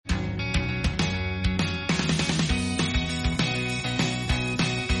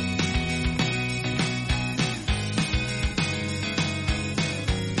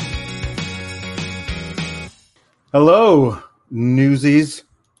Hello, newsies.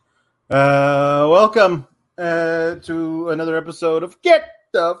 Welcome to another episode of Get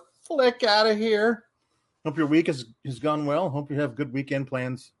the Flick Out of Here. Hope your week has gone well. Hope you have good weekend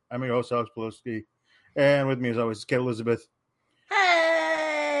plans. I'm your host, Alex Poloski. And with me, as always, is Kate Elizabeth.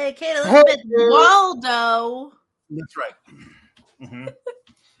 Hey, Kate Elizabeth Waldo. That's right. Mm-hmm.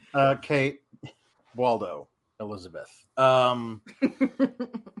 Kate Waldo Elizabeth.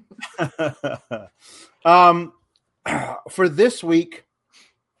 For this week,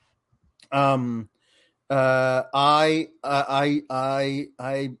 I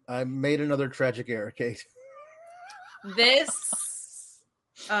made another tragic error, Kate.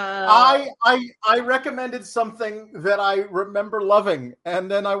 I recommended something that I remember loving, and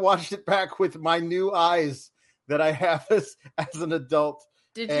then I watched it back with my new eyes that I have as an adult.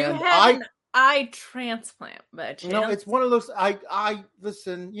 Did you have an eye transplant by chance? No, it's one of those. I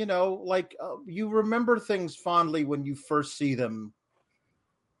listen. You know, like you remember things fondly when you first see them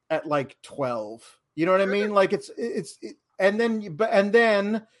at like 12. You know what I mean? Like and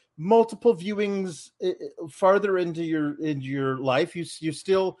then multiple viewings farther into your life, you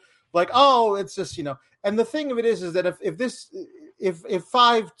still like, oh, it's just, you know. And the thing of it is that if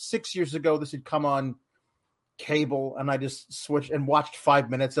 5-6 years ago this had come on cable and I just switched and watched 5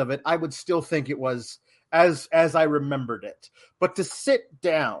 minutes of it, I would still think it was as I remembered it. But to sit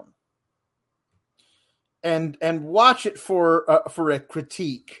down and watch it for a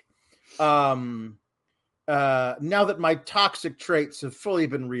critique, now that my toxic traits have fully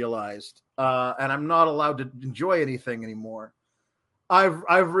been realized, and I'm not allowed to enjoy anything anymore,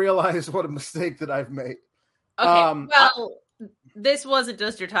 I've realized what a mistake that I've made. Okay, this wasn't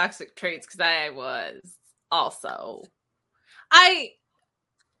just your toxic traits, because I was also. I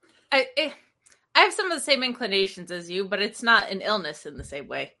have some of the same inclinations as you, but it's not an illness in the same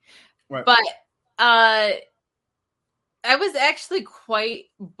way. Right. But I was actually quite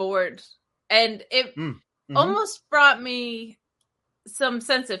bored, and it almost brought me some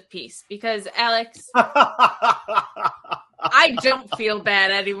sense of peace, because Alex, I don't feel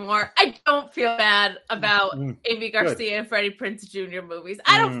bad anymore. I don't feel bad about Amy Garcia and Freddie Prinze Jr. movies.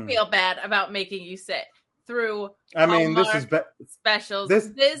 I don't feel bad about making you sit through. I mean, this is specials. This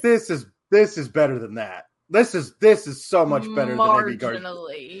is better than that. This is so much better than Amy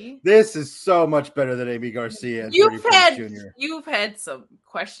Garcia. This is so much better than Amy Garcia and Freddie Prinze Jr. You've had some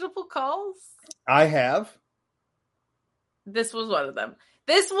questionable calls. I have. This was one of them.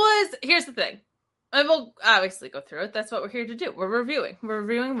 Here's the thing. And we'll obviously go through it. That's what we're here to do. We're reviewing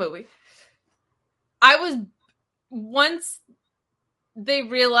a movie. Once they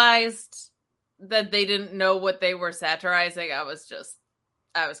realized that they didn't know what they were satirizing, I was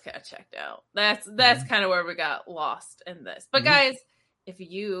kind of checked out. That's kind of where we got lost in this. But guys, if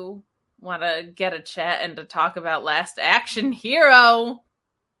you want to get a chat and to talk about Last Action Hero,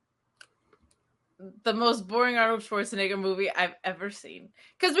 the most boring Arnold Schwarzenegger movie I've ever seen.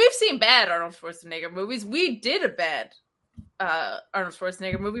 Because we've seen bad Arnold Schwarzenegger movies. We did a bad Arnold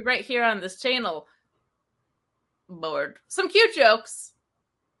Schwarzenegger movie right here on this channel. Bored. Some cute jokes.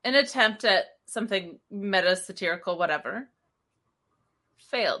 An attempt at something meta-satirical, whatever.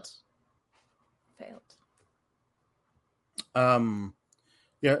 Failed.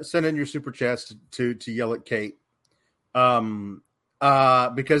 Yeah, send in your super chats to yell at Kate. Because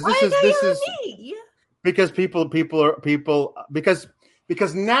because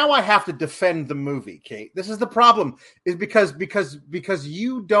because now I have to defend the movie, Kate. This is the problem, is because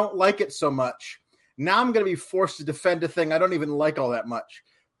you don't like it so much. Now I'm going to be forced to defend a thing I don't even like all that much.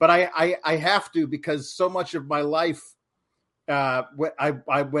 But I have to, because so much of my life, I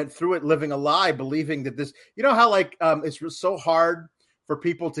went through it living a lie, believing that this, you know how like it's so hard for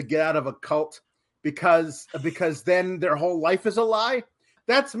people to get out of a cult because then their whole life is a lie.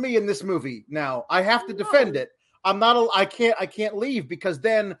 That's me in this movie. Now I have to defend it. I can't leave, because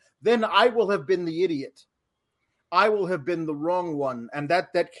then I will have been the idiot. I will have been the wrong one, and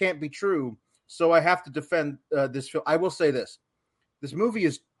that can't be true. So I have to defend this film. I will say this: this movie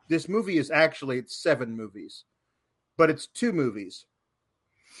is actually, it's 7 movies, but it's 2 movies.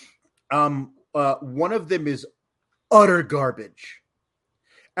 One of them is utter garbage,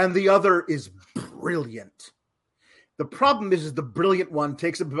 and the other is brilliant. The problem is the brilliant one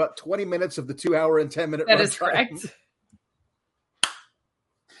takes up about 20 minutes of the 2-hour and 10-minute runtime. That is correct.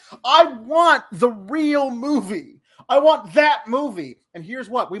 I want the real movie. I want that movie. And here's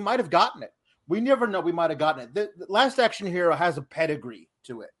what. We might have gotten it. We never know. We might have gotten it. The Last Action Hero has a pedigree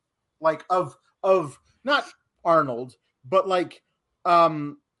to it. Like of not Arnold, but like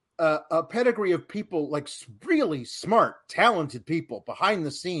a pedigree of people, like really smart, talented people behind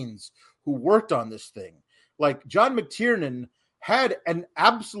the scenes who worked on this thing. Like John McTiernan had an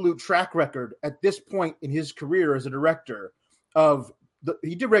absolute track record at this point in his career as a director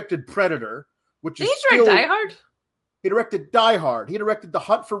he directed Predator, which Did is he direct still Die Hard? he directed Die Hard. He directed The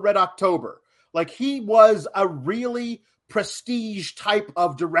Hunt for Red October. Like, he was a really prestige type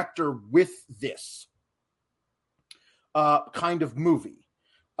of director with this kind of movie.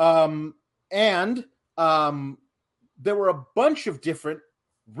 And there were a bunch of different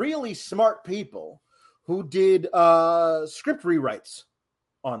really smart people who did script rewrites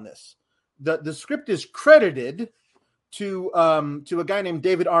on this. The script is credited to a guy named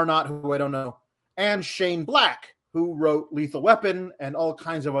David Arnott, who I don't know, and Shane Black, who wrote Lethal Weapon and all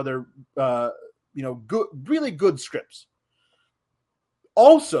kinds of other really good scripts.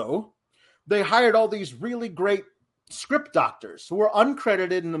 Also, they hired all these really great script doctors who were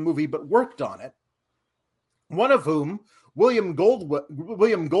uncredited in the movie but worked on it. One of whom, William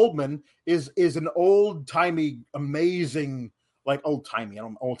Goldman, is an old-timey, amazing, like old-timey, I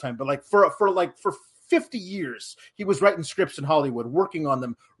don't know, old-time, but like for 50 years, he was writing scripts in Hollywood, working on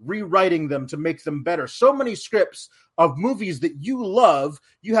them, rewriting them to make them better. So many scripts of movies that you love,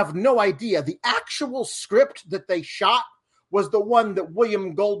 you have no idea. The actual script that they shot was the one that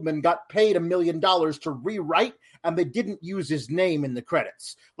William Goldman got paid $1 million to rewrite, and they didn't use his name in the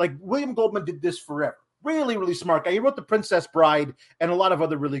credits. Like, William Goldman did this forever. Really, really smart guy. He wrote The Princess Bride and a lot of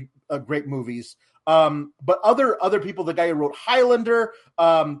other really great movies. But other people, the guy who wrote Highlander,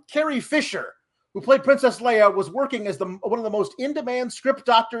 Carrie Fisher, who played Princess Leia, was working as one of the most in-demand script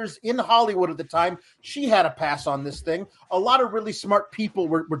doctors in Hollywood at the time. She had a pass on this thing. A lot of really smart people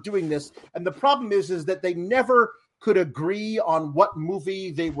were doing this. And the problem is that they never could agree on what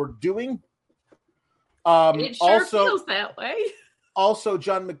movie they were doing. It sure feels that way. Also,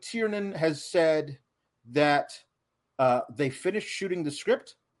 John McTiernan has said that they finished shooting the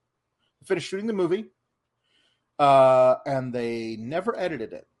script, finished shooting the movie, and they never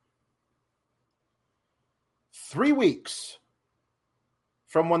edited it. 3 weeks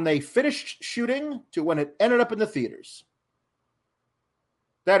from when they finished shooting to when it ended up in the theaters.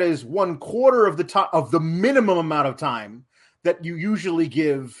 That is 1/4 of the time, of the minimum amount of time that you usually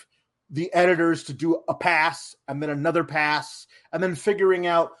give the editors to do a pass and then another pass and then figuring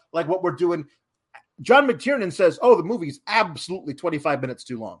out like what we're doing. John McTiernan says, "Oh, the movie's absolutely 25 minutes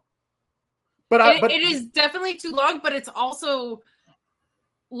too long." But it is definitely too long, but it's also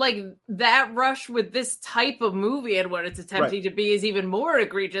like that rush with this type of movie and what it's attempting to be is even more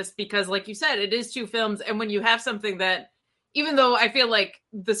egregious because, like you said, it is 2 films. And when you have something that, even though I feel like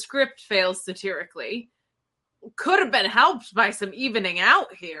the script fails satirically, could have been helped by some evening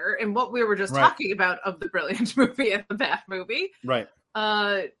out here in what we were just talking about of the brilliant movie and the bad movie. Right.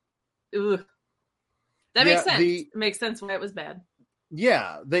 That makes sense. It makes sense why it was bad.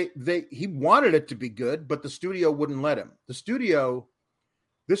 Yeah, he wanted it to be good, but the studio wouldn't let him. The studio,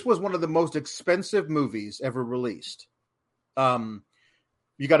 this was one of the most expensive movies ever released.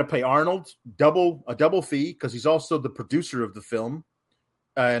 You got to pay Arnold a double fee because he's also the producer of the film.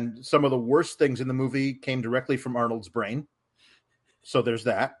 And some of the worst things in the movie came directly from Arnold's brain. So there's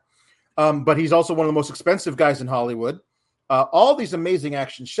that. But he's also one of the most expensive guys in Hollywood. All these amazing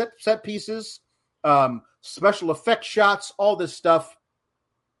action set pieces, special effect shots, all this stuff.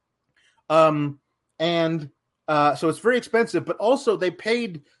 So it's very expensive, but also they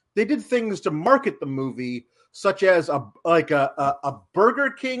did things to market the movie, such as a Burger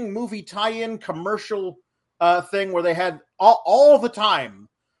King movie tie-in commercial thing where they had all the time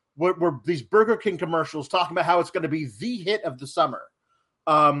were these Burger King commercials talking about how it's going to be the hit of the summer.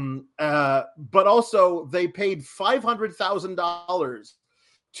 But also they paid $500,000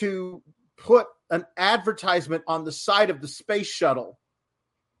 to put an advertisement on the side of the space shuttle,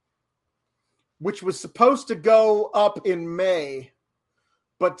 which was supposed to go up in May,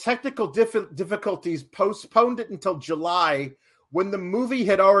 but technical difficulties postponed it until July when the movie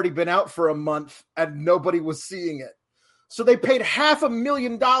had already been out for a month and nobody was seeing it. So they paid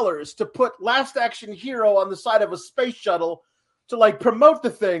 $500,000 to put Last Action Hero on the side of a space shuttle to like promote the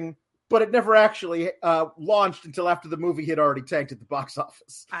thing, but it never actually launched until after the movie had already tanked at the box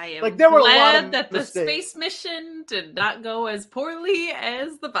office. I am like, there were glad that mistakes. The space mission did not go as poorly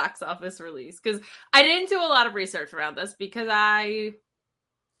as the box office release, because I didn't do a lot of research around this because I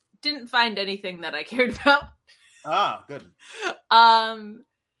didn't find anything that I cared about. Ah, good.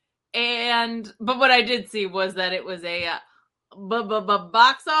 But what I did see was that it was a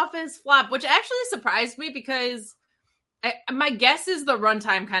box office flop, which actually surprised me because my guess is the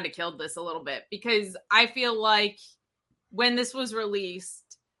runtime kind of killed this a little bit, because I feel like when this was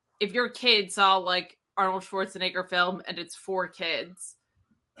released, if your kid saw like Arnold Schwarzenegger film and it's for kids,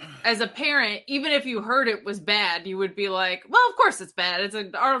 as a parent, even if you heard it was bad, you would be like, well, of course it's bad. It's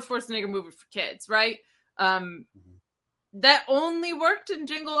an Arnold Schwarzenegger movie for kids, right? That only worked in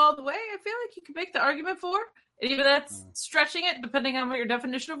Jingle All the Way. I feel like you could make the argument for. And even that's stretching it, depending on what your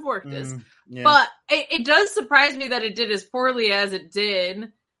definition of worked is. Yeah. But it does surprise me that it did as poorly as it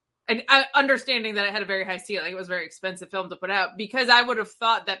did. And understanding that it had a very high ceiling, it was a very expensive film to put out, because I would have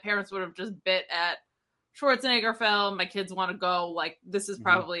thought that parents would have just bit at Schwarzenegger film. My kids want to go, like, this is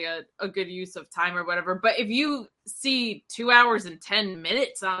probably a good use of time or whatever. But if you see 2 hours and 10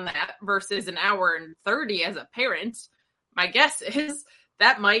 minutes on that versus an hour and 30 as a parent, my guess is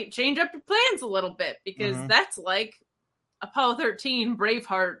that might change up your plans a little bit, because that's like Apollo 13,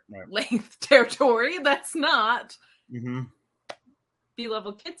 Braveheart length territory. That's not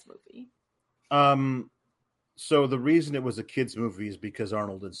B-level kids movie. So the reason it was a kids movie is because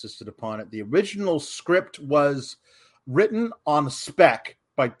Arnold insisted upon it. The original script was written on spec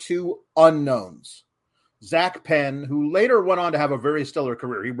by two unknowns. Zach Penn, who later went on to have a very stellar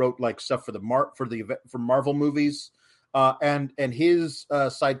career. He wrote like stuff for Marvel movies. And his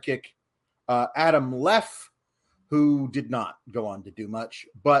sidekick, Adam Leff, who did not go on to do much,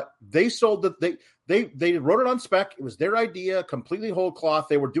 but they sold that they wrote it on spec. It was their idea, completely whole cloth.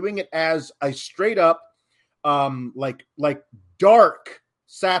 They were doing it as a straight up, like dark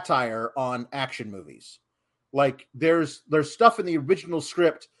satire on action movies. Like there's stuff in the original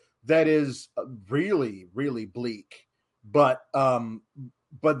script that is really, really bleak, but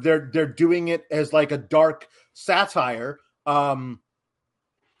they're doing it as like a dark satire. And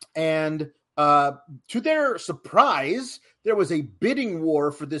to their surprise, there was a bidding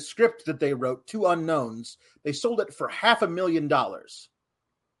war for this script that they wrote, two unknowns. They sold it for $500,000.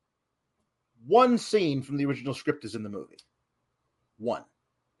 One scene from the original script is in the movie. One.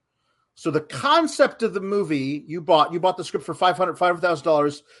 So the concept of the movie, you bought the script for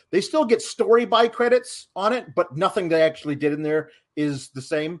 $500,000. They still get story by credits on it, but nothing they actually did in there is the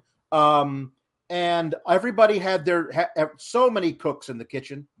same. And everybody had so many cooks in the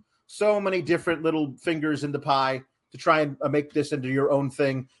kitchen, so many different little fingers in the pie to try and make this into your own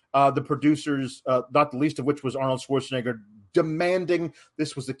thing. The producers, not the least of which was Arnold Schwarzenegger, demanding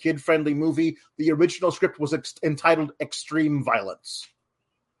this was a kid-friendly movie. The original script was entitled Extreme Violence.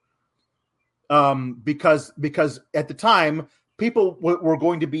 Because at the time, people were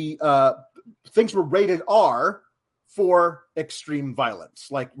going to be, things were rated R for extreme violence,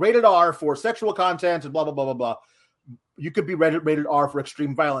 like rated R for sexual content and blah, blah, blah, blah, blah. You could be rated R for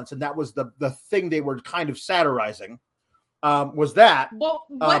extreme violence. And that was the thing they were kind of satirizing, was that. Well,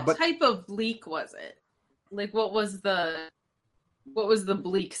 what type of bleak was it? Like, what was the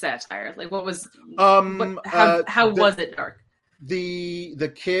bleak satire? Like, what was, how was it dark?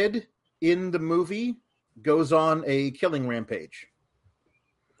 The kid in the movie goes on a killing rampage.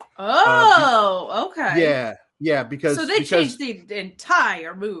 Oh, okay. Yeah, because changed the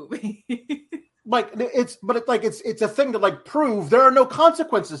entire movie. it's a thing to like prove there are no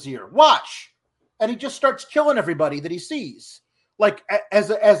consequences here. Watch, and he just starts killing everybody that he sees, like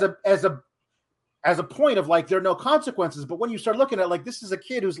as a point of like there are no consequences. But when you start looking at like this is a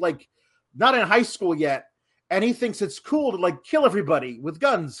kid who's like not in high school yet, and he thinks it's cool to like kill everybody with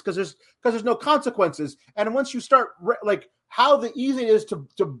guns because there's no consequences. And once you start like how the easy it is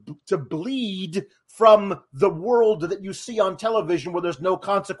to bleed from the world that you see on television where there's no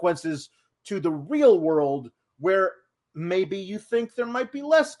consequences to the real world where maybe you think there might be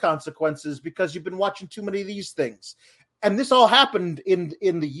less consequences because you've been watching too many of these things. And this all happened in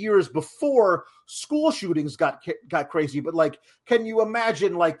the years before school shootings got crazy. But like, can you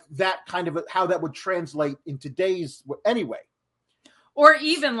imagine like that kind of how that would translate in today's anyway? Or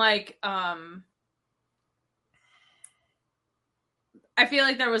even like, I feel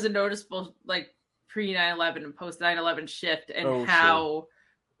like there was a noticeable like pre 9/11 and post 9/11 shift in how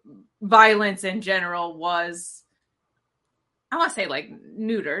violence in general was, I want to say like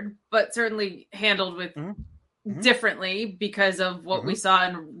neutered, but certainly handled with differently because of what we saw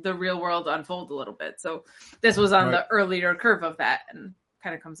in the real world unfold a little bit. So this was on the earlier curve of that and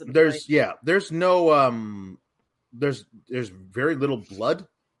kind of comes into play. There's no there's very little blood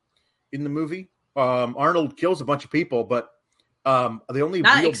in the movie. Arnold kills a bunch of people, but the only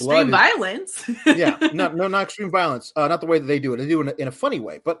not real extreme blood violence. not extreme violence. Not the way that they do it. They do it in a funny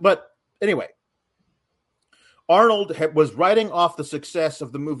way. But anyway, Arnold was writing off the success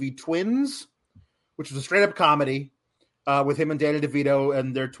of the movie Twins, which was a straight up comedy with him and Danny DeVito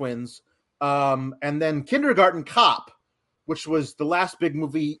and their twins. And then Kindergarten Cop, which was the last big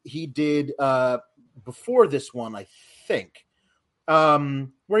movie he did before this one, I think,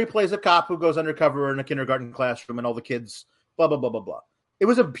 where he plays a cop who goes undercover in a kindergarten classroom and all the kids, blah, blah, blah, blah, blah. It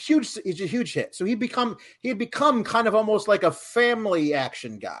was it's a huge hit. So he had become kind of almost like a family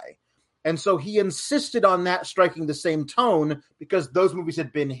action guy. And so he insisted on that striking the same tone because those movies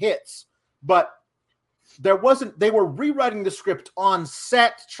had been hits. But they were rewriting the script on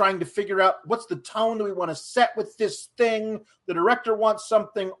set, trying to figure out what's the tone that we want to set with this thing. The director wants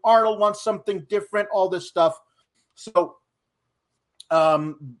something, Arnold wants something different, all this stuff. So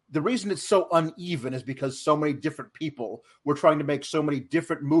the reason it's so uneven is because so many different people were trying to make so many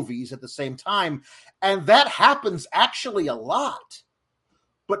different movies at the same time. And that happens actually a lot.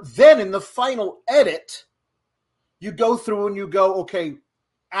 But then in the final edit, you go through and you go, okay,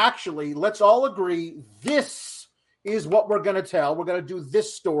 actually, let's all agree this is what we're going to tell. We're going to do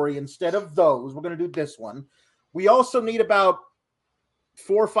this story instead of those. We're going to do this one. We also need about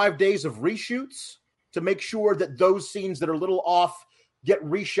 4 or 5 days of reshoots to make sure that those scenes that are a little off get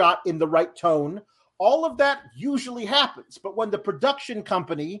reshot in the right tone. All of that usually happens. But when the production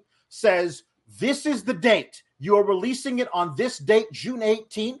company says, this is the date, you are releasing it on this date, June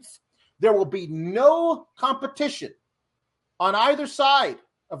 18th, there will be no competition on either side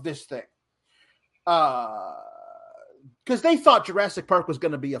of this thing. Because they thought Jurassic Park was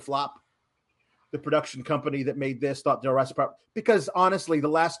going to be a flop. The production company that made this thought Jurassic Park, because honestly, the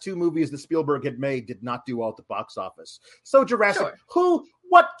last 2 movies that Spielberg had made did not do well at the box office. So Jurassic,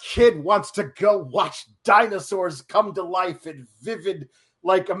 what kid wants to go watch dinosaurs come to life in vivid,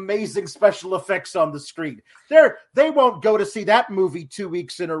 like amazing special effects on the screen? They won't go to see that movie 2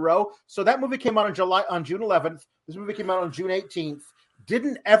 weeks in a row. So that movie came out on June 11th. This movie came out on June 18th.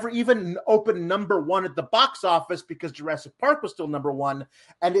 Didn't ever even open number 1 at the box office because Jurassic Park was still number 1,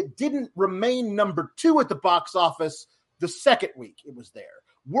 and it didn't remain number 2 at the box office the second week it was there.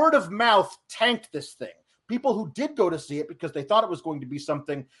 Word of mouth tanked this thing. People who did go to see it because they thought it was going to be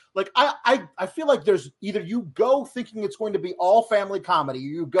something like, I feel like there's either you go thinking it's going to be all family comedy,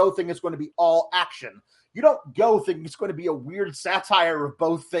 or you go thinking it's going to be all action. You don't go thinking it's going to be a weird satire of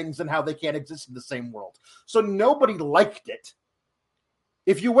both things and how they can't exist in the same world. So nobody liked it.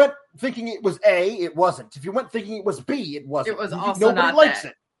 If you went thinking it was A, it wasn't. If you went thinking it was B, it wasn't. It was also nobody not likes that.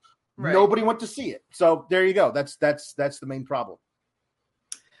 it. Right. Nobody went to see it. So there you go. That's the main problem.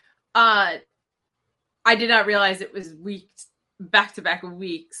 I did not realize it was back-to-back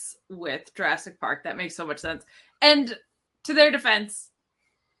weeks with Jurassic Park. That makes so much sense. And to their defense,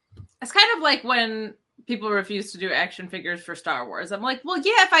 it's kind of like when people refuse to do action figures for Star Wars. I'm like, well,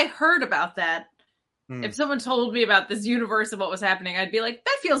 yeah, if I heard about that, if someone told me about this universe and what was happening, I'd be like,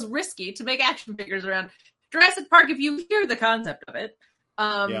 that feels risky to make action figures around. Jurassic Park, if you hear the concept of it,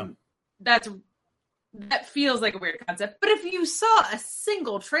 that feels like a weird concept. But if you saw a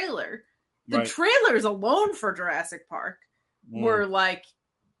single trailer, the trailers alone for Jurassic Park were like,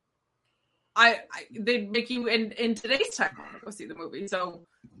 they'd make you in today's time want to go see the movie. So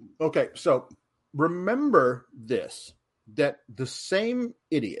okay, so remember this, that the same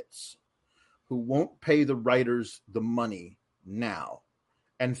idiots who won't pay the writers the money now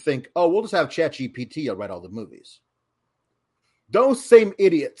and think, oh, we'll just have ChatGPT write all the movies. Those same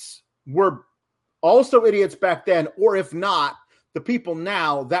idiots were also idiots back then, or if not, the people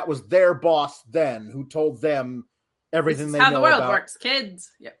now, that was their boss then who told them everything they know about. This is how the world works, kids.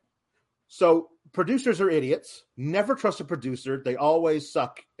 Yep. So producers are idiots. Never trust a producer. They always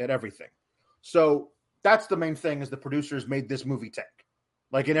suck at everything. So that's the main thing, is the producers made this movie tank.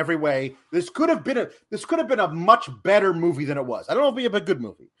 Like in every way, this could have been a much better movie than it was. I don't know if it'd be a good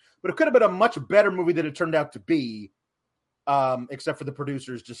movie, but it could have been a much better movie than it turned out to be. Except for the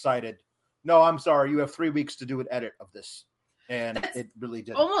producers decided, no, I'm sorry, you have 3 weeks to do an edit of this, and that's it really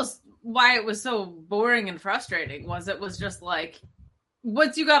did. Almost why it was so boring and frustrating was it was just like,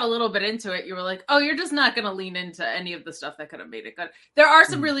 once you got a little bit into it, you were like, oh, you're just not going to lean into any of the stuff that could have made it good. There are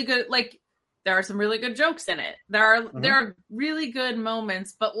some really good, there are some really good jokes in it. There are really good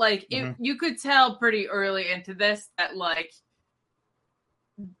moments, but you could tell pretty early into this that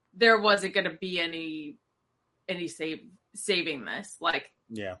there wasn't going to be any saving this.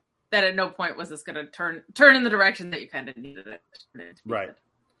 That at no point was this going to turn in the direction that you kind of needed it. Right. It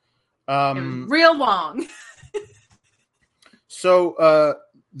was real long. So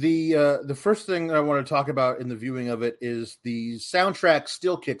the first thing I want to talk about in the viewing of it is the soundtrack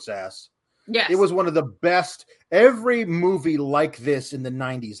still kicks ass. Yes. It was one of the best. Every movie like this in the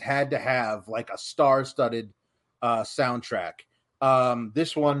 90s had to have like a star-studded soundtrack.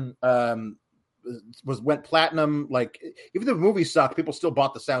 This one went platinum. Like, even though the movie sucked, people still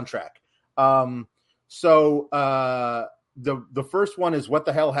bought the soundtrack. So the first one is "What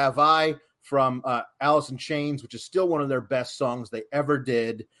the Hell Have I" from Alice in Chains, which is still one of their best songs they ever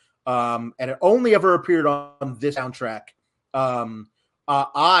did. And it only ever appeared on this soundtrack.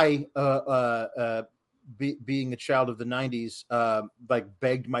 Being a child of the 90s, like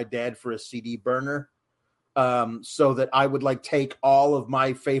begged my dad for a CD burner, so that I would like take all of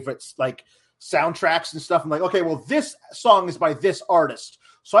my favorites, like soundtracks and stuff. I'm like, okay, well, this song is by this artist,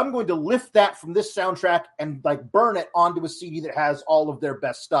 so I'm going to lift that from this soundtrack and like burn it onto a CD that has all of their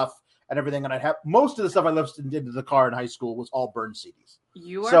best stuff and everything. And I have most of the stuff I listened into the car in high school was all burned CDs.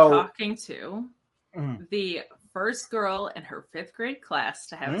 You are talking to the first girl in her 5th grade class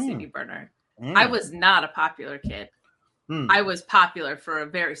to have a CD burner. I was not a popular kid. I was popular for a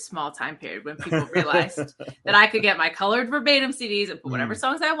very small time period when people realized that I could get my colored verbatim CDs and put whatever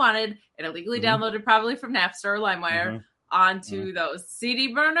songs I wanted and illegally downloaded probably from Napster or LimeWire onto those.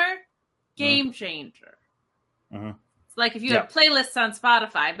 CD burner, game changer. It's like if you had playlists on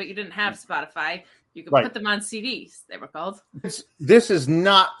Spotify, but you didn't have Spotify, you could put them on CDs. They were called. This is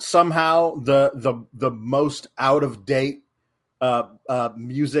not somehow the most out of date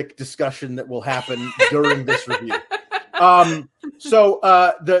music discussion that will happen during this review. So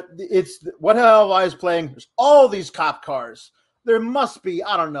it's What Hell I is playing. There's all these cop cars. There must be,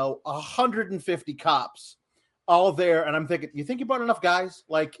 I don't know, 150 cops all there. And I'm thinking, you think you brought enough guys?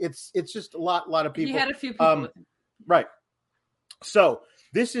 Like it's just a lot of people. He had a few people with him. Right. So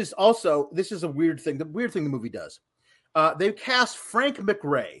this is a weird thing. The weird thing the movie does. They cast Frank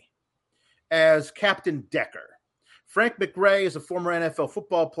McRae as Captain Decker. Frank McRae is a former NFL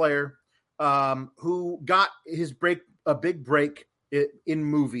football player who got his a big break in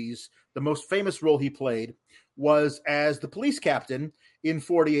movies. The most famous role he played was as the police captain in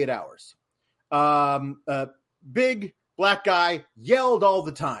 48 Hours. A big black guy, yelled all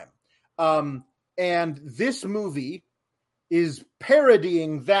the time. And this movie is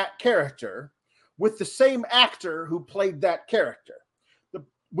parodying that character with the same actor who played that character,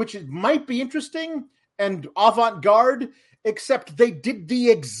 which might be interesting and avant-garde, except they did the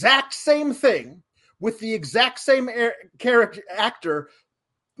exact same thing with the exact same character actor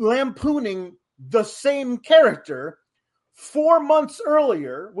lampooning the same character 4 months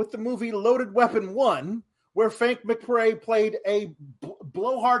earlier with the movie Loaded Weapon 1, where Frank McRae played a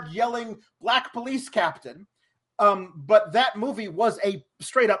blowhard yelling black police captain. But that movie was a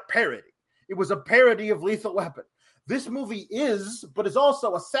straight up parody. It was a parody of Lethal Weapon. This movie is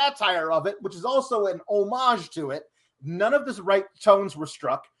also a satire of it, which is also an homage to it. None of the right tones were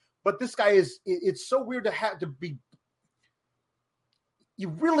struck, but this guy it's so weird to have to be. You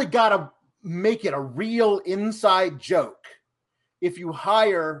really got to make it a real inside joke if you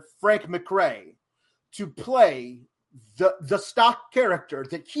hire Frank McRae to play the stock character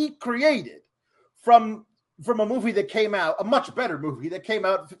that he created from a movie that came out, a much better movie that came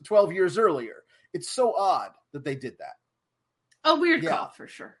out 12 years earlier. It's so odd that they did that. A weird call for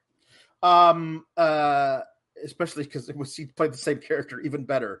sure. Especially because he played the same character even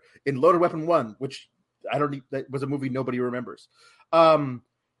better in Loaded Weapon 1, which that was a movie nobody remembers. So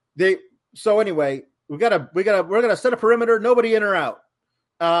anyway, we're gonna set a perimeter, nobody in or out.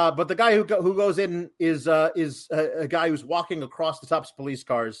 But the guy who goes in is a guy who's walking across the tops of police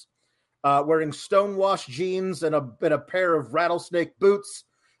cars, wearing stonewashed jeans and a pair of rattlesnake boots.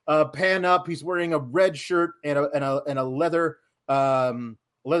 Pan up, he's wearing a red shirt and a leather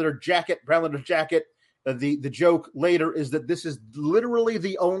jacket, brown leather jacket. The joke later is that this is literally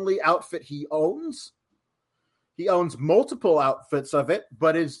the only outfit he owns. He owns multiple outfits of it,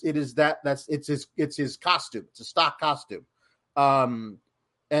 but it's his costume. It's a stock costume.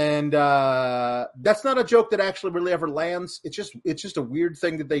 And that's not a joke that actually really ever lands. It's just a weird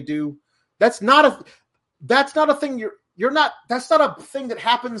thing that they do. That's not a thing that's not a thing that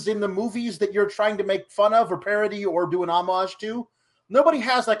happens in the movies that you're trying to make fun of or parody or do an homage to. Nobody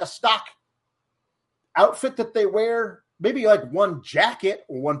has like a stock outfit that they wear, maybe like one jacket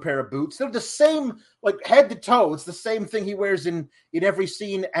or one pair of boots. They're the same, like head to toe. It's the same thing he wears in every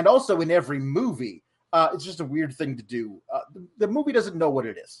scene and also in every movie. It's just a weird thing to do. The movie doesn't know what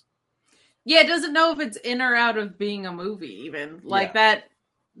it is. Yeah, it doesn't know if it's in or out of being a movie even. Like that.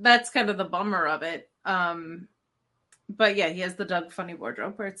 That's kind of the bummer of it. But yeah, he has the Doug Funny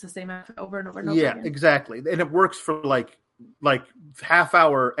wardrobe where it's the same outfit over and over and over again. Yeah, exactly. And it works for like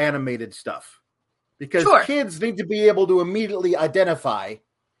half-hour animated stuff. Because kids need to be able to immediately identify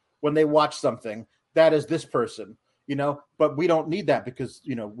when they watch something that is this person, but we don't need that because,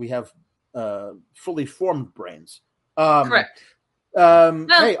 we have fully formed brains. Correct. No.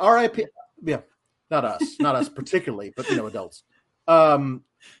 Hey, RIP. Yeah, not us particularly, but adults.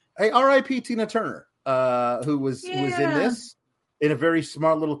 Hey, RIP Tina Turner, who was in this in a very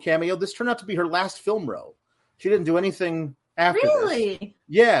smart little cameo. This turned out to be her last film role. She didn't do anything after this. Really?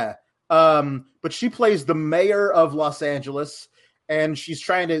 Yeah. But she plays the mayor of Los Angeles, and she's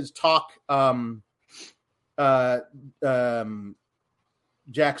trying to talk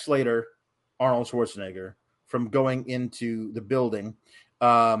Jack Slater, Arnold Schwarzenegger, from going into the building.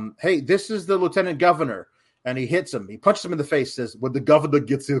 Hey, this is the lieutenant governor. And he hits him. He punches him in the face, says, when the governor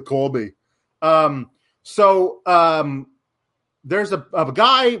gets here, call me. There's a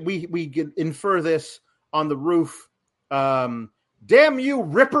guy, we can infer this on the roof. Damn you,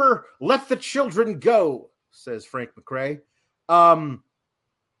 Ripper, let the children go, says Frank McRae.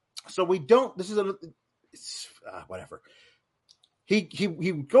 So we don't, this is whatever. He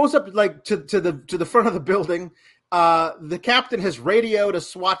goes up like to the front of the building. The captain has radioed a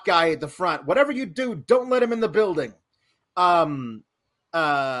SWAT guy at the front. Whatever you do, don't let him in the building. And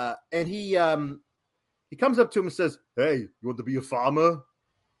he comes up to him and says, hey, you want to be a farmer?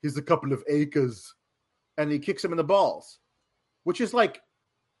 Here's a couple of acres. And he kicks him in the balls, which is like,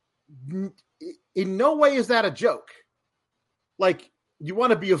 in no way is that a joke. Like, you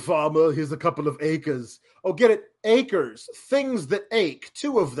want to be a farmer? Here's a couple of acres. Oh, get it? Acres. Things that ache.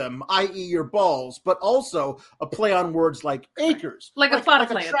 2 of them, i.e. your balls, but also a play on words like acres. Like a plot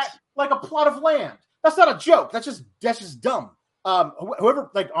of land. Like a plot of land. That's not a joke. That's just dumb. Whoever,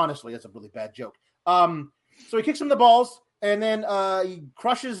 like, honestly, that's a really bad joke. So he kicks him in the balls, and then he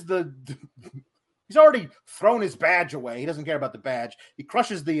crushes he's already thrown his badge away. He doesn't care about the badge. He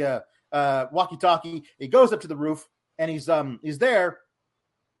crushes the walkie-talkie. He goes up to the roof, and he's there.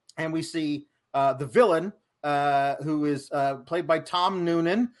 And we see the villain, who is played by Tom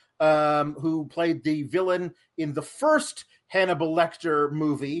Noonan, who played the villain in the first Hannibal Lecter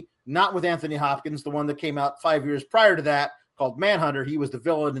movie, not with Anthony Hopkins, the one that came out 5 years prior to that, called Manhunter. He was the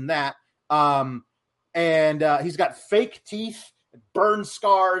villain in that. And he's got fake teeth, burn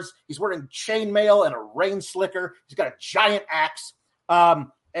scars. He's wearing chainmail and a rain slicker. He's got a giant axe.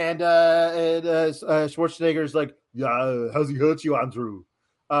 Schwarzenegger's like, yeah, how's he hurt you, Andrew?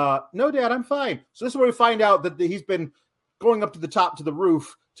 No, Dad, I'm fine. So this is where we find out that he's been going up to the top to the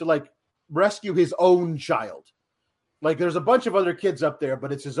roof to like rescue his own child. Like there's a bunch of other kids up there,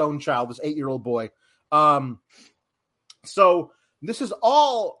 but it's his own child, this 8-year-old boy. So this is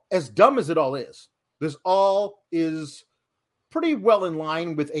all, as dumb as it all is, this all is pretty well in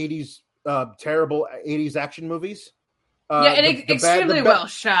line with 80s, terrible 80s action movies. Extremely well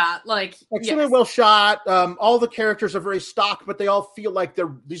shot. Like extremely well shot. All the characters are very stock, but they all feel like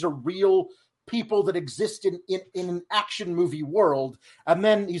these are real people that exist in an action movie world. And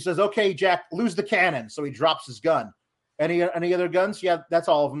then he says, "Okay, Jack, lose the cannon." So he drops his gun. Any other guns? Yeah, that's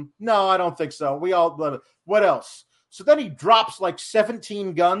all of them. No, I don't think so. What else? So then he drops like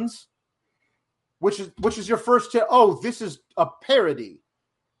 17 guns, which is your first tip. Oh, this is a parody.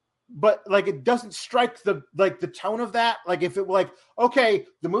 But like it doesn't strike the tone of that. Like if it were like, okay,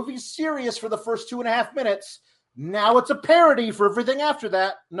 the movie's serious for the first 2.5 minutes, now it's a parody for everything after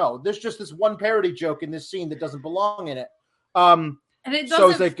that. No, there's just this one parody joke in this scene that doesn't belong in it. And it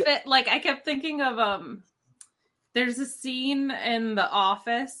doesn't fit. Like I kept thinking of there's a scene in The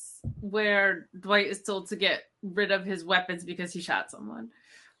Office where Dwight is told to get rid of his weapons because he shot someone.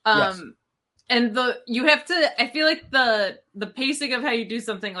 Yes. And you have to, I feel like the pacing of how you do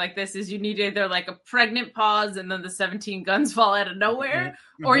something like this is you need either like a pregnant pause and then the 17 guns fall out of nowhere,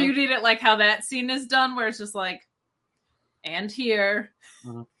 mm-hmm. or you need it like how that scene is done where it's just like, and here,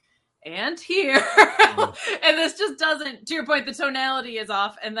 mm-hmm. and here. Mm-hmm. And this just doesn't, to your point, the tonality is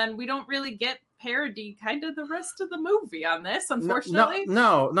off. And then we don't really get parody kind of the rest of the movie on this, unfortunately.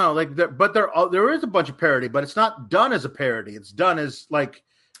 No, like, there is a bunch of parody, but it's not done as a parody. It's done as like,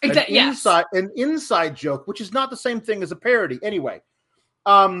 an inside joke, which is not the same thing as a parody. Anyway,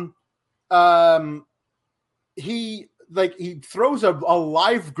 he throws a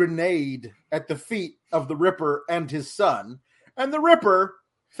live grenade at the feet of the Ripper and his son, and the Ripper,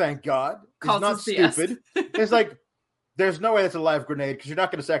 thank God, is not stupid. It's like, there's no way that's a live grenade because you're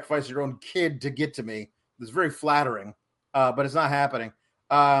not going to sacrifice your own kid to get to me. It's very flattering, but it's not happening.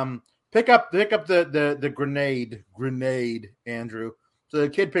 Pick up the grenade, Andrew. So the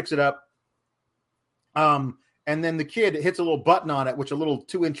kid picks it up, and then the kid hits a little button on it, which a little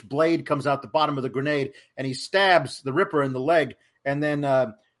 2-inch blade comes out the bottom of the grenade, and he stabs the Ripper in the leg. And then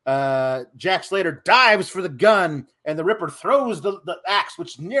Jack Slater dives for the gun, and the Ripper throws the axe,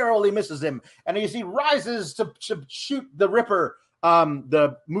 which narrowly misses him. And as he rises to shoot the Ripper,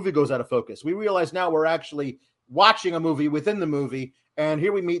 the movie goes out of focus. We realize now we're actually watching a movie within the movie, and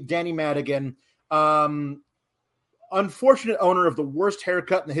here we meet Danny Madigan. Unfortunate owner of the worst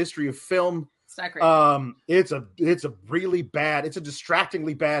haircut in the history of film. It's not great. It's a really bad, it's a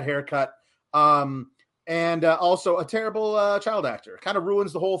distractingly bad haircut. And and also a terrible child actor. Kind of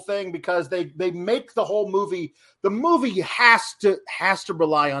ruins the whole thing because they make the whole movie. The movie has to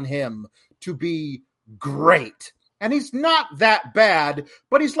rely on him to be great, and he's not that bad,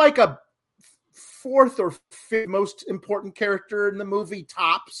 but he's like a fourth or fifth most important character in the movie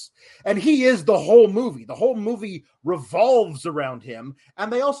tops, and he is the whole movie. The whole movie revolves around him,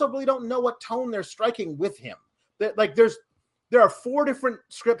 and they also really don't know what tone they're striking with him. Like there are 4 different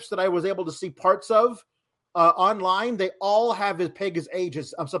scripts that I was able to see parts of online. They all have his age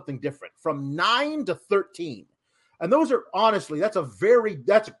as something different, from 9 to 13, and those are honestly that's a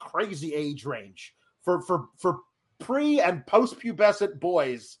crazy age range for pre and post pubescent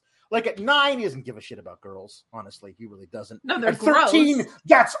boys. Like at 9, he doesn't give a shit about girls. Honestly, he really doesn't. No, they're at 13, gross.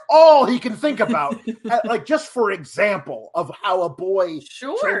 That's all he can think about. Like just for example of how a boy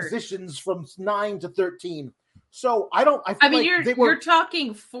transitions from 9 to 13. So I mean, you're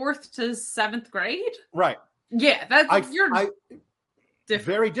talking 4th to 7th grade, right? Yeah, that's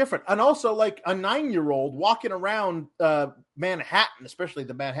very different. And also, like a 9-year-old walking around Manhattan, especially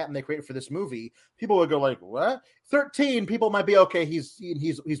the Manhattan they created for this movie, people would go like, "What?" 13, people might be okay. He's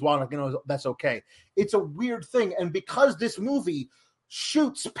wanting, that's okay. It's a weird thing, and because this movie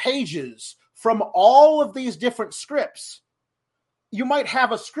shoots pages from all of these different scripts, you might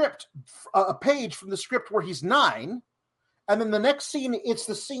have a page from the script where he's 9. And then the next scene, it's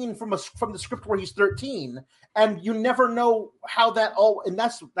the scene from the script where he's 13, and you never know how that all. And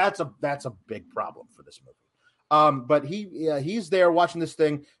that's a big problem for this movie. But he's there watching this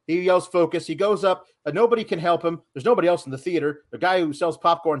thing. He yells, "Focus!" He goes up. Nobody can help him. There's nobody else in the theater. The guy who sells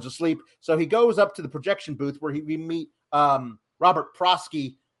popcorn's asleep. So he goes up to the projection booth where we meet Robert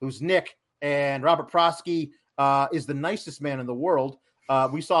Prosky, who's Nick, and Robert Prosky is the nicest man in the world.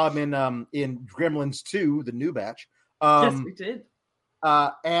 We saw him in Gremlins 2, the new batch. Yes, we did.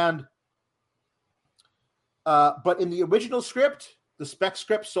 But in the original script, the spec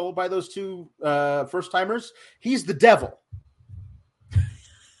script sold by those 2 first timers, he's the devil.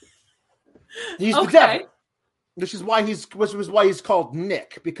 He's the devil. Which is why he's called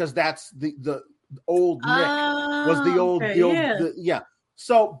Nick, because that's the old Nick was the old yeah.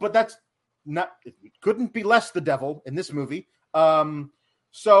 So, but that's not, it couldn't be less the devil in this movie. I'm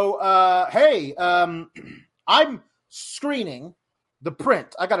screening the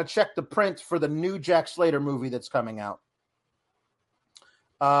print. I got to check the print for the new Jack Slater movie that's coming out.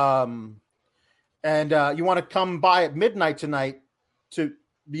 And you want to come by at midnight tonight to,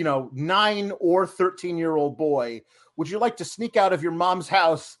 9 or 13-year-old boy. Would you like to sneak out of your mom's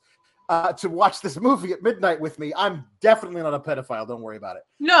house to watch this movie at midnight with me? I'm definitely not a pedophile. Don't worry about it.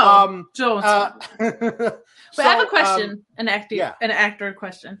 No, don't. But I have a question, an actor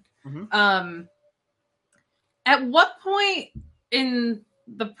question. Mm-hmm. At what point in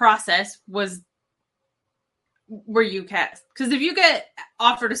the process were you cast? Because if you get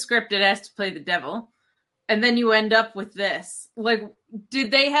offered a script, it has to play the devil, and then you end up with this. Like,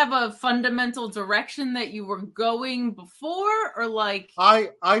 did they have a fundamental direction that you were going before, or like?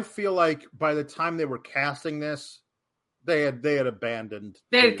 I feel like by the time they were casting this, they had abandoned.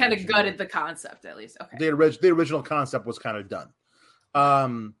 They had kind of gutted the concept, at least. Okay. The original concept was kind of done.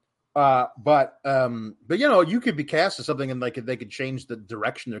 But you could be cast as something and they could change the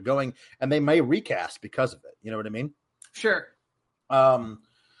direction they're going, and they may recast because of it. You know what I mean? Sure.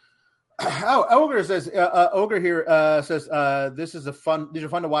 Ogre says, Ogre here says, these are fun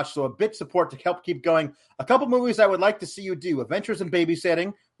to watch. So a bit support to help keep going. A couple movies I would like to see you do: Adventures in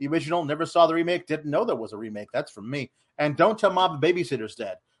Babysitting, the original. Never saw the remake. Didn't know there was a remake. That's from me. And Don't Tell Mom the Babysitter's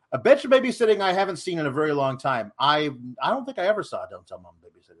Dead. Adventure Babysitting I haven't seen in a very long time. I don't think I ever saw Don't Tell Mom the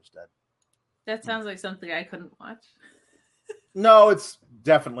Babysitter's Dead. That sounds like something I couldn't watch. No, it's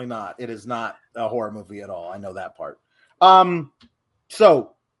definitely not. It is not a horror movie at all. I know that part.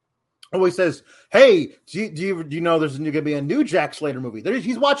 So always says, "Hey, do you know there's going to be a new Jack Slater movie?"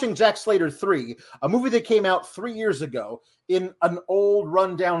 He's watching Jack Slater 3, a movie that came out 3 years ago in an old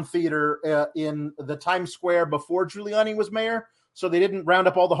rundown theater in the Times Square before Giuliani was mayor. So they didn't round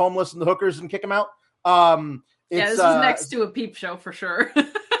up all the homeless and the hookers and kick them out. This is next to a peep show for sure.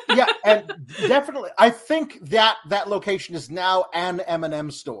 Yeah, and definitely, I think that location is now an M&M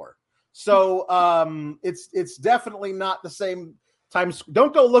store. So it's definitely not the same time.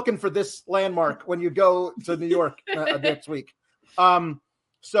 Don't go looking for this landmark when you go to New York next week. He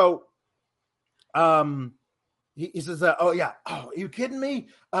says, "Oh yeah, are you kidding me?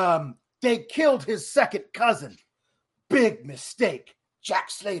 They killed his second cousin. Big mistake. Jack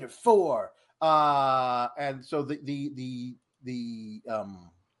Slater 4." And so the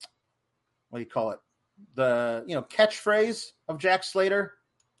what do you call it? The catchphrase of Jack Slater.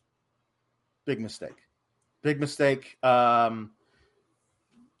 Big mistake. Big mistake.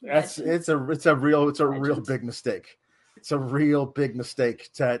 It's a real big mistake. It's a real big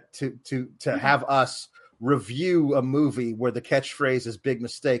mistake to have us review a movie where the catchphrase is "big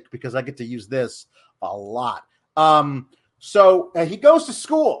mistake" because I get to use this a lot. So he goes to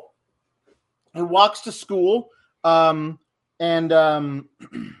school. He walks to school, and on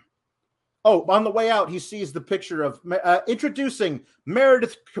the way out, he sees the picture of introducing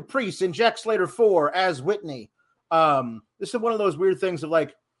Meredith Caprice in Jack Slater 4 as Whitney. This is one of those weird things of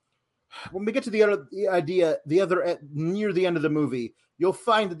like, when we get to the other near the end of the movie, you'll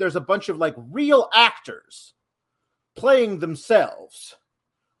find that there's a bunch of like real actors playing themselves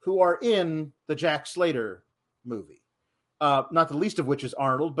who are in the Jack Slater movie. Not the least of which is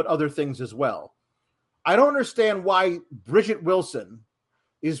Arnold, but other things as well. I don't understand why Bridget Wilson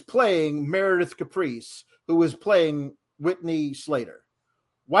is playing Meredith Caprice, who is playing Whitney Slater.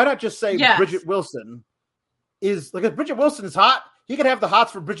 Why not just say Bridget Wilson is like, if Bridget Wilson is hot, he could have the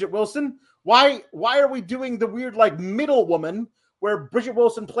hots for Bridget Wilson. Why are we doing the weird like middle woman where Bridget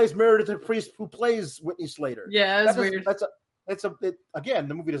Wilson plays Meredith Caprice, who plays Whitney Slater? Yeah, that's weird. Again,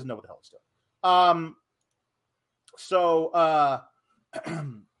 the movie doesn't know what the hell it's doing.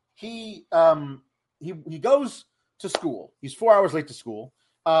 He goes to school. He's 4 hours late to school.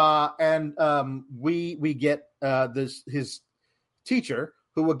 And we get his teacher,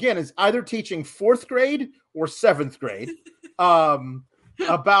 who again is either teaching 4th grade or 7th grade,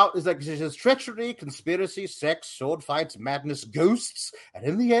 about his treachery, conspiracy, sex, sword fights, madness, ghosts, and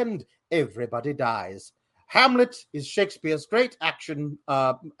in the end, everybody dies. Hamlet is Shakespeare's great action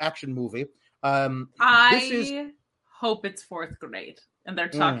movie. I hope it's 4th grade and they're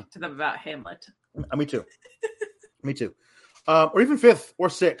talking to them about Hamlet. Me too. Me too. Or even 5th or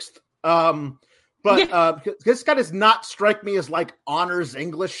 6th. But this guy does not strike me as like honors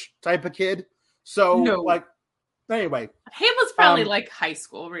English type of kid. So anyway, Hamlet's probably like high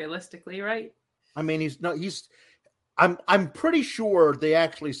school, realistically, right? I mean, I'm pretty sure they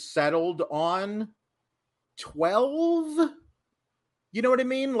actually settled on 12. You know what I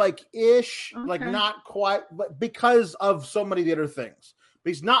mean? Like ish, okay. Like not quite, but because of so many of the other things. But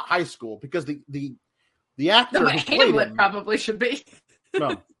he's not high school because the actor who played Hamlet him, probably should be.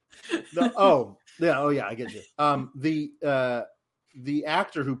 I get you. The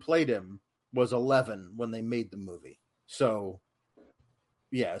actor who played him was 11 when they made the movie. So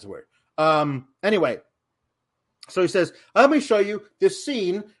yeah, it's weird. Anyway, so he says, let me show you this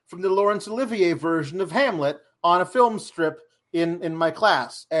scene from the Laurence Olivier version of Hamlet on a film strip in my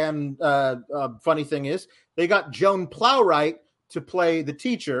class. And funny thing is, they got Joan Plowright to play the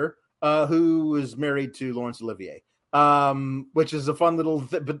teacher who is married to Laurence Olivier, which is a fun little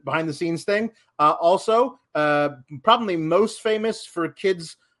behind the scenes thing. Also, probably most famous for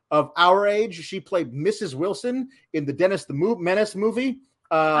kids of our age, she played Mrs. Wilson in the Dennis the Menace movie.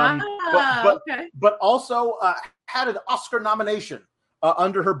 But also had an Oscar nomination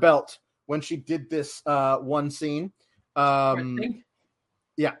under her belt when she did this one scene. But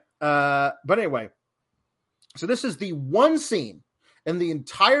anyway, so this is the one scene in the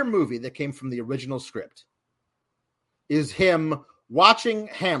entire movie that came from the original script, is him watching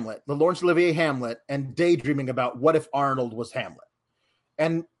Hamlet, the Laurence Olivier Hamlet, and daydreaming about what if Arnold was Hamlet.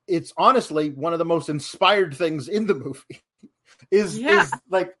 And it's honestly one of the most inspired things in the movie is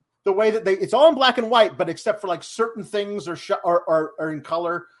like the way that it's all in black and white, but except for like certain things are in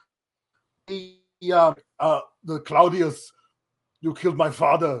color. The Claudius, you killed my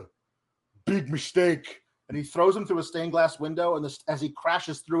father. Big mistake. And he throws him through a stained glass window, and as he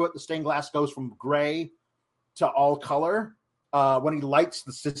crashes through it, the stained glass goes from gray to all color. When he lights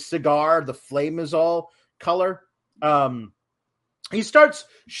the cigar, the flame is all color. He starts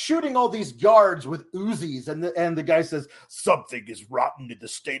shooting all these guards with Uzis, and the guy says, something is rotten in the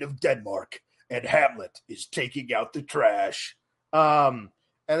state of Denmark, and Hamlet is taking out the trash. And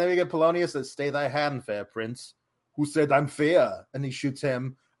then we get Polonius that stay thy hand, fair prince. Who said I'm fair? And he shoots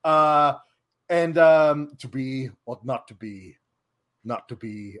him. And to be or not to be,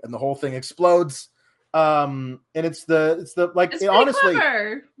 and the whole thing explodes. And it's honestly,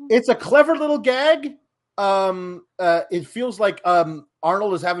 clever. It's a clever little gag. It feels like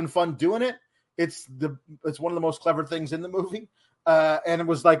Arnold is having fun doing it. It's one of the most clever things in the movie. And it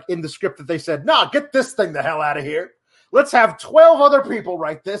was like in the script that they said, "Nah, get this thing the hell out of here. Let's have 12 other people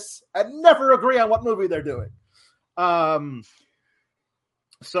write this and never agree on what movie they're doing."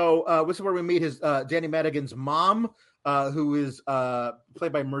 So this is where we meet his Danny Madigan's mom, who is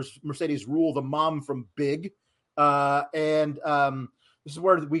played by Mercedes Rule, the mom from Big. And this is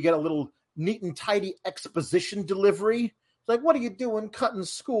where we get a little neat and tidy exposition delivery It's like, what are you doing cutting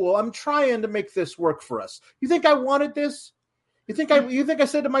school? I'm trying to make this work for us. You think I wanted this? You think I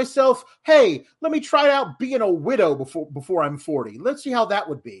said to myself, hey, let me try out being a widow before I'm 40. Let's see how that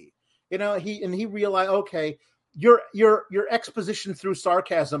would be. He realized, okay, your exposition through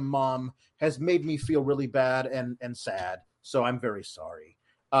sarcasm, Mom, has made me feel really bad and sad. So I'm very sorry.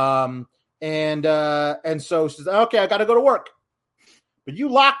 And so she says, okay, I got to go to work. But you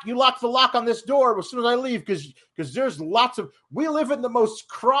lock the lock on this door as soon as I leave because there's we live in the most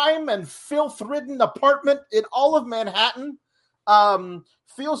crime and filth-ridden apartment in all of Manhattan.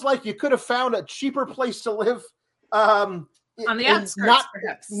 Feels like you could have found a cheaper place to live. On the outskirts,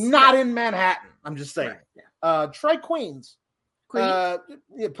 perhaps. Not in Manhattan. I'm just saying. Right, yeah. Try Queens. Perhaps.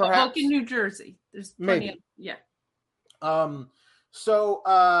 Hoboken, New Jersey. There's plenty maybe. Yeah.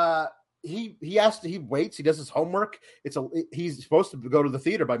 He waits. He does his homework. He's supposed to go to the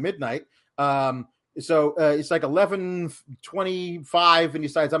theater by midnight. So it's like 11:25, and he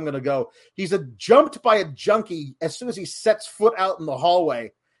decides I'm going to go. He's jumped by a junkie as soon as he sets foot out in the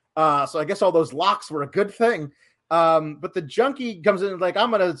hallway. So I guess all those locks were a good thing. But the junkie comes in and like,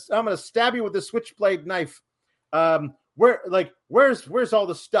 I'm gonna stab you with this switchblade knife. Where's all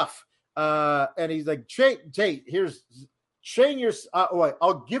the stuff? And he's like, Tate, chain your.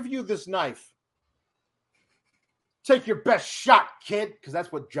 I'll give you this knife. Take your best shot, kid, because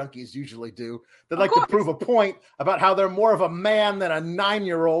that's what junkies usually do. They like to prove a point about how they're more of a man than a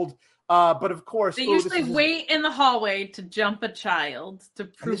 9-year-old. But of course, they usually wait in the hallway to jump a child to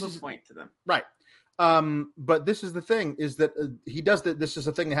prove a point to them. Right. But this is the thing: is that he does that. This is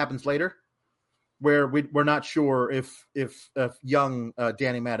a thing that happens later, where we're not sure if young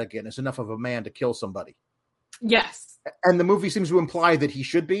Danny Madigan is enough of a man to kill somebody. Yes. And the movie seems to imply that he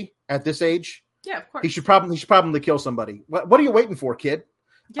should be at this age. Yeah, of course. He should probably kill somebody. What are you waiting for, kid?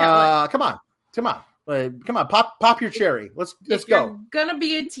 Yeah, come on. Come on. Pop your cherry. Let's go. You're gonna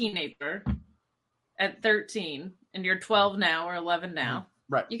be a teenager at 13, and you're 12 now or 11 now.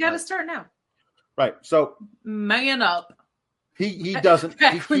 Right. You got to start now. Right. So man up. He doesn't.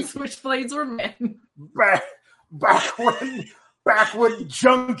 Back when switchblades were men. Back when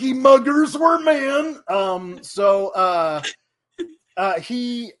junkie muggers were men.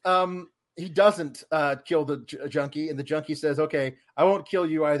 He doesn't kill the junkie, and the junkie says, "Okay, I won't kill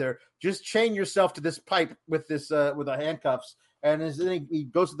you either. Just chain yourself to this pipe with the handcuffs." And then he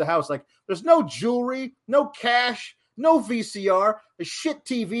goes to the house like, "There's no jewelry, no cash, no VCR, a shit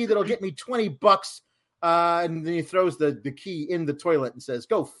TV that'll get me $20." And then he throws the key in the toilet and says,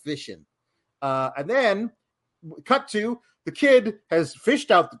 "Go fishing." And then cut to the kid has fished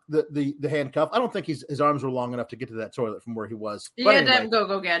out the handcuff. I don't think his arms were long enough to get to that toilet from where he was. He had to have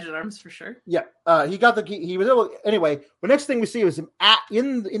go gadget arms for sure. Yeah, he got the key. He was able. Anyway, the next thing we see was him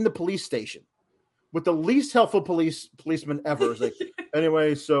in the police station with the least helpful policeman ever. It's like,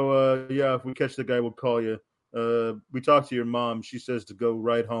 anyway, so yeah, if we catch the guy, we'll call you. We talked to your mom. She says to go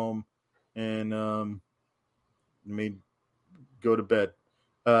right home and go to bed.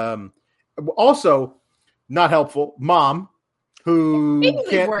 Also, not helpful. Mom, who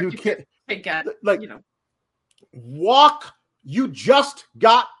can't like walk. You just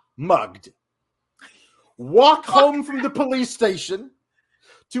got mugged. Walk home from the police station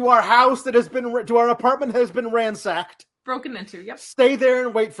to our house to our apartment that has been ransacked, broken into. Yep. Stay there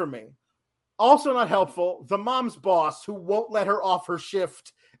and wait for me. Also not helpful. The mom's boss who won't let her off her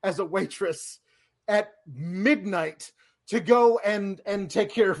shift as a waitress at midnight to go and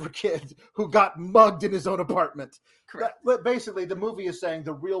take care of her kid who got mugged in his own apartment. Correct. Basically, the movie is saying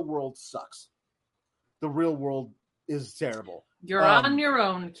the real world sucks. The real world is terrible. You're on your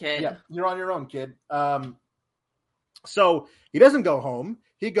own, kid. Yeah, you're on your own, kid. So he doesn't go home.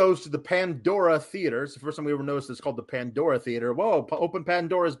 He goes to the Pandora Theater. It's the first time we ever noticed it's called the Pandora Theater. Whoa, open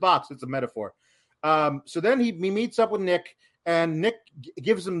Pandora's box. It's a metaphor. So then he meets up with Nick, and Nick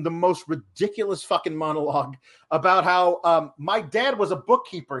gives him the most ridiculous fucking monologue about how my dad was a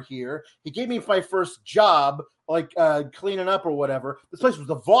bookkeeper here. He gave me my first job, like cleaning up or whatever. This place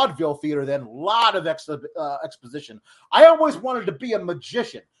was a vaudeville theater then. A lot of exposition. I always wanted to be a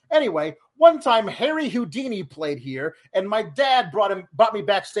magician. Anyway, one time Harry Houdini played here, and my dad brought me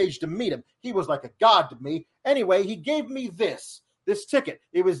backstage to meet him. He was like a god to me. Anyway, he gave me this ticket.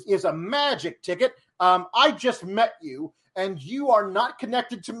 It's a magic ticket. I just met you, and you are not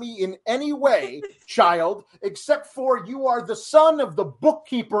connected to me in any way, child, except for you are the son of the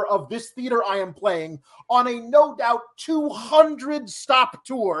bookkeeper of this theater I am playing on a no doubt 200 stop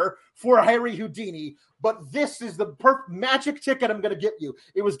tour for Harry Houdini. But this is the magic ticket I'm going to get you.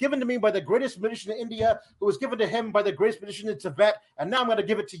 It was given to me by the greatest magician in India. It was given to him by the greatest magician in Tibet. And now I'm going to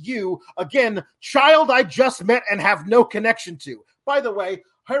give it to you. Again, child I just met and have no connection to. By the way,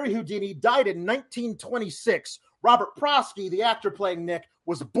 Harry Houdini died in 1926. Robert Prosky, the actor playing Nick,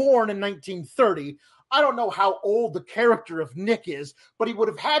 was born in 1930. I don't know how old the character of Nick is, but he would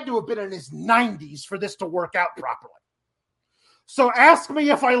have had to have been in his 90s for this to work out properly. So ask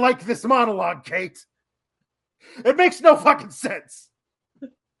me if I like this monologue, Kate. It makes no fucking sense.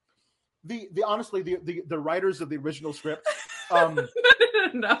 Honestly, the writers of the original script. No,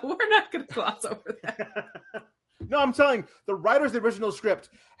 we're not going to gloss over that. No, I'm telling you, the writers of the original script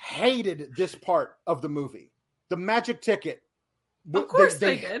hated this part of the movie. The magic ticket. Of course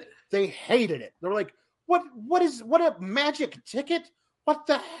they did. They hated it. They were like, what a magic ticket? What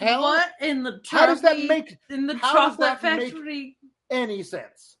the hell? What in the how does that make in the chocolate factory any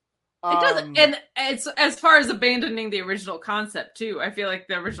sense? It doesn't, and it's as far as abandoning the original concept too. I feel like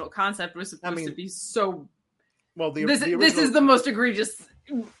the original concept was supposed to be so. Well, this is the most egregious,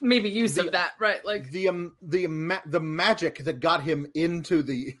 maybe use of that, right? Like the magic that got him into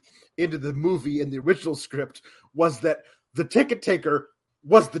the movie in the original script was that the ticket taker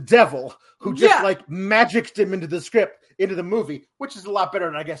was the devil who just like magicked him into the script, into the movie, which is a lot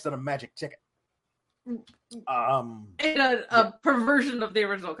better, I guess, than a magic ticket. A perversion of the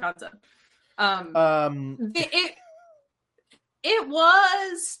original concept. It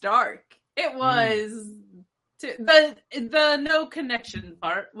was stark. It was the no connection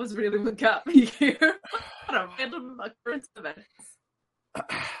part was really what got me here. What a random occurrence of events.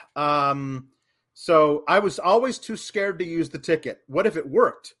 So I was always too scared to use the ticket. What if it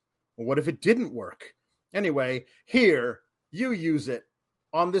worked? Well, what if it didn't work? Anyway, here you use it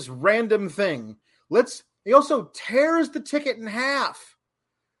on this random thing. He also tears the ticket in half.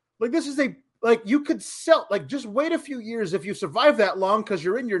 Like this is you could sell, just wait a few years if you survive that long because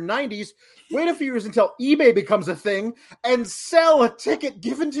you're in your 90s. Wait a few years until eBay becomes a thing and sell a ticket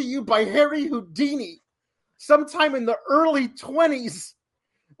given to you by Harry Houdini sometime in the early 20s.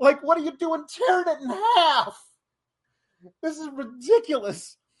 Like, what are you doing tearing it in half? This is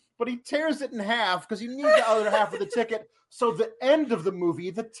ridiculous. But he tears it in half because you need the other half of the ticket. So the end of the movie,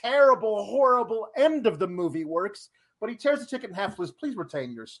 the terrible, horrible end of the movie works. But he tears the ticket in half. Please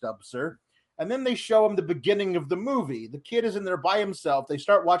retain your stub, sir. And then they show him the beginning of the movie. The kid is in there by himself. They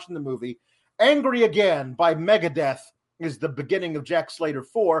start watching the movie. Angry Again by Megadeth is the beginning of Jack Slater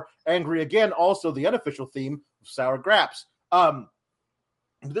 4. Angry Again, also the unofficial theme of Sour Graps.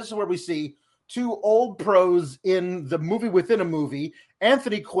 This is where we see two old pros in the movie within a movie,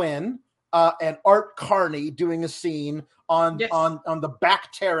 Anthony Quinn and Art Carney doing a scene on the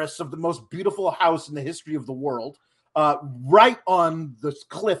back terrace of the most beautiful house in the history of the world, right on this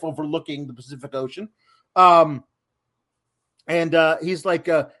cliff overlooking the Pacific Ocean. And he's like,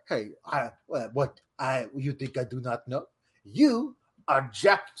 hey, you think I do not know? You are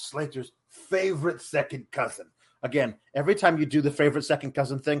Jack Slater's favorite second cousin. Again, every time you do the favorite second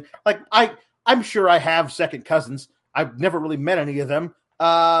cousin thing, I'm sure I have second cousins. I've never really met any of them.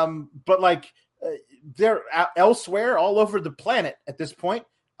 But they're elsewhere all over the planet at this point.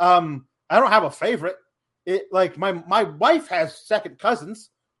 I don't have a favorite. My wife has second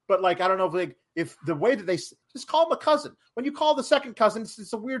cousins, but I don't know if the way that they just call them a cousin. When you call the second cousin,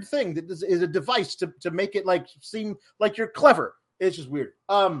 it's a weird thing that is a device to make it seem like you're clever. It's just weird.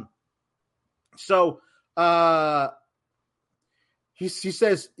 He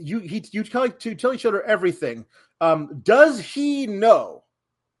says you tell each other everything. Does he know,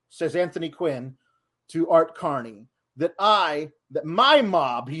 says Anthony Quinn to Art Carney, that my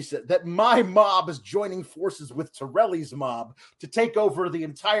mob is joining forces with Torelli's mob to take over the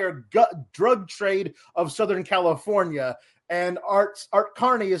entire drug trade of Southern California? And Art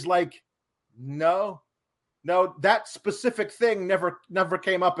Carney is like, no, that specific thing never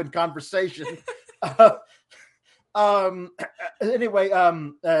came up in conversation. Anyway,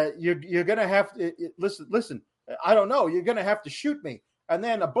 you're gonna have to listen. I don't know. You're gonna have to shoot me. And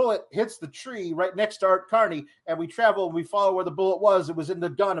then a bullet hits the tree right next to Art Carney, and we travel and we follow where the bullet was. It was in the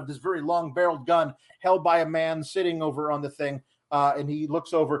gun of this very long-barreled gun held by a man sitting over on the thing. And he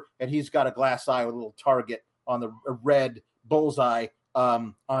looks over, and he's got a glass eye with a little target on a red bullseye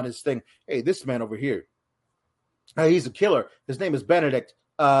on his thing. Hey, this man over here, he's a killer. His name is Benedict.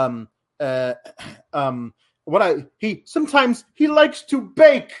 Sometimes he likes to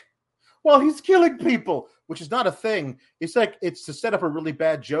bake while he's killing people. which is not a thing. It's like it's to set up a really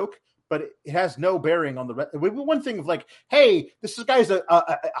bad joke, but it has no bearing on the rest. One thing of like, hey, this guy's a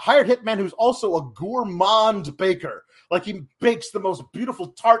hired hitman who's also a gourmand baker. Like he bakes the most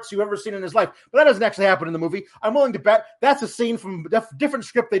beautiful tarts you've ever seen in his life. But that doesn't actually happen in the movie. I'm willing to bet that's a scene from a different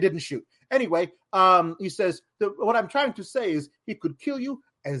script they didn't shoot. Anyway, he says, what I'm trying to say is he could kill you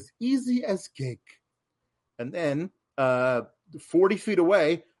as easy as cake. And then 40 feet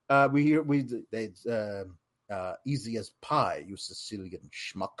away, we hear easy as pie, you Sicilian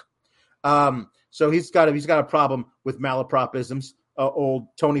schmuck. So he's got a problem with malapropisms. Old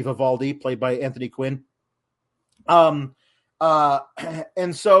Tony Vivaldi, played by Anthony Quinn. And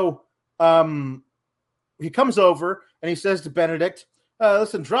so he comes over and he says to Benedict,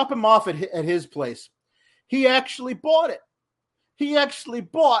 listen, drop him off at his place. He actually bought it. He actually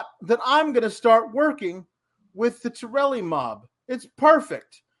bought that I'm going to start working with the Torelli mob. It's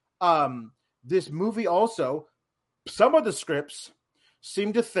perfect. This movie also, some of the scripts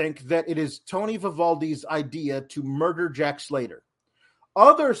seem to think that it is Tony Vivaldi's idea to murder Jack Slater.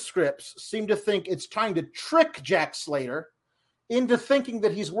 Other scripts seem to think it's trying to trick Jack Slater into thinking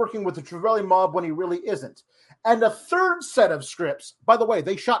that he's working with the Torelli mob when he really isn't. And a third set of scripts, by the way,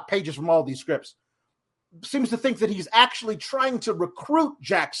 they shot pages from all these scripts, seems to think that he's actually trying to recruit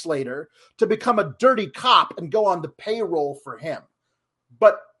Jack Slater to become a dirty cop and go on the payroll for him.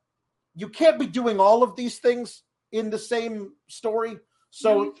 But you can't be doing all of these things in the same story.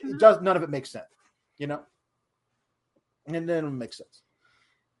 So none of it makes sense, you know? And then it makes sense.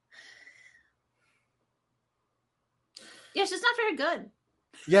 Yeah, it's just not very good.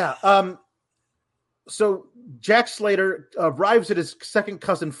 Yeah. So Jack Slater arrives at his second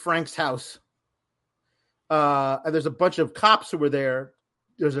cousin Frank's house. And there's a bunch of cops who were there.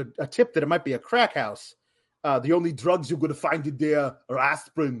 There's a tip that it might be a crack house. The only drugs you're going to find in there are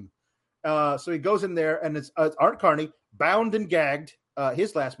aspirin. So he goes in there, and it's Art Carney, bound and gagged.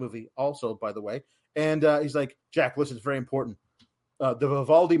 His last movie, also, by the way. And he's like, Jack, listen, it's very important. The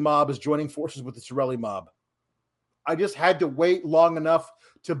Vivaldi mob is joining forces with the Torelli mob. I just had to wait long enough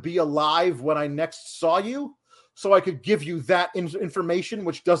to be alive when I next saw you, so I could give you that information,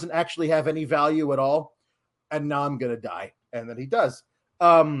 which doesn't actually have any value at all. And now I'm going to die. And then he does.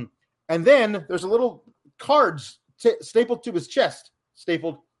 And then there's a little cards stapled to his chest,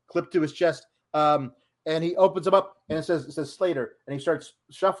 clipped to his chest. And he opens them up, and it says Slater. And he starts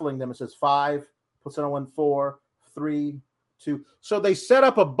shuffling them. It says 5, puts it on 1, 4, 3, 2. So they set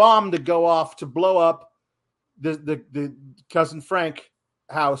up a bomb to go off to blow up the cousin Frank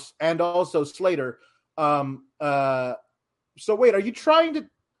house and also Slater. So wait, are you trying to?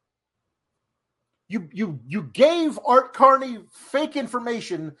 You gave Art Carney fake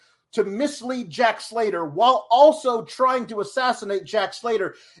information to mislead Jack Slater while also trying to assassinate Jack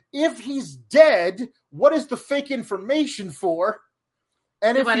Slater. If he's dead, what is the fake information for?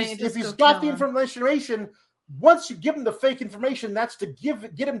 And if he's got the information, once you give him the fake information, that's to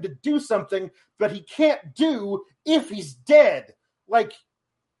get him to do something that he can't do if he's dead. Like,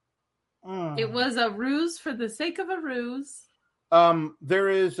 it was a ruse for the sake of a ruse. There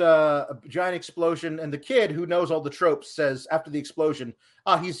is a giant explosion, and the kid who knows all the tropes says after the explosion,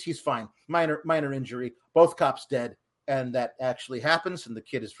 he's fine. Minor injury. Both cops dead, and that actually happens, and the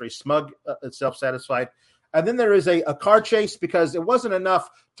kid is very smug and self-satisfied. And then there is a car chase because it wasn't enough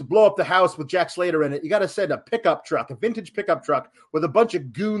to blow up the house with Jack Slater in it. You got to send a vintage pickup truck with a bunch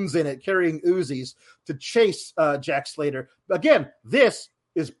of goons in it carrying Uzis to chase Jack Slater. Again, this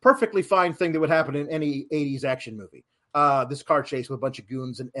is perfectly fine thing that would happen in any 80s action movie. This car chase with a bunch of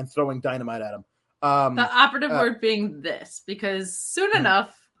goons and throwing dynamite at him. The operative word being this, because soon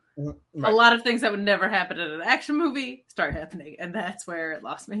enough, a lot of things that would never happen in an action movie start happening, and that's where it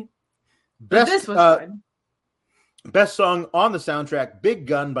lost me. But this was fun. Best song on the soundtrack, Big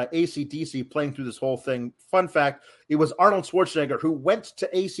Gun by AC/DC, playing through this whole thing. Fun fact, it was Arnold Schwarzenegger who went to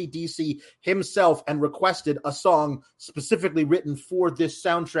AC/DC himself and requested a song specifically written for this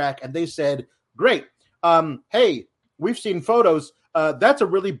soundtrack, and they said, great. Hey, we've seen photos. That's a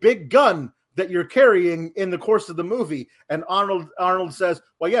really big gun that you're carrying in the course of the movie. And Arnold says,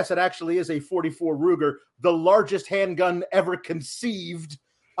 well, yes, it actually is a 44 Ruger, the largest handgun ever conceived.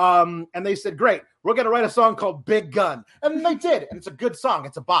 And they said, great, we're going to write a song called Big Gun. And they did. And it's a good song.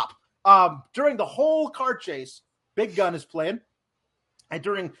 It's a bop. During the whole car chase, Big Gun is playing.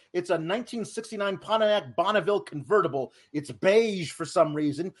 And it's a 1969 Pontiac Bonneville convertible. It's beige for some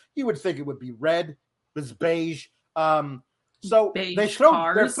reason. You would think it would be red. It's beige. So they're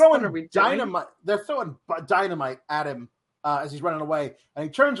throwing dynamite. They're throwing dynamite at him as he's running away. And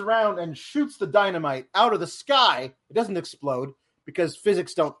he turns around and shoots the dynamite out of the sky. It doesn't explode because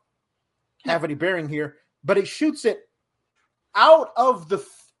physics don't have any bearing here. but it shoots it out of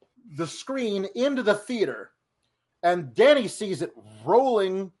the screen into the theater, and Danny sees it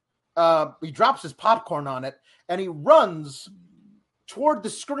rolling. He drops his popcorn on it, and he runs toward the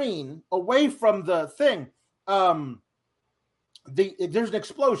screen, away from the thing. There's an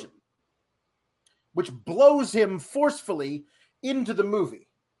explosion, which blows him forcefully into the movie.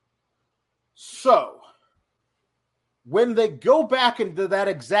 So, when they go back into that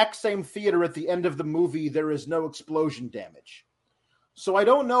exact same theater at the end of the movie, there is no explosion damage. So I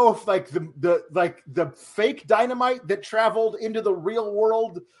don't know if the fake dynamite that traveled into the real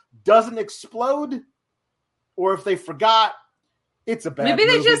world doesn't explode, or if they forgot. It's a bad Maybe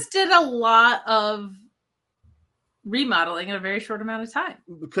they movie. just did a lot of remodeling in a very short amount of time.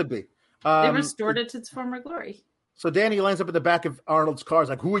 It could be. They restored it to its former glory. So Danny lines up at the back of Arnold's car. He's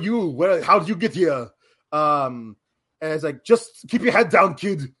like, "Who are you? How did you get here?" And it's like, "Just keep your head down,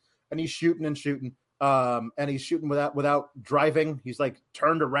 kid." And he's shooting and shooting. And he's shooting without driving. He's like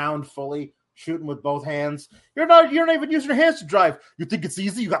turned around fully, shooting with both hands. You're not even using your hands to drive. You think it's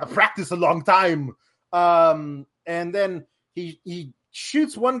easy? You got to practice a long time. And then he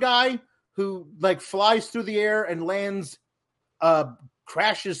shoots one guy who like flies through the air and lands,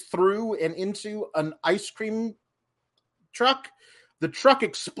 crashes through and into an ice cream truck. The truck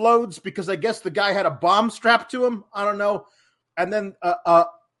explodes because I guess the guy had a bomb strapped to him. I don't know. And then an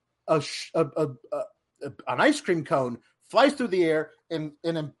ice cream cone flies through the air and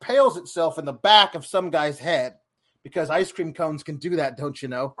impales itself in the back of some guy's head, because ice cream cones can do that, don't you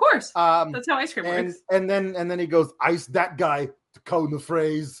know? Of course. That's how ice cream works. And then he goes, "Ice that guy," to coin the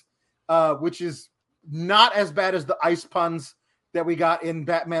phrase, which is not as bad as the ice puns that we got in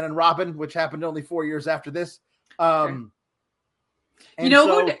Batman and Robin, which happened only 4 years after this. You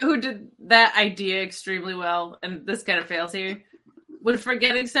know who did that idea extremely well, and this kind of fails here? When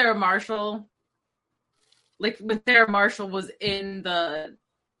forgetting Sarah Marshall, like when Sarah Marshall was in the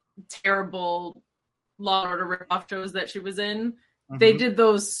terrible Law and Order ripoff shows that she was in, they did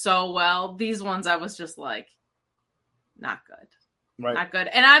those so well. These ones I was just like, not good. Right. Not good.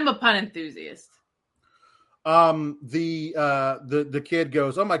 And I'm a pun enthusiast. The kid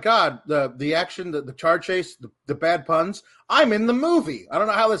goes, "Oh my God, the action, the car chase, the bad puns. I'm in the movie. I don't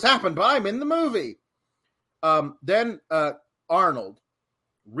know how this happened, but I'm in the movie." Then Arnold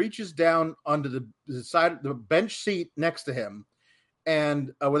reaches down onto the side, the bench seat next to him,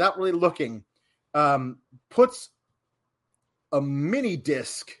 and without really looking, puts a mini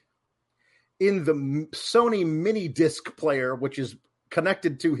disc in the Sony mini disc player, which is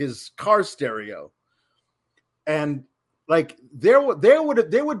connected to his car stereo. And like there would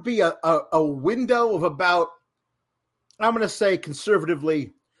be a window of about, I'm going to say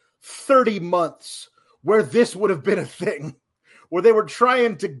conservatively, 30 months where this would have been a thing, where they were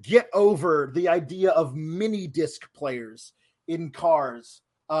trying to get over the idea of mini disc players in cars.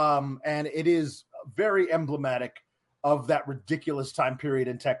 And it is very emblematic of that ridiculous time period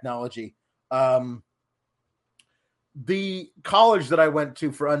in technology. The college that I went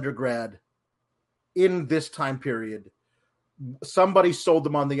to for undergrad in this time period, somebody sold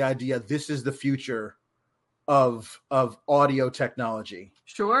them on the idea this is the future of audio technology.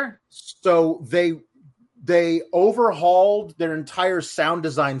 Sure. So they overhauled their entire sound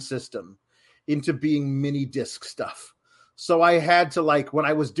design system into being mini disc stuff. So I had to, like, when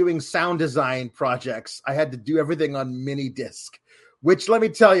I was doing sound design projects, I had to do everything on mini disc, which, let me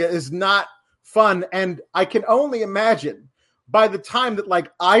tell you, is not fun. And I can only imagine by the time that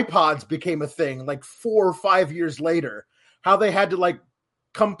like iPods became a thing, like 4 or 5 years later, how they had to like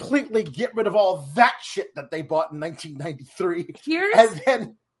completely get rid of all that shit that they bought in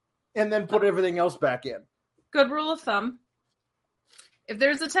 1993 and then put everything else back in. Good rule of thumb. If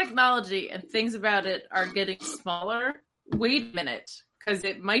there's a technology and things about it are getting smaller, wait a minute, because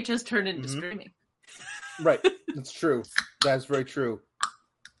it might just turn into streaming. Right. That's true. That's very true.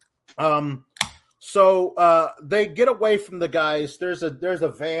 So they get away from the guys. There's a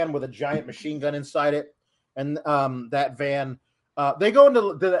van with a giant machine gun inside it, and that van, they go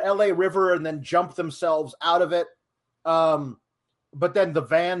into the LA River and then jump themselves out of it. But then the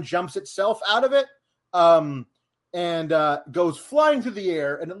van jumps itself out of it, and goes flying through the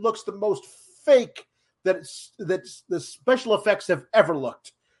air, and it looks the most fake that the special effects have ever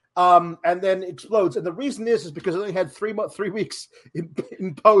looked. And then explodes. And the reason is because I only had 3 weeks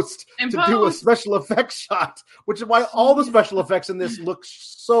in post to do a special effects shot, which is why all the special effects in this look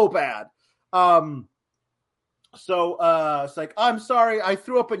so bad. So it's like, "I'm sorry, I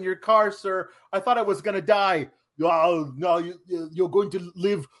threw up in your car, sir. I thought I was going to die." "Oh, no, you're going to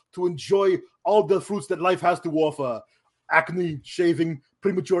live to enjoy all the fruits that life has to offer. Acne, shaving,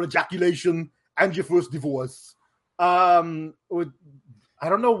 premature ejaculation, and your first divorce. I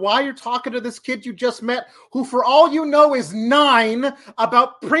don't know why you're talking to this kid you just met, who, for all you know, is 9,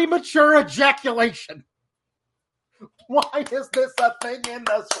 about premature ejaculation. Why is this a thing in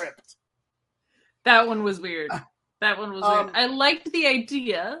the script? That one was weird. Weird. I liked the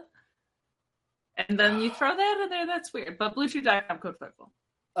idea, and then you throw that in there. That's weird. But BlueChew.com code football.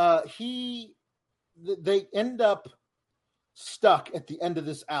 They end up stuck at the end of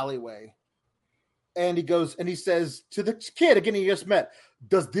this alleyway. And he goes and he says to the kid, again, he just met,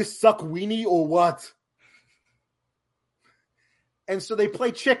 does this suck weenie or what? And so they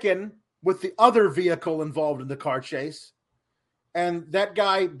play chicken with the other vehicle involved in the car chase. And that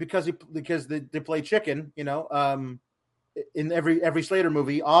guy, because they play chicken, you know, in every Slater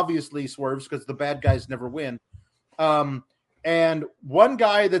movie, obviously swerves because the bad guys never win. And one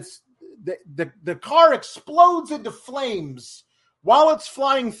guy the car explodes into flames while it's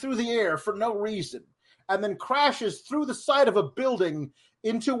flying through the air for no reason, and then crashes through the side of a building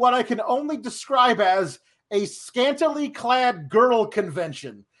into what I can only describe as a scantily clad girl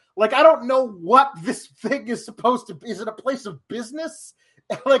convention. Like, I don't know what this thing is supposed to be. Is it a place of business?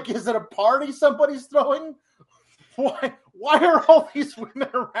 Like, is it a party somebody's throwing? Why are all these women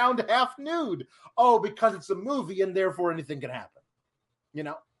around half nude? Oh, because it's a movie and therefore anything can happen. You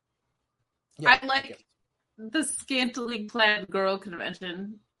know? Yeah, I like the scantily clad girl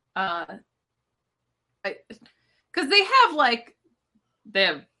convention. Because they have like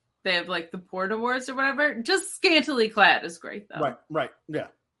the Port Awards or whatever. Just scantily clad is great though. Right, yeah.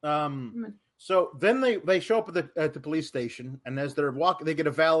 So then they show up at the police station, and as they're walking, they get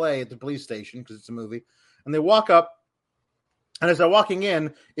a valet at the police station because it's a movie, and they walk up, and as they're walking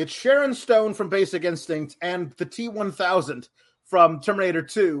in, it's Sharon Stone from Basic Instinct and the T-1000 from Terminator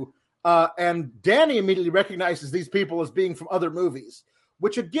 2, and Danny immediately recognizes these people as being from other movies,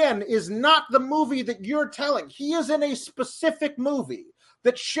 which again is not the movie that you're telling. He is in a specific movie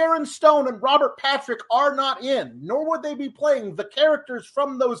that Sharon Stone and Robert Patrick are not in, nor would they be playing the characters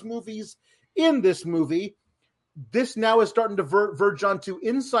from those movies in this movie. This now is starting to verge onto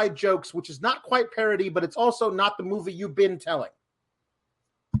inside jokes, which is not quite parody, but it's also not the movie you've been telling.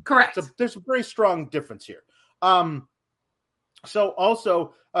 Correct. So there's a very strong difference here. So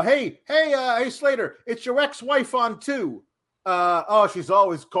also, hey, Slater, it's your ex-wife on too. Oh, she's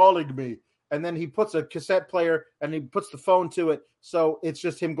always calling me. And then he puts a cassette player and he puts the phone to it. So it's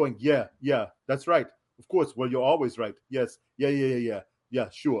just him going, yeah, that's right. Of course. Well, you're always right. Yes. Yeah,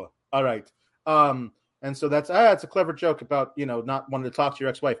 sure. All right. And so that's a clever joke about, you know, not wanting to talk to your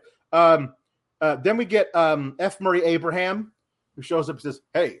ex-wife. Then we get F. Murray Abraham, who shows up and says,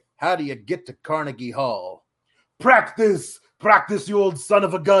 hey, how do you get to Carnegie Hall? Practice, you old son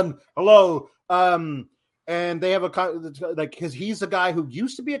of a gun. Hello. And they have because he's a guy who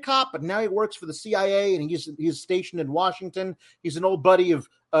used to be a cop, but now he works for the CIA, and he's stationed in Washington. He's an old buddy of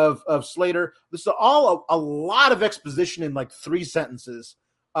Slater. This is all a lot of exposition in like 3 sentences.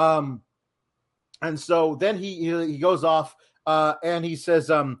 And so then he goes off, and he says,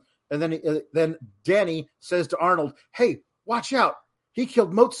 and then Danny says to Arnold, "Hey, watch out! He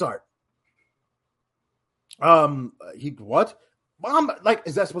killed Mozart." What? Like,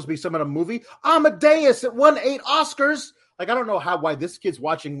 is that supposed to be some in a movie? Amadeus, it won 8 Oscars. Like, I don't know why this kid's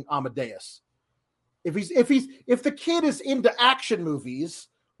watching Amadeus. If the kid is into action movies,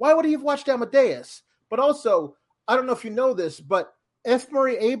 why would he have watched Amadeus? But also, I don't know if you know this, but F.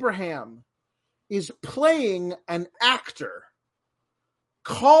 Murray Abraham is playing an actor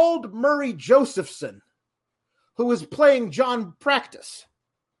called Murray Josephson, who is playing John Practice.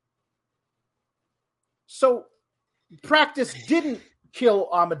 So Practice didn't kill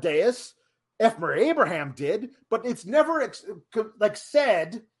Amadeus. F. Murray Abraham did, but it's never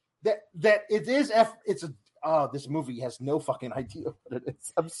said that it is F. This movie has no fucking idea what it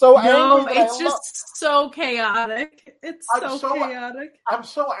is. I'm so angry. It's just so chaotic. It's so chaotic. I'm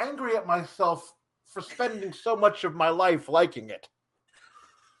so angry at myself for spending so much of my life liking it.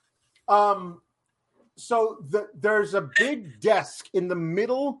 So there's a big desk in the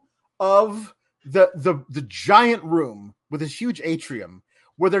middle of the giant room with this huge atrium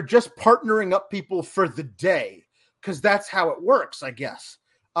where they're just partnering up people for the day, because that's how it works, I guess.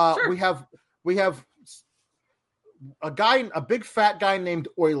 Sure. We have a big fat guy named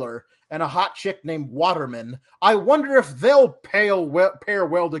Euler and a hot chick named Waterman. I wonder if they'll pair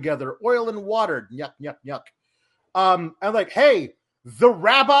well together. Oil and water. Yuck, yuck, yuck. And like, hey, the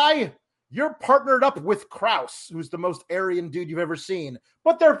rabbi, you're partnered up with Krauss, who's the most Aryan dude you've ever seen.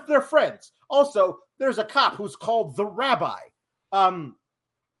 But they're friends. Also, there's a cop who's called the rabbi.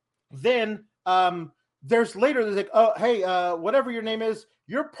 Then there's like, oh, hey, whatever your name is,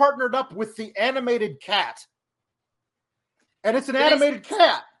 you're partnered up with the animated cat. And it's an animated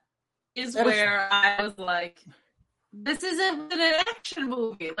cat. Is where I was like, this isn't an action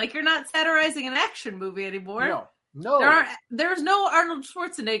movie. Like, you're not satirizing an action movie anymore. No. There's no Arnold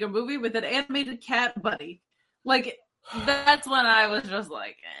Schwarzenegger movie with an animated cat buddy. Like, that's when I was just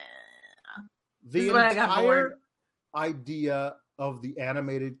like, The entire idea of the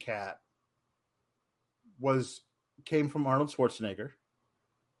animated cat came from Arnold Schwarzenegger.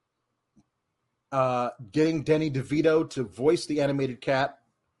 Getting Danny DeVito to voice the animated cat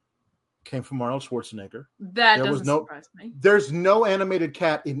came from Arnold Schwarzenegger. That doesn't surprise me. There's no animated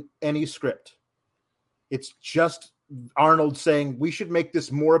cat in any script. It's just Arnold saying, we should make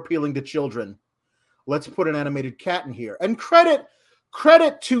this more appealing to children. Let's put an animated cat in here. And credit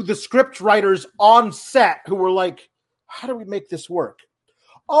to the script writers on set who were like, how do we make this work?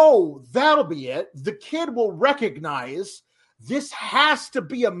 Oh, that'll be it. The kid will recognize this has to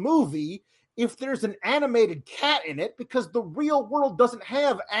be a movie if there's an animated cat in it, because the real world doesn't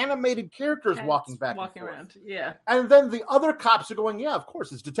have animated characters walking around. Yeah. And then the other cops are going, yeah, of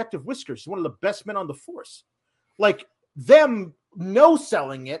course, it's Detective Whiskers. He's one of the best men on the force. Like, them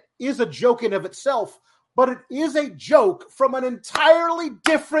no-selling it is a joke in of itself, but it is a joke from an entirely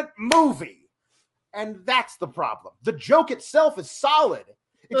different movie. And that's the problem. The joke itself is solid.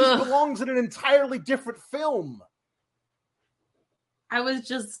 It just belongs in an entirely different film. I was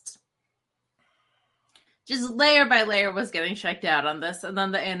just layer by layer was getting checked out on this, and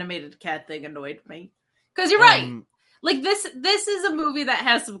then the animated cat thing annoyed me. Because you're right. Like, this is a movie that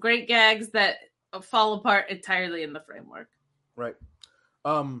has some great gags that fall apart entirely in the framework. Right.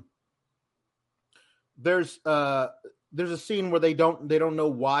 There's a scene where they don't know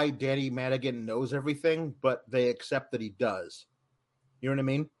why Danny Madigan knows everything, but they accept that he does. You know what I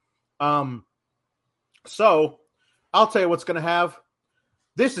mean? So I'll tell you what's going to have.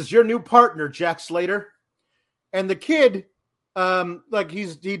 This is your new partner, Jack Slater. And the kid, like he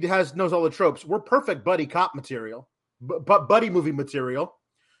knows all the tropes. We're perfect buddy cop material, but buddy movie material.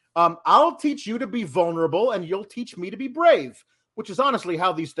 I'll teach you to be vulnerable, and you'll teach me to be brave, which is honestly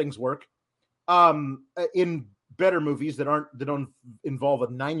how these things work. In better movies that don't involve a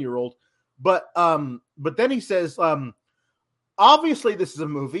 9-year-old, but then he says, obviously this is a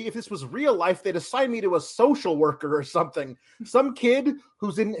movie. If this was real life, they'd assign me to a social worker or something. Some kid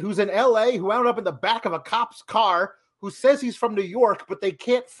who's in LA who wound up in the back of a cop's car who says he's from New York, but they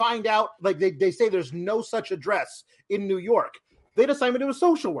can't find out. Like they say there's no such address in New York. They'd assign me to a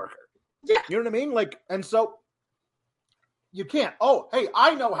social worker. Yeah. You know what I mean? Like, and so you can't. Oh, hey,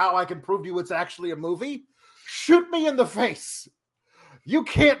 I know how I can prove to you it's actually a movie. Shoot me in the face. You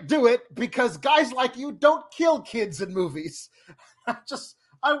can't do it because guys like you don't kill kids in movies.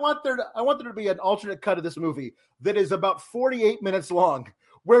 I want there to be an alternate cut of this movie that is about 48 minutes long,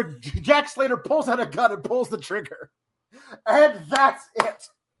 where Jack Slater pulls out a gun and pulls the trigger. And that's it.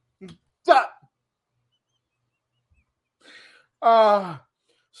 Done. I'll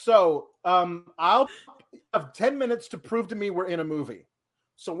have 10 minutes to prove to me we're in a movie.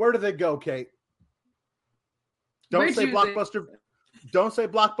 So where do they go, Kate? Don't say Blockbuster. Don't say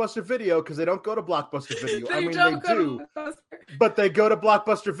Blockbuster Video, because they don't go to Blockbuster Video. They do, but they go to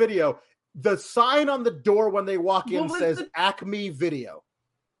Blockbuster Video. The sign on the door when they walk in says Acme Video.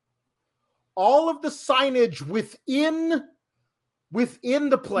 All of the signage within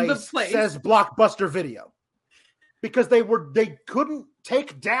the place says Blockbuster Video, because they couldn't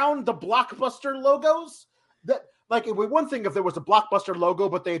take down the Blockbuster logos. That, like, it would be one thing if there was a Blockbuster logo,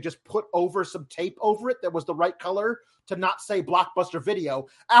 but they had just put over some tape over it that was the right color to not say Blockbuster Video,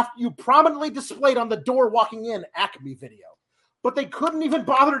 after you prominently displayed on the door walking in Acme Video. But they couldn't even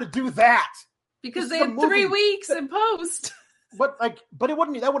bother to do that. Because they had 3 weeks in post. But that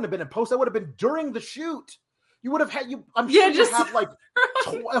wouldn't have been in post. That would have been during the shoot. You would have had have like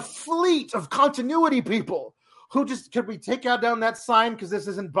a fleet of continuity people who just, could we take down that sign because this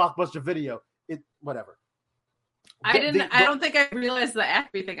isn't Blockbuster Video? Whatever. I don't think I realized the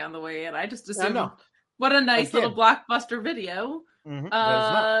Acme thing on the way in. I just assumed, what a nice little Blockbuster Video. Mm-hmm.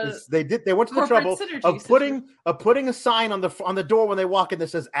 They went to the trouble of putting a sign on the door when they walk in that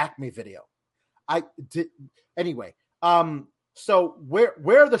says Acme Video. Anyway. So where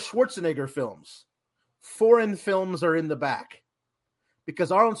are the Schwarzenegger films? Foreign films are in the back,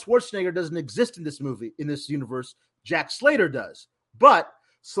 because Arnold Schwarzenegger doesn't exist in this movie, in this universe. Jack Slater does, but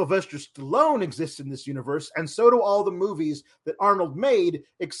Sylvester Stallone exists in this universe, and so do all the movies that Arnold made,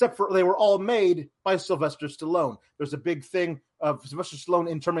 except for they were all made by Sylvester Stallone. There's a big thing of Sylvester Stallone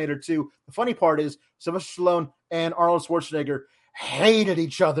in Terminator 2. The funny part is Sylvester Stallone and Arnold Schwarzenegger hated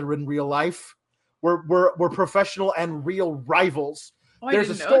each other in real life, were professional and real rivals. Oh, I There's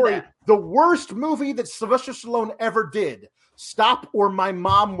a didn't know story, that. the worst movie that Sylvester Stallone ever did, Stop or My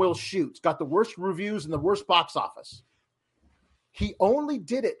Mom Will Shoot, got the worst reviews and the worst box office. He only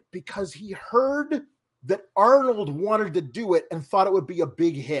did it because he heard that Arnold wanted to do it and thought it would be a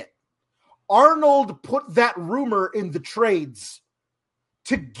big hit. Arnold put that rumor in the trades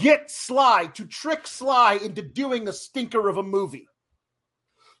to get Sly, to trick Sly into doing a stinker of a movie,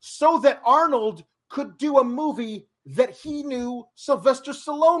 so that Arnold could do a movie that he knew Sylvester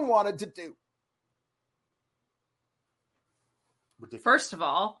Stallone wanted to do. Ridiculous. First of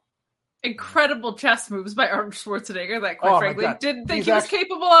all, incredible chess moves by Arnold Schwarzenegger that, quite frankly, didn't think he was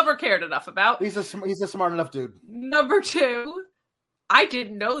capable of or cared enough about. He's a smart enough dude. Number two, I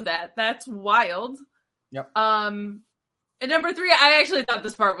didn't know that. That's wild. Yep. And number three, I actually thought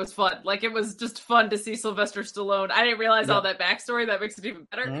this part was fun. Like, it was just fun to see Sylvester Stallone. I didn't realize all that backstory. That makes it even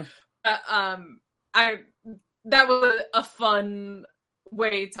better. Mm-hmm. That was a fun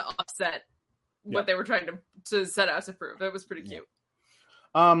way to offset what they were trying to set out to prove. It was pretty cute.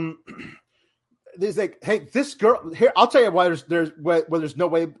 There's like, hey, this girl here. I'll tell you why there's no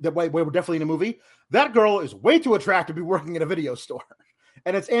way that way we're definitely in a movie. That girl is way too attractive to be working in a video store,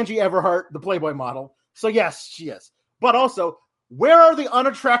 and it's Angie Everhart, the Playboy model. So yes, she is. But also, where are the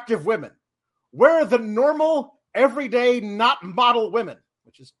unattractive women? Where are the normal, everyday, not model women?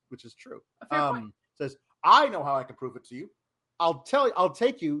 Which is true. Says, I know how I can prove it to you. I'll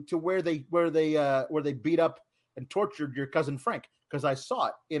take you to where they beat up and tortured your cousin Frank, because I saw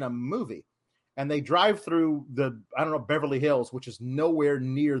it in a movie. And they drive through Beverly Hills, which is nowhere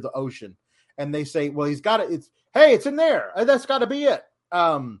near the ocean. And they say, well, he's got it. It's in there. That's got to be it.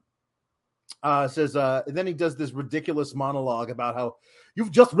 Says, and then he does this ridiculous monologue about how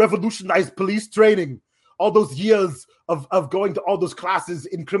you've just revolutionized police training. All those years of going to all those classes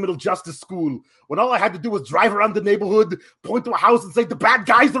in criminal justice school, when all I had to do was drive around the neighborhood, point to a house and say, the bad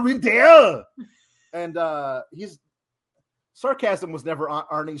guys are in there. And sarcasm was never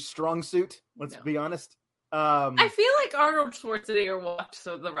Arnie's strong suit. Let's be honest. I feel like Arnold Schwarzenegger walked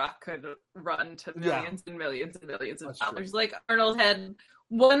so The Rock could run to millions and millions and millions of dollars. True. Like, Arnold had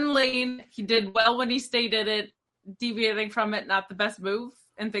one lane. He did well when he stayed in it. Deviating from it, not the best move,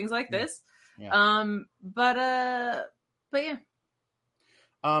 and things like this. Yeah. But yeah.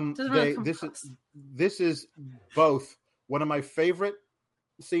 This is both one of my favorite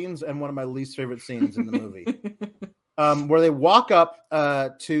scenes and one of my least favorite scenes in the movie. Where they walk up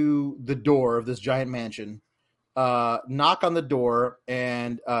to the door of this giant mansion, knock on the door,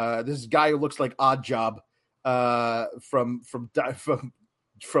 and this guy who looks like Oddjob from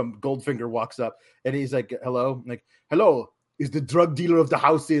Goldfinger walks up, and he's like, "Hello," like, "Hello, is the drug dealer of the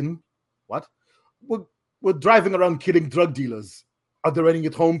house in?" What? We're driving around killing drug dealers. Are there any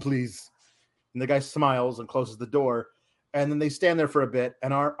at home, please? And the guy smiles and closes the door, and then they stand there for a bit,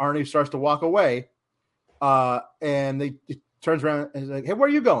 and Arnie starts to walk away. And he turns around and he's like, "Hey, where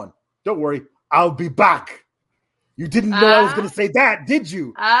are you going?" "Don't worry, I'll be back." "You didn't know I was going to say that, did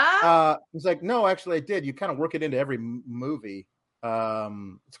you?" He's like, "No, actually I did. You kind of work it into every movie.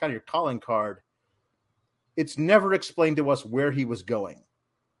 It's kind of your calling card." It's never explained to us where he was going,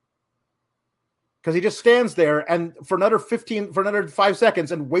 because he just stands there and for another 5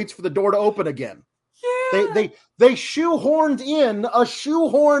 seconds and waits for the door to open again. Yeah. They shoehorned in a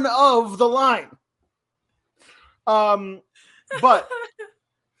shoehorn of the line. But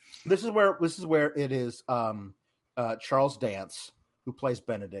this is where it is Charles Dance, who plays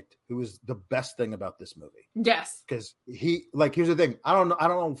Benedict, who is the best thing about this movie. Yes. Because here's the thing. I don't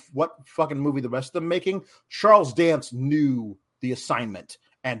know what fucking movie the rest of them making. Charles Dance knew the assignment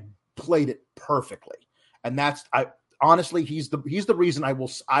and played it perfectly. And honestly, he's the reason I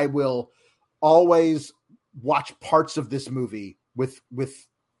will always watch parts of this movie with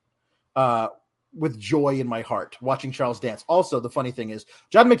joy in my heart, watching Charles Dance. Also, the funny thing is,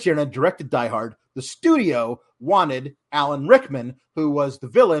 John McTiernan directed Die Hard. The studio wanted Alan Rickman, who was the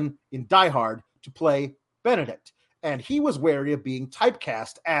villain in Die Hard, to play Benedict. And he was wary of being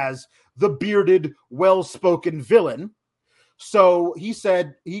typecast as the bearded, well-spoken villain. So he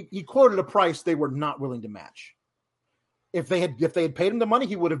said, he quoted a price they were not willing to match. If they had paid him the money,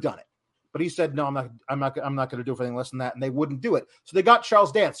 he would have done it. But he said, "No, I'm not going to do anything less than that," and they wouldn't do it. So they got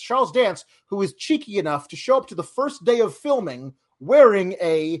Charles Dance. Charles Dance, who is cheeky enough to show up to the first day of filming wearing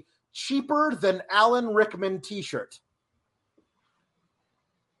a cheaper than Alan Rickman T-shirt,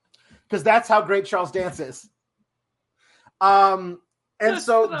 because that's how great Charles Dance is. And that's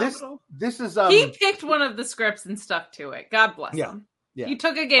so phenomenal. This is he picked one of the scripts and stuck to it. God bless him. Yeah, he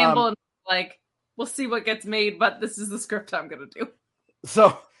took a gamble and we'll see what gets made, but this is the script I'm going to do.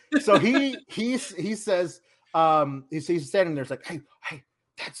 So So he says, he's standing there. It's like, hey,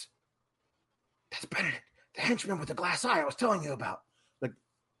 that's Benedict, the henchman with the glass eye I was telling you about. Like,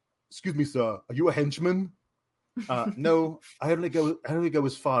 excuse me, sir, are you a henchman? No, I only go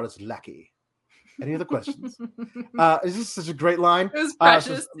as far as lackey. Any other questions? Is this such a great line? It was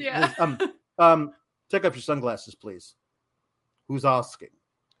precious. Yeah. Take off your sunglasses, please. Who's asking?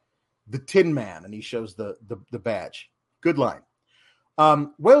 The Tin Man, and he shows the badge. Good line.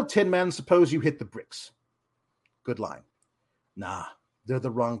 Well, Tin Man, suppose you hit the bricks. Good line. Nah, they're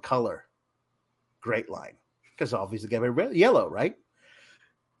the wrong color. Great line. Because obviously they were yellow, right?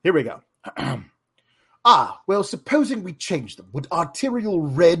 Here we go. Well, supposing we change them. Would arterial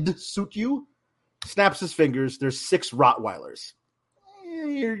red suit you? Snaps his fingers. There's 6 Rottweilers.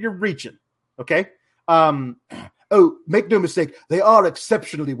 You're reaching. Okay? Oh, make no mistake. They are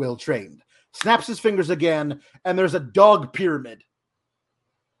exceptionally well trained. Snaps his fingers again, and there's a dog pyramid.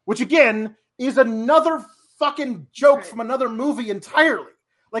 Which, again, is another fucking joke from another movie entirely.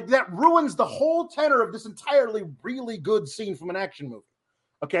 Like, that ruins the whole tenor of this entirely really good scene from an action movie.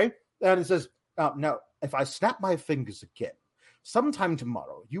 Okay? And it says, now, if I snap my fingers again, sometime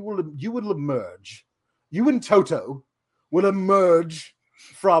tomorrow, you will emerge. You and Toto will emerge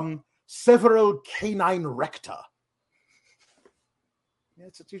from several canine recta.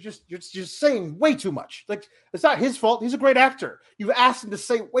 You're just saying way too much. Like, it's not his fault. He's a great actor. You've asked him to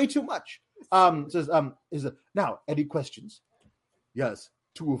say way too much. Says, now, any questions? Yes,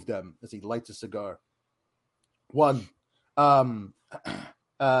 2 of them, as he lights a cigar. 1,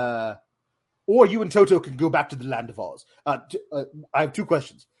 or you and Toto can go back to the land of Oz. I have 2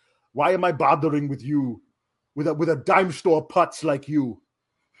 questions. Why am I bothering with you, with a dime store putz like you,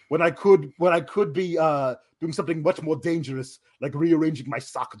 when I could be doing something much more dangerous, like rearranging my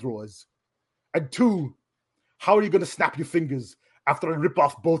sock drawers? And 2, how are you going to snap your fingers after I rip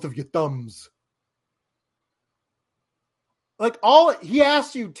off both of your thumbs? Like, he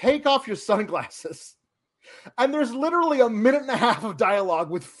asks you, take off your sunglasses. And there's literally a minute and a half of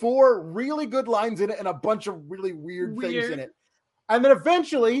dialogue with 4 really good lines in it and a bunch of really weird things in it. And then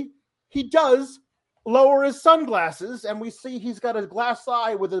eventually he does lower his sunglasses, and we see he's got a glass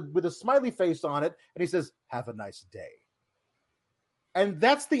eye with a smiley face on it, and he says, "Have a nice day." And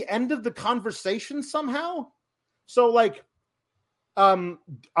that's the end of the conversation somehow. So, like,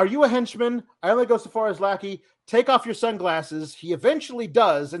 are you a henchman? I only go so far as lackey. Take off your sunglasses. He eventually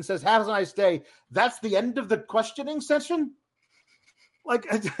does and says, "Have a nice day." That's the end of the questioning session. Like,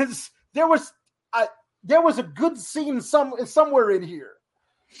 there was a good scene somewhere in here,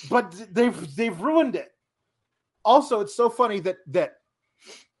 but they've ruined it. Also, it's so funny that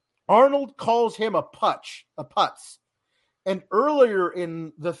Arnold calls him a putz. And earlier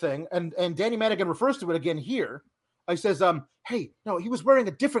in the thing, and Danny Madigan refers to it again here, he says, hey, no, he was wearing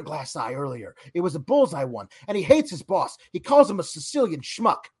a different glass eye earlier. It was a bullseye one, and he hates his boss. He calls him a Sicilian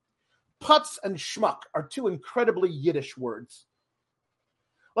schmuck. Putz and schmuck are 2 incredibly Yiddish words.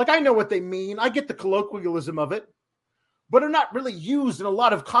 Like, I know what they mean. I get the colloquialism of it, but they're not really used in a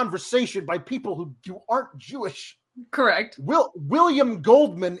lot of conversation by people who aren't Jewish. Correct. William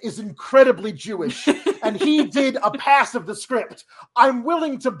Goldman is incredibly Jewish, and he did a pass of the script. I'm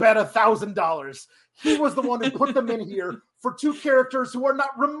willing to bet $1,000. He was the one who put them in here for 2 characters who are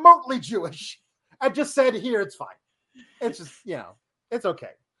not remotely Jewish, and just said, "Here, it's fine. It's just, it's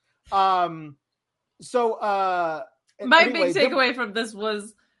okay." My big takeaway from this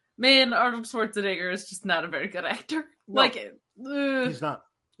was, man, Arnold Schwarzenegger is just not a very good actor. No, he's not.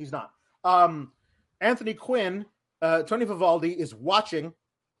 He's not. Anthony Quinn, Tony Vivaldi, is watching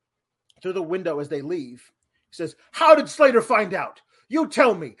through the window as they leave. He says, "How did Slater find out? You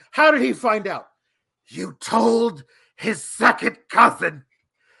tell me. How did he find out?" "You told his second cousin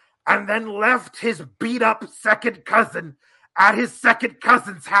and then left his beat-up second cousin at his second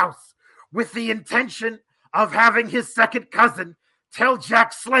cousin's house with the intention of having his second cousin tell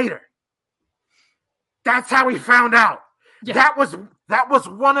Jack Slater. That's how he found out. Yeah. That was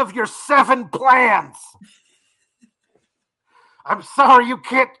one of your 7 plans. I'm sorry you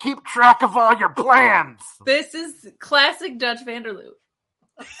can't keep track of all your plans." This is classic Dutch Vanderloop.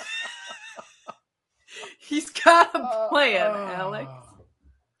 He's got a plan, Alex.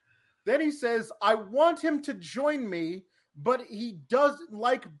 Then he says, "I want him to join me, but he doesn't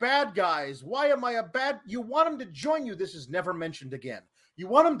like bad guys. Why am I a bad..." You want him to join you. This is never mentioned again. You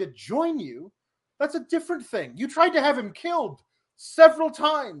want him to join you? That's a different thing. You tried to have him killed several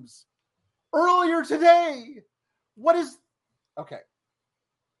times earlier today. What is... Okay.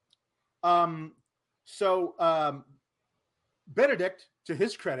 Benedict, to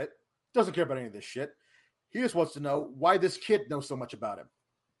his credit, doesn't care about any of this shit. He just wants to know why this kid knows so much about him.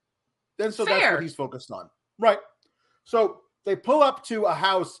 Then so that's what he's focused on. Right. So they pull up to a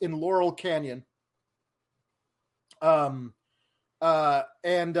house in Laurel Canyon. And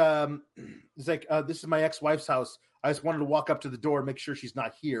it's like, this is my ex-wife's house. I just wanted to walk up to the door and make sure she's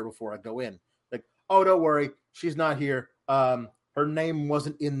not here before I go in. Like, oh, don't worry, she's not here. Her name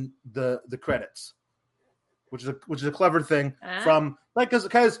wasn't in the credits, which is a clever thing from like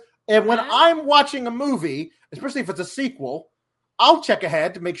because when I'm watching a movie, especially if it's a sequel, I'll check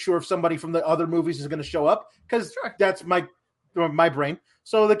ahead to make sure if somebody from the other movies is going to show up because that's my brain.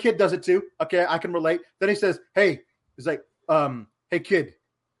 So the kid does it too. Okay, I can relate. Then he says, "Hey," he's like, "Hey kid,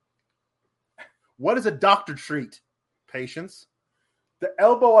 what is a doctor treat? Patience. The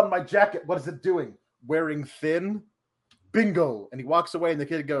elbow on my jacket. What is it doing? Wearing thin." Bingo. And he walks away and the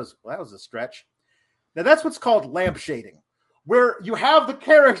kid goes, well, that was a stretch. Now that's what's called lampshading, where you have the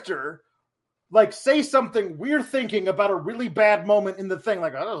character like say something we're thinking about a really bad moment in the thing.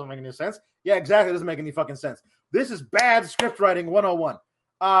 Like, oh, that doesn't make any sense. Yeah, exactly. It doesn't make any fucking sense. This is bad script writing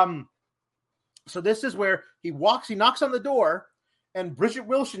 101. So this is where he knocks on the door and Bridget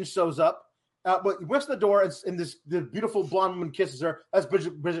Wilson shows up. But he whips the door and the beautiful blonde woman kisses her. That's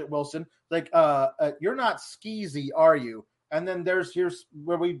Bridget Wilson. Like, you're not skeezy, are you? And then here's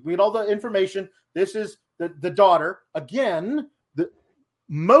where we read all the information. This is the daughter. Again,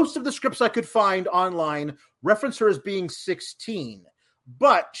 most of the scripts I could find online reference her as being 16.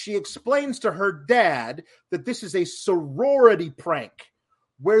 But she explains to her dad that this is a sorority prank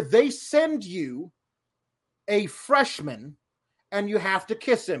where they send you a freshman and you have to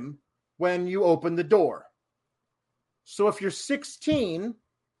kiss him when you open the door. So if you're 16,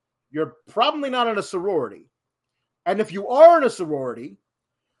 you're probably not in a sorority. And if you are in a sorority,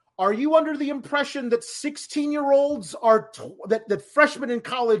 are you under the impression that 16-year-olds are that freshmen in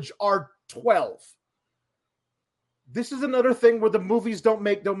college are 12? This is another thing where the movies don't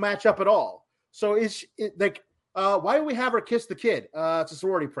match up at all. So is it like why do we have her kiss the kid? It's a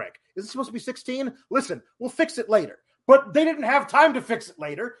sorority prank. Is it supposed to be 16? Listen, we'll fix it later. But they didn't have time to fix it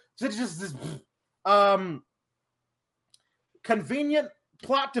later. So it's just this convenient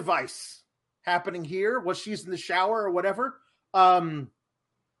plot device happening here. Was she's in the shower or whatever?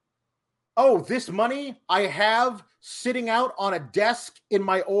 This money I have sitting out on a desk in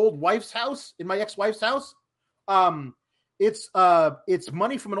my old wife's house, in my ex-wife's house. It's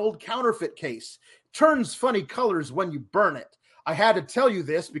money from an old counterfeit case. Turns funny colors when you burn it. I had to tell you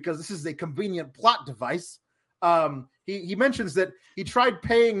this because this is a convenient plot device. He mentions that he tried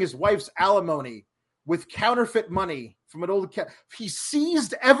paying his wife's alimony with counterfeit money from an old he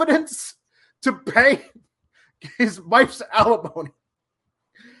seized evidence to pay his wife's alimony.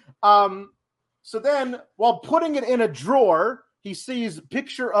 So then, while putting it in a drawer, he sees a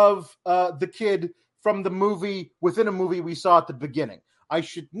picture of the kid from the movie, within a movie we saw at the beginning. I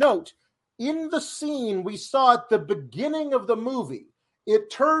should note, in the scene we saw at the beginning of the movie,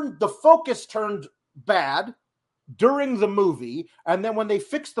 the focus turned bad during the movie, and then when they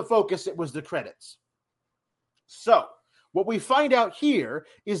fixed the focus, it was the credits. So, what we find out here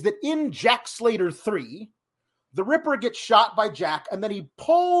is that in Jack Slater 3, the Ripper gets shot by Jack, and then he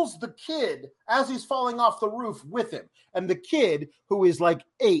pulls the kid as he's falling off the roof with him. And the kid, who is like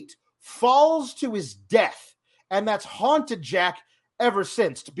 8, falls to his death. And that's haunted Jack ever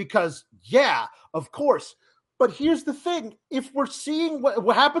since. Because, yeah, of course. But here's the thing. If we're seeing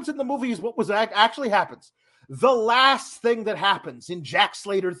what happens in the movie is what actually happens. The last thing that happens in Jack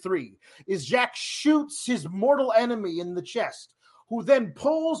Slater 3 is Jack shoots his mortal enemy in the chest, who then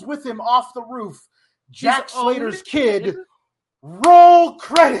pulls with him off the roof Jack Slater's kid. Roll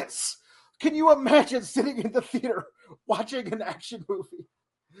credits. Can you imagine sitting in the theater watching an action movie?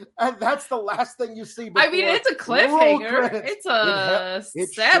 And that's the last thing you see. I mean, it's a cliffhanger. It's a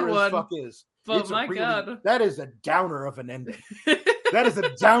sad sure one. Fuck is. But my God. That is a downer of an ending. That is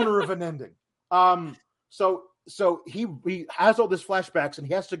a downer of an ending. So he has all these flashbacks and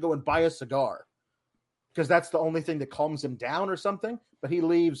he has to go and buy a cigar because that's the only thing that calms him down or something. But he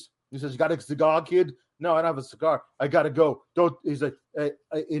leaves. He says, "You got a cigar, kid?" "No, I don't have a cigar. I gotta go." "Don't." He's like,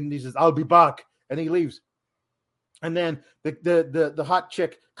 and he says, "I'll be back," and he leaves. And then the hot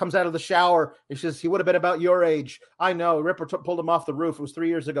chick comes out of the shower and she says, "He would have been about your age." "I know. Ripper pulled him off the roof. It was 3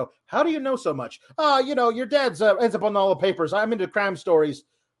 years ago." "How do you know so much?" Your dad's ends up on all the papers. I'm into crime stories."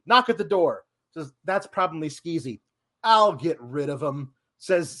 Knock at the door. Says, "That's probably skeezy." "I'll get rid of him,"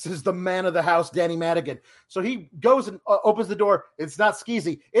 says the man of the house, Danny Madigan. So he goes and opens the door. It's not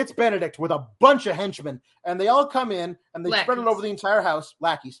skeezy. It's Benedict with a bunch of henchmen. And they all come in and they spread it over the entire house.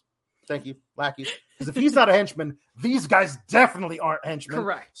 Lackeys. Thank you. Lackeys. Because if he's not a henchman, these guys definitely aren't henchmen.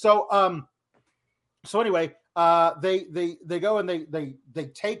 Correct. So anyway, they go and they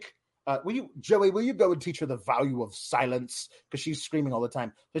take Joey, will you go and teach her the value of silence? Because she's screaming all the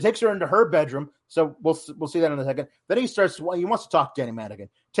time. So he takes her into her bedroom. So we'll see that in a second. Then he wants to talk to Danny Madigan.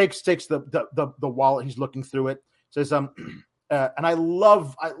 Takes the wallet. He's looking through it. Says, and I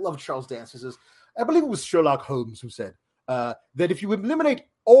love Charles Dance. He says, I believe it was Sherlock Holmes who said that if you eliminate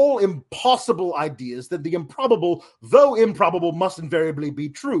all impossible ideas, then the improbable, though improbable, must invariably be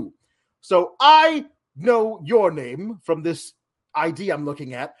true. So I know your name from this ID I'm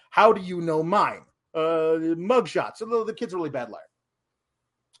looking at. How do you know mine? Mugshots. Although the kid's a really bad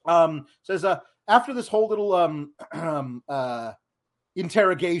liar. Says after this whole little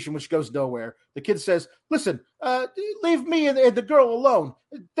interrogation, which goes nowhere, the kid says, "Listen, leave me and the girl alone.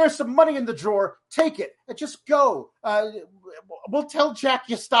 There's some money in the drawer. Take it and just go. We'll tell Jack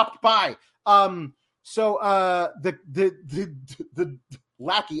you stopped by." So the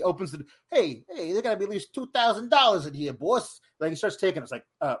lackey opens the. Hey, there gotta be at least $2,000 in here, boss. Like he starts taking. It's like,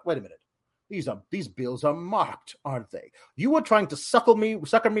 wait a minute. These bills are marked, aren't they? You were trying to sucker me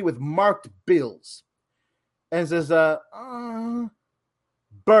with marked bills. And says,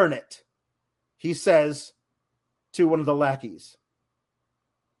 burn it, he says to one of the lackeys.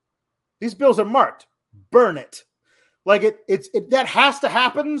 These bills are marked. Burn it. Like it that has to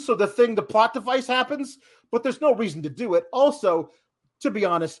happen so the plot device happens, but there's no reason to do it. Also, to be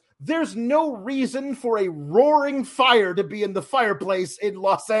honest, there's no reason for a roaring fire to be in the fireplace in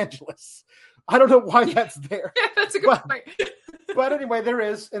Los Angeles. I don't know why that's there. Yeah, that's a good point. But anyway, there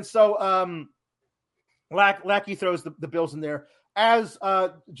is. And so Lackey throws the bills in there. As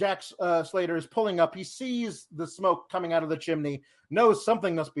Jack Slater is pulling up, he sees the smoke coming out of the chimney, knows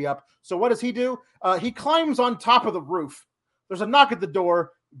something must be up. So what does he do? He climbs on top of the roof. There's a knock at the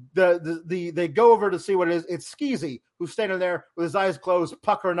door. They go over to see what it is. It's Skeezy, who's standing there with his eyes closed,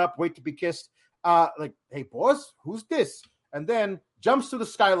 puckering up, wait to be kissed. Like, hey, boss, who's this? And then jumps through the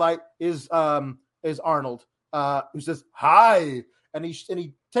skylight is Arnold, who says, hi. And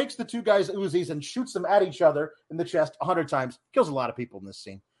he takes the two guys' Uzis and shoots them at each other in the chest 100 times. Kills a lot of people in this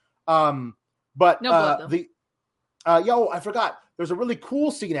scene. But no blood, I forgot. There's a really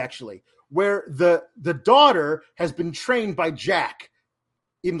cool scene actually where the daughter has been trained by Jack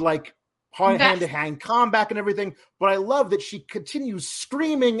in like hand-to-hand combat and everything. But I love that she continues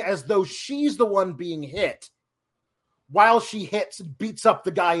screaming as though she's the one being hit while she hits and beats up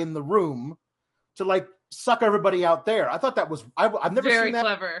the guy in the room to like suck everybody out there. I thought that was I've never seen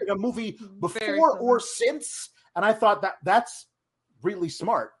that in a movie before or since, and I thought that's really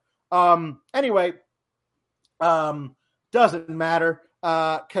smart. Anyway, doesn't matter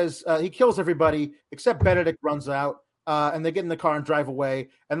because he kills everybody except Benedict runs out, and they get in the car and drive away.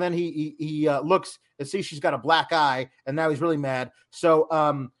 And then he looks and sees she's got a black eye, and now he's really mad.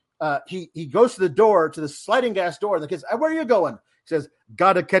 So he goes to the door, to the sliding glass door, and the kid's, where are you going? He says,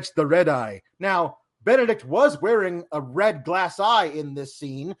 gotta catch the red eye. Now, Benedict was wearing a red glass eye in this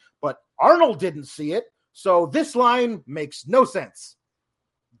scene, but Arnold didn't see it. So this line makes no sense.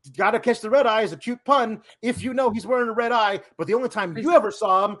 Gotta catch the red eye is a cute pun if you know he's wearing a red eye, but the only time you ever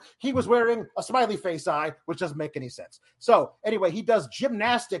saw him, he was wearing a smiley face eye, which doesn't make any sense. So anyway, he does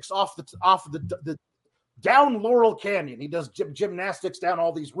gymnastics off the down Laurel Canyon. He does gymnastics down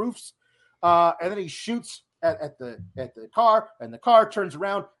all these roofs, and then he shoots at the car, and the car turns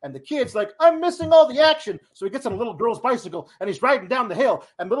around, and the kid's like, I'm missing all the action. So he gets on a little girl's bicycle, and he's riding down the hill,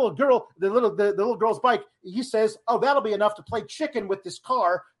 and the little girl's bike, he says, oh, that'll be enough to play chicken with this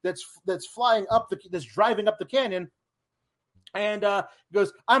car that's flying up that's driving up the canyon. And he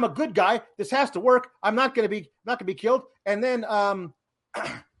goes, I'm a good guy. This has to work. I'm not gonna be killed. And then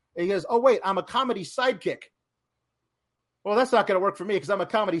he goes, oh wait, I'm a comedy sidekick. Well, that's not going to work for me because I'm a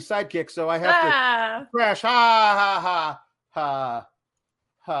comedy sidekick, so I have to crash. Ha, ha, ha, ha,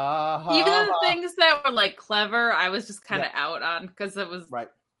 ha, ha. Even the things that were, like, clever, I was just kind of out on because it was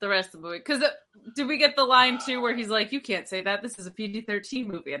the rest of the movie. Because did we get the line, too, where he's like, you can't say that. This is a PG-13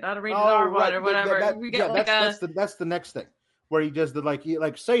 movie and not a rated R one or whatever. That's the next thing, where he does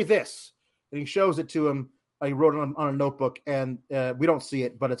say this, and he shows it to him. He wrote it on a notebook, and we don't see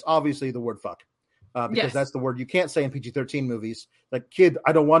it, but it's obviously the word fuck. Because that's the word you can't say in PG-13 movies. Like, kid,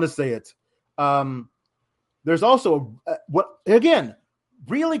 I don't want to say it. There's also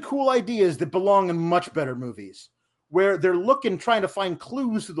really cool ideas that belong in much better movies, where they're trying to find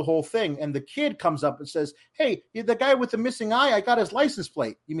clues to the whole thing, and the kid comes up and says, hey, the guy with the missing eye, I got his license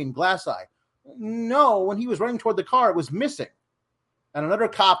plate. You mean glass eye? No, when he was running toward the car, it was missing. And another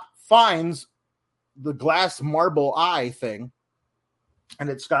cop finds the glass marble eye thing, and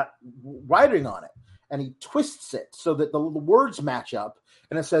it's got writing on it. And he twists it so that the words match up,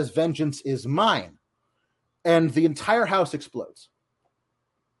 and it says, vengeance is mine. And the entire house explodes.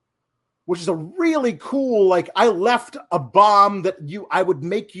 which is a really cool, like, I left a bomb that I would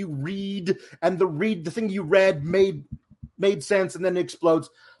make you read, and the thing you read made sense, and then it explodes.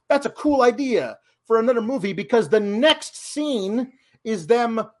 That's a cool idea for another movie, because the next scene is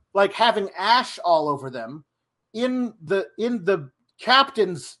them like having ash all over them in the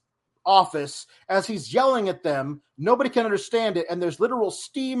captain's office as he's yelling at them. Nobody can understand it, and there's literal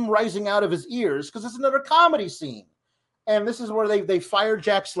steam rising out of his ears because it's another comedy scene. And this is where they fire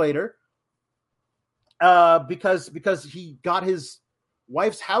Jack Slater because he got his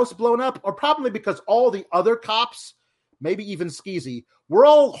wife's house blown up, or probably because all the other cops, maybe even Skeezy, were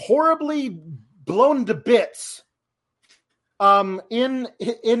all horribly blown to bits in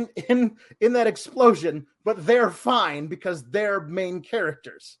that explosion, but they're fine because they're main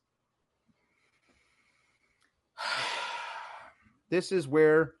characters. This is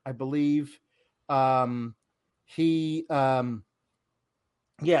where I believe he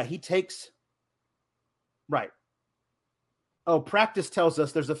takes right. Oh, Practice tells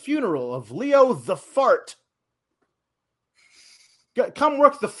us there's a funeral of Leo the Fart. Come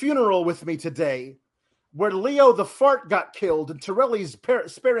work the funeral with me today, where Leo the Fart got killed and Torelli's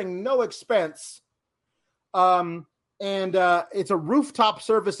sparing no expense. And it's a rooftop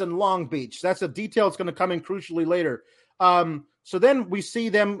service in Long Beach. That's a detail that's going to come in crucially later. So then we see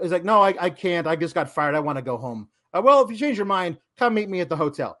them. It's like, no, I can't. I just got fired. I want to go home. Well, if you change your mind, come meet me at the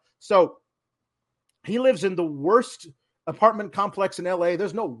hotel. So he lives in the worst apartment complex in LA.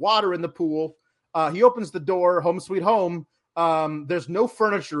 There's no water in the pool. He opens the door, home sweet home. There's no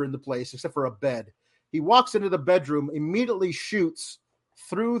furniture in the place except for a bed. He walks into the bedroom, immediately shoots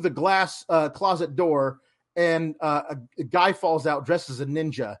through the glass closet door, and a guy falls out dressed as a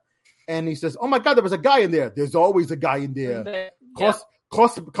ninja. And he says, "Oh my God, there was a guy in there." There's always a guy in there.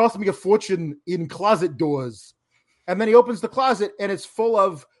 Cost me a fortune in closet doors. And then he opens the closet, and it's full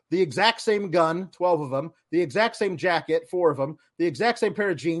of the exact same gun, 12 of them, the exact same jacket, 4 of them, the exact same pair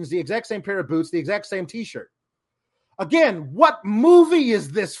of jeans, the exact same pair of boots, the exact same T-shirt. Again, what movie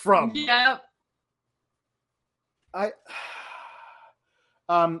is this from? Yep.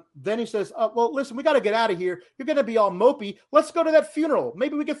 Then he says, "Oh, well, listen, we got to get out of here. You're going to be all mopey. Let's go to that funeral.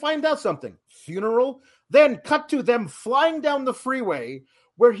 Maybe we can find out something." Funeral? Then cut to them flying down the freeway,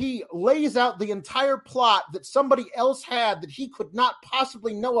 where he lays out the entire plot that somebody else had that he could not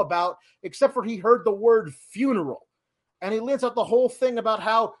possibly know about, except for he heard the word funeral. And he lays out the whole thing about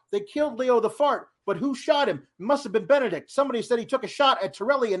how they killed Leo the Fart, but who shot him? It must have been Benedict. Somebody said he took a shot at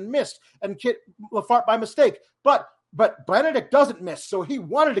Torelli and missed and killed Fart by mistake. But Benedict doesn't miss, so he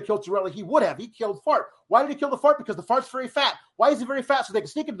wanted to kill Torelli. He would have. He killed Fart. Why did he kill the Fart? Because the Fart's very fat. Why is he very fat? So they can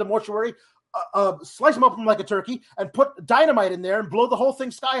sneak into the mortuary, slice him up like a turkey, and put dynamite in there and blow the whole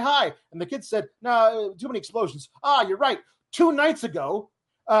thing sky high. And the kid said, "No, too many explosions." You're right. 2 nights ago,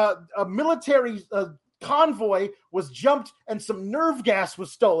 a military convoy was jumped and some nerve gas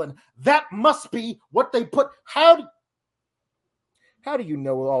was stolen. That must be what they put. How do you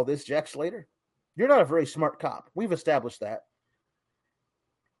know all this, Jack Slater? You're not a very smart cop. We've established that.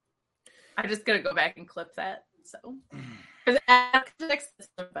 I'm just going to go back and clip that. So, because context is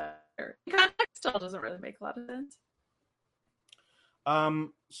better. Context still doesn't really make a lot of sense.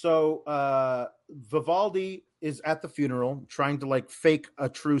 So Vivaldi is at the funeral trying to like fake a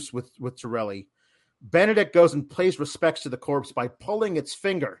truce with Torelli. Benedict goes and pays respects to the corpse by pulling its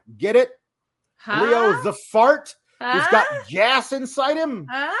finger. Get it? Huh? Leo the Fart, who's got gas inside him.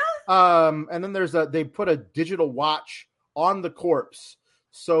 And then they put a digital watch on the corpse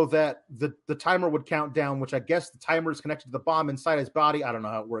so that the timer would count down, which I guess the timer is connected to the bomb inside his body. I don't know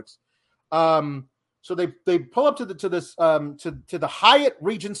how it works. So they pull up to the Hyatt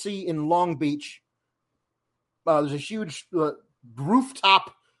Regency in Long Beach. There's a huge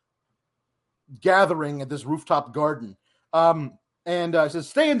rooftop gathering at this rooftop garden. And it says,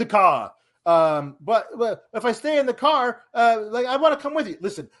 "Stay in the car." But if I stay in the car, I want to come with you.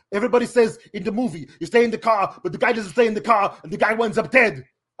 Listen, everybody says in the movie, you stay in the car, but the guy doesn't stay in the car, and the guy winds up dead.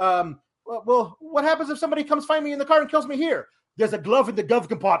 Well, what happens if somebody comes find me in the car and kills me here? There's a glove in the glove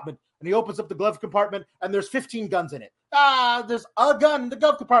compartment, and he opens up the glove compartment, and there's 15 guns in it. There's a gun in the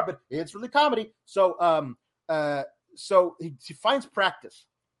glove compartment. It's really comedy. So he finds Practice.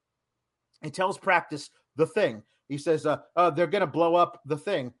 He tells Practice the thing. He says, they're going to blow up the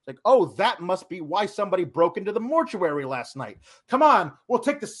thing. It's like, oh, that must be why somebody broke into the mortuary last night. Come on, we'll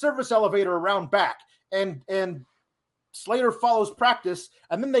take the service elevator around back. And Slater follows Practice,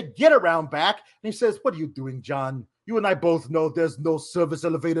 and then they get around back, and he says, "What are you doing, John? You and I both know there's no service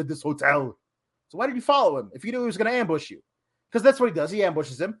elevator at this hotel. So why did you follow him if you knew he was going to ambush you?" Because that's what he does. He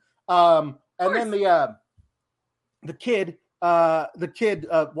ambushes him. And then the kid the kid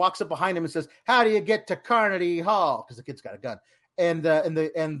walks up behind him and says, "How do you get to Carnegie Hall?" Because the kid's got a gun. And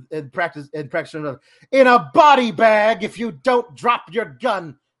practice in a body bag if you don't drop your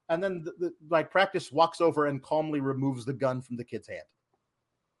gun. And then Practice walks over and calmly removes the gun from the kid's hand.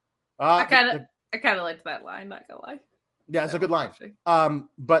 I kind of liked that line. Not gonna lie. Yeah, it's a good line.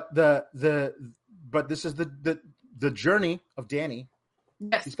 But this is the journey of Danny.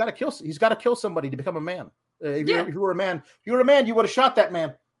 Yes. He's got to kill somebody to become a man. If you were a man, you would have shot that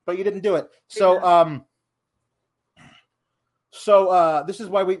man, but you didn't do it. So this is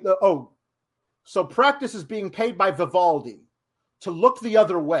why so Practice is being paid by Vivaldi to look the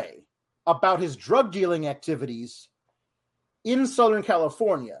other way about his drug dealing activities in Southern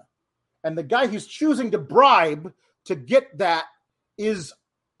California. And the guy who's choosing to bribe to get that is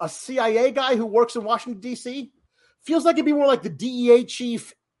a CIA guy who works in Washington, D.C. Feels like it'd be more like the DEA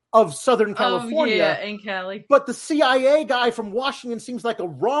chief of Southern California. Yeah, in Cali. But the CIA guy from Washington seems like a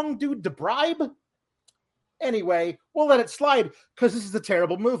wrong dude to bribe. Anyway, we'll let it slide because this is a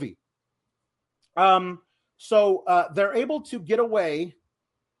terrible movie. So they're able to get away.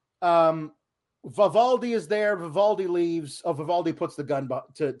 Vivaldi is there. Vivaldi leaves. Vivaldi puts the gun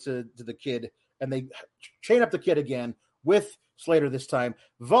to the kid, and they chain up the kid again with Slater this time.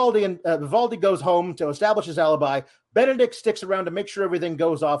 Vivaldi goes home to establish his alibi. Benedict sticks around to make sure everything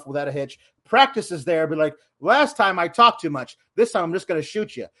goes off without a hitch. Practice is there, be like, last time I talked too much. This time I'm just going to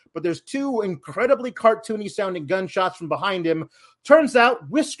shoot you. But there's two incredibly cartoony sounding gunshots from behind him. Turns out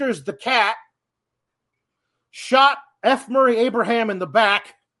Whiskers the cat shot F. Murray Abraham in the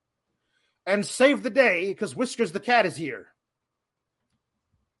back and saved the day because Whiskers the cat is here.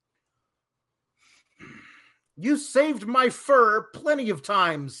 You saved my fur plenty of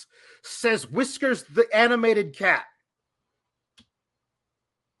times, says Whiskers the animated cat.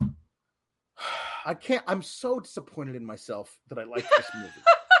 I'm so disappointed in myself that I like this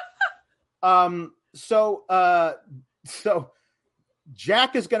movie. So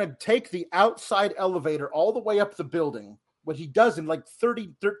Jack is going to take the outside elevator all the way up the building, what he does in like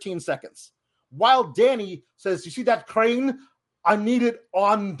 13 seconds. While Danny says, "You see that crane? I need it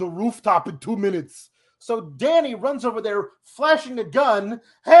on the rooftop in 2 minutes." So Danny runs over there, flashing a gun.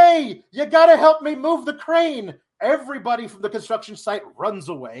 "Hey, you got to help me move the crane." Everybody from the construction site runs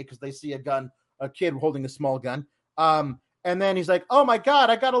away because they see a kid holding a small gun. And then he's like, "Oh my God,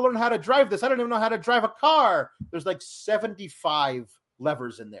 I got to learn how to drive this. I don't even know how to drive a car." There's like 75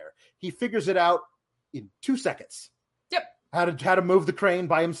 levers in there. He figures it out in 2 seconds. Yep. How to move the crane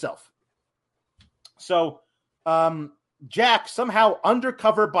by himself. So, Jack somehow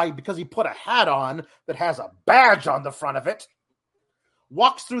undercover because he put a hat on that has a badge on the front of it,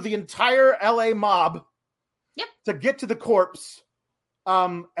 walks through the entire LA mob to get to the corpse.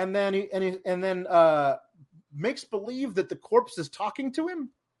 And then makes believe that the corpse is talking to him.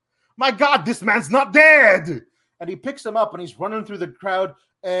 My God, this man's not dead. And he picks him up and he's running through the crowd.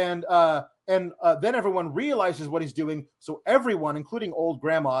 And then everyone realizes what he's doing. So everyone, including old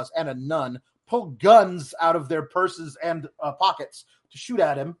grandmas and a nun, pull guns out of their purses and pockets to shoot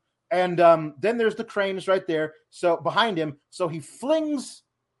at him. And then there's the cranes right there. So behind him. So he flings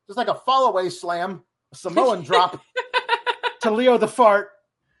just like a fall away slam, a Samoan drop to Leo the Fart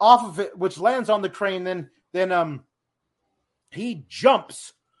off of it, which lands on the crane. Then he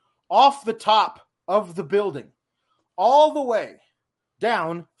jumps off the top of the building all the way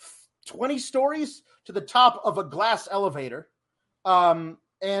down 20 stories to the top of a glass elevator.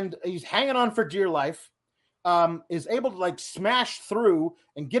 And he's hanging on for dear life, is able to like smash through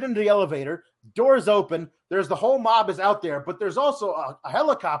and get into the elevator. Doors open. There's the whole mob is out there, but there's also a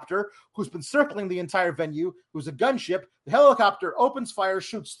helicopter who's been circling the entire venue, who's a gunship. The helicopter opens fire,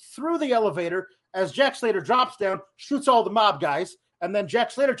 shoots through the elevator as Jack Slater drops down, shoots all the mob guys. And then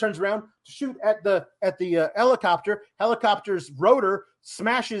Jack Slater turns around to shoot at the helicopter. Helicopter's rotor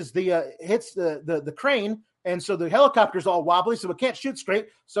smashes hits the crane. And so the helicopter's all wobbly, so it can't shoot straight.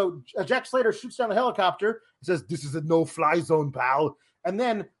 So Jack Slater shoots down the helicopter and says, "This is a no-fly zone, pal." And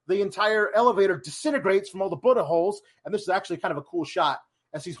then the entire elevator disintegrates from all the bullet holes. And this is actually kind of a cool shot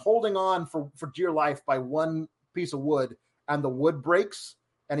as he's holding on for dear life by one piece of wood, and the wood breaks,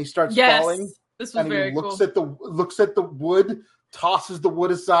 and he starts falling. This was very cool. Looks at the wood, tosses the wood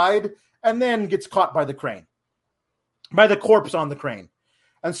aside, and then gets caught by the crane, by the corpse on the crane.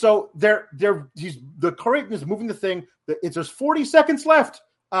 And so the crane is moving the thing. There's 40 seconds left.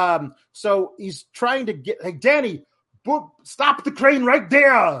 So he's trying to get, "Hey, Danny, stop the crane right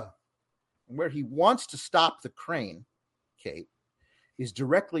there." Where he wants to stop the crane, Kate, is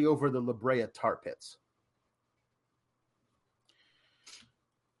directly over the La Brea tar pits.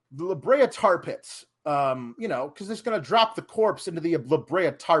 The La Brea tar pits because it's going to drop the corpse into the La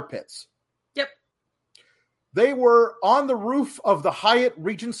Brea tar pits. Yep. They were on the roof of the Hyatt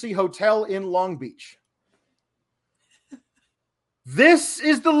Regency Hotel in Long Beach. This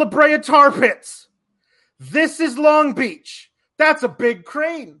is the La Brea tar pits. This is Long Beach. That's a big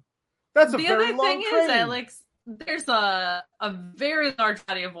crane. That's a very long crane. The other thing is, Alex, there's a very large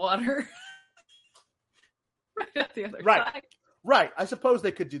body of water right at the other side. Right. I suppose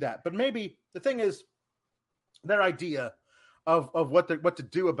they could do that. But maybe the thing is, their idea of what to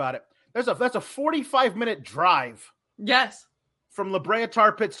do about it. That's a 45-minute drive. Yes. From La Brea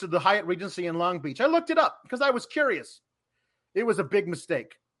tar pits to the Hyatt Regency in Long Beach. I looked it up because I was curious. It was a big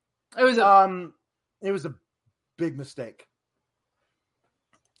mistake. It was a big mistake.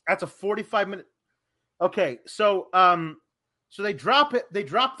 That's a 45-minute. Okay, so they drop it. They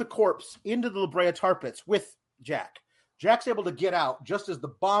drop the corpse into the La Brea tar pits with Jack. Jack's able to get out just as the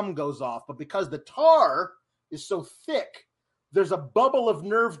bomb goes off, but because the tar is so thick, there's a bubble of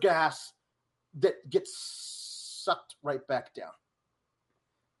nerve gas that gets sucked right back down.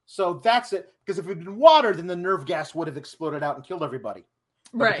 So that's it. Because if it had been water, then the nerve gas would have exploded out and killed everybody.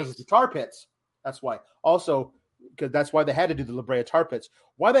 But right. Because it's the tar pits. That's why. Also, because that's why they had to do the La Brea tar pits.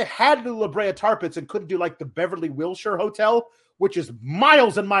 Why they had to do the La Brea tar pits and couldn't do like the Beverly Wilshire Hotel, which is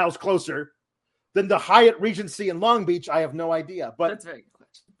miles and miles closer than the Hyatt Regency in Long Beach, I have no idea. But that's a very good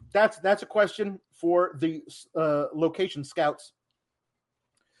question. That's a question for the location scouts.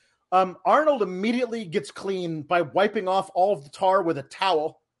 Arnold immediately gets clean by wiping off all of the tar with a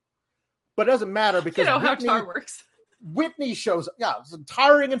towel. But it doesn't matter because how tar works. Whitney shows up. Yeah, so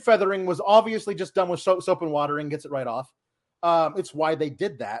tarring and feathering was obviously just done with soap and water and gets it right off. It's why they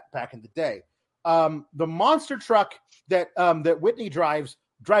did that back in the day. The monster truck that Whitney drives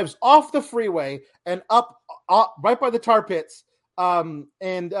off the freeway and up right by the tar pits.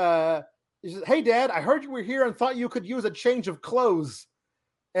 He says, "Hey, Dad, I heard you were here and thought you could use a change of clothes."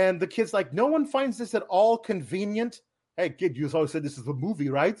 And the kid's like, "No one finds this at all convenient." "Hey, kid, you always said this is a movie,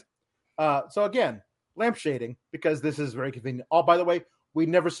 right?" So again, lampshading, because this is very convenient. Oh, by the way, we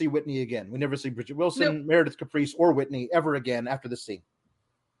never see Whitney again. We never see Bridget Wilson, nope. Meredith Caprice, or Whitney ever again after this scene.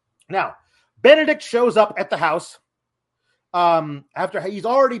 Now, Benedict shows up at the house. After he's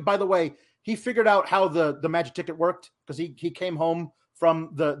already, by the way, he figured out how the magic ticket worked because he came home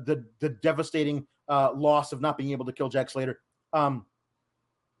from the devastating loss of not being able to kill Jack Slater. And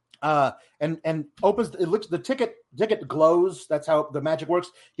opens it looks the ticket glows. That's how the magic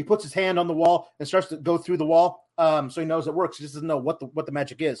works. He puts his hand on the wall and starts to go through the wall. So he knows it works. He just doesn't know what the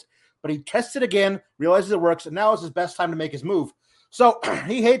magic is. But he tests it again, realizes it works, and now is his best time to make his move. So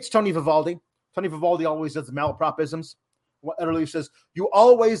he hates Tony Vivaldi. Tony Vivaldi always does the malapropisms. Literally says, "You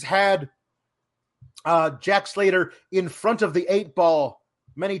always had Jack Slater in front of the 8-ball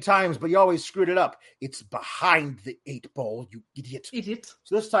many times, but you always screwed it up. It's behind the 8-ball, you idiot."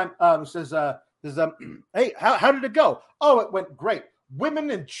 So this time, says, "Hey, how did it go?" "Oh, it went great.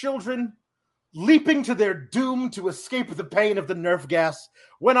 Women and children leaping to their doom to escape the pain of the nerve gas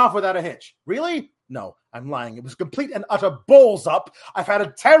went off without a hitch." "Really?" "No, I'm lying. It was complete and utter balls up. I've had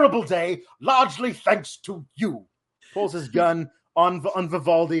a terrible day, largely thanks to you." Pulls his gun on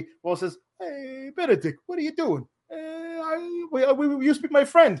Vivaldi. Well, says, "Hey, Benedict, what are you doing? We used to be my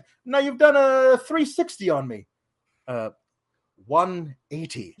friend. Now you've done a 360 on me."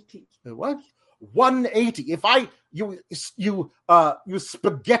 180. What? 180. If you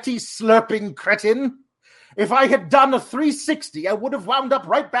spaghetti slurping cretin, if I had done a 360, I would have wound up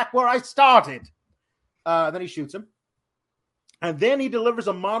right back where I started. Then he shoots him. And then he delivers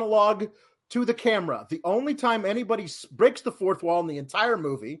a monologue to the camera. The only time anybody breaks the fourth wall in the entire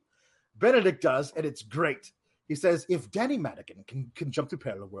movie, Benedict does, and it's great. He says, "If Danny Madigan can jump through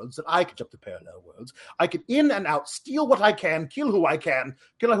parallel worlds, then I can jump through parallel worlds. I can in and out, steal what I can, kill who I can,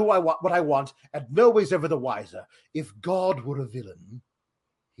 kill who I want, what I want, and nobody's ever the wiser. If God were a villain,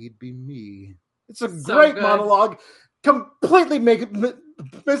 he'd be me." It's a great monologue. Completely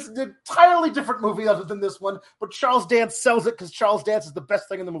it's an entirely different movie other than this one, but Charles Dance sells it because Charles Dance is the best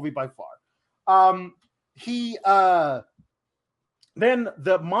thing in the movie by far. Then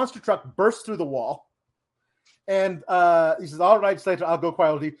the monster truck bursts through the wall. And he says, "All right, Slater, I'll go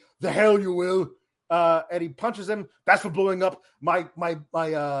quietly." "The hell you will." And he punches him. "That's for blowing up my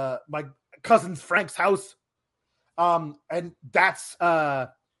cousin Frank's house." And that's and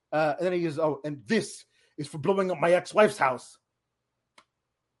then he says, "Oh, and this is for blowing up my ex-wife's house."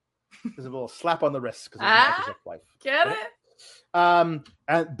 There's a little slap on the wrist because it's his ex-wife. Get it?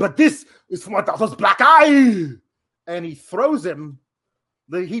 But this is for my daughter's black eye. And he throws him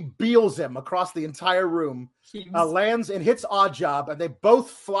He beels him across the entire room, lands and hits Oddjob, and they both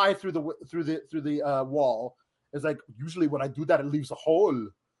fly through the wall. It's like, usually when I do that, it leaves a hole.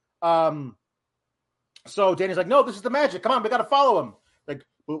 So Danny's like, no, this is the magic. Come on, we got to follow him. Like,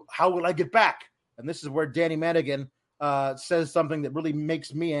 well, how will I get back? And this is where Danny Madigan says something that really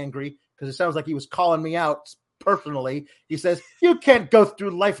makes me angry, because it sounds like he was calling me out personally. He says, you can't go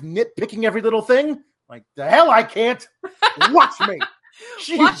through life nitpicking every little thing. Like, the hell I can't. Watch me.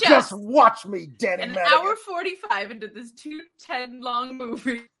 Watch me, Danny Madigan. An hour 45 into this 2:10 long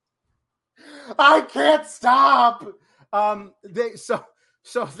movie. I can't stop.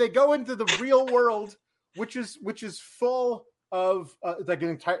 So they go into the real world, which is full of like an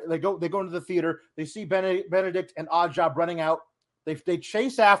entire. They go into the theater. They see Benedict and Oddjob running out. They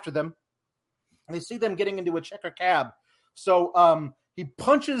chase after them, and they see them getting into a checker cab. So he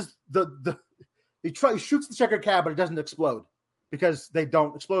punches he shoots the checker cab, but it doesn't explode because they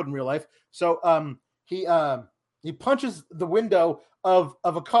don't explode in real life. So he punches the window of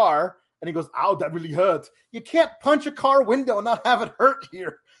a car. And he goes, ow, that really hurt. You can't punch a car window and not have it hurt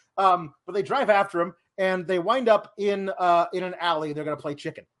here. But they drive after him, and they wind up in an alley. They're going to play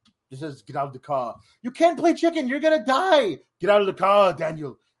chicken. He says, get out of the car. You can't play chicken. You're going to die. Get out of the car,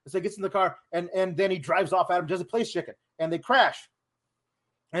 Daniel. So he gets in the car, and then he drives off at him, doesn't play chicken. And they crash.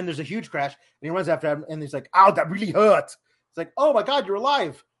 And there's a huge crash. And he runs after him, and he's like, ow, that really hurt. It's like, oh, my God, you're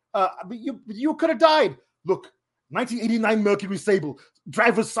alive. But you could have died. Look. 1989 Mercury Sable,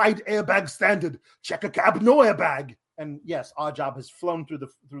 driver's side airbag standard, checker cab, no airbag. And yes, Oddjob has flown through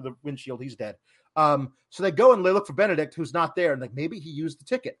the windshield. He's dead. So they go and they look for Benedict, who's not there. And like, maybe he used the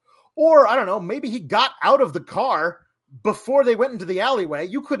ticket, or I don't know, maybe he got out of the car before they went into the alleyway.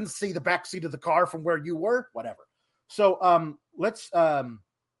 You couldn't see the back seat of the car from where you were, whatever. So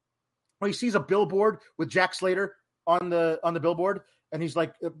he sees a billboard with Jack Slater on the billboard. And he's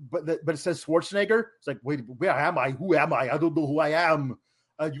like, but it says Schwarzenegger. It's like, wait, where am I? Who am I? I don't know who I am.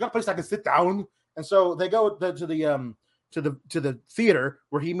 You got a place I can sit down? And so they go to the theater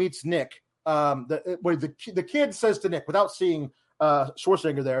where he meets Nick. Where the kid says to Nick, without seeing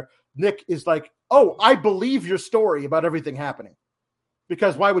Schwarzenegger there, Nick is like, oh, I believe your story about everything happening,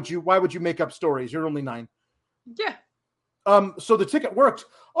 because why would you make up stories? You're only 9. Yeah. So the ticket worked.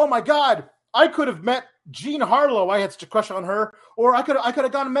 Oh my God. I could have met Jean Harlow. I had such a crush on her. Or I could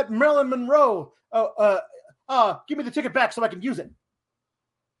have gone and met Marilyn Monroe. Give me the ticket back so I can use it.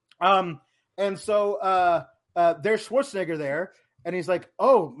 And so there's Schwarzenegger there, and he's like,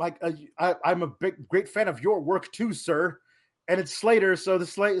 "Oh, Mike, I'm a great fan of your work too, sir." And it's Slater, so the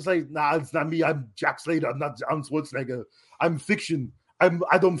Slater is like, "Nah, it's not me. I'm Jack Slater. I'm not John Schwarzenegger. I'm fiction.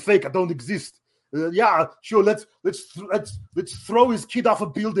 I don't fake. I don't exist." Yeah, sure. Let's throw his kid off a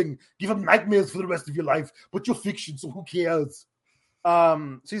building, give him nightmares for the rest of your life. But you're fiction, so who cares?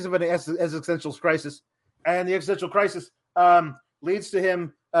 Season of an existential crisis, and the existential crisis leads to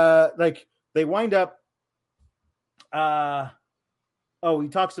him. Like they wind up. He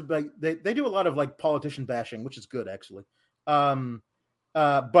talks about they do a lot of like politician bashing, which is good actually. But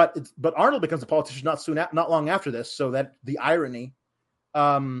Arnold becomes a politician not long after this, so that the irony.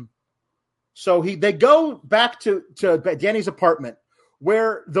 So they go back to Danny's apartment,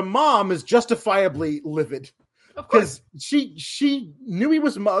 where the mom is justifiably livid because she knew he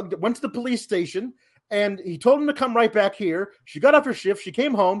was mugged, went to the police station, and he told him to come right back here. She got off her shift. She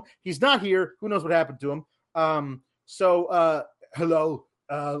came home. He's not here. Who knows what happened to him? Hello.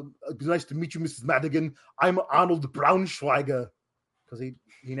 Nice to meet you, Mrs. Madigan. I'm Arnold Braunschweiger, because he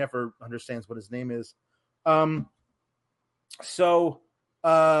never understands what his name is.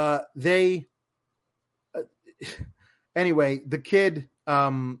 Anyway, the kid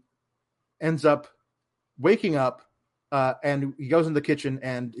ends up waking up, and he goes in the kitchen,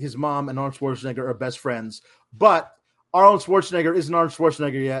 and his mom and Arnold Schwarzenegger are best friends. But Arnold Schwarzenegger isn't Arnold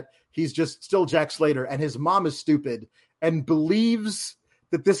Schwarzenegger yet. He's just still Jack Slater, and his mom is stupid and believes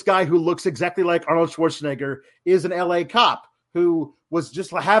that this guy who looks exactly like Arnold Schwarzenegger is an LA cop who was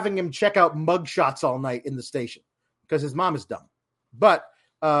just having him check out mugshots all night in the station because his mom is dumb. But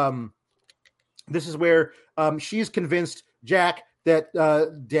this is where she's convinced Jack that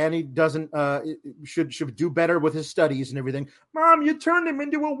Danny should do better with his studies and everything. Mom, you turned him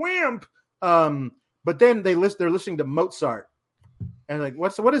into a wimp. But then they're listening to Mozart, and like,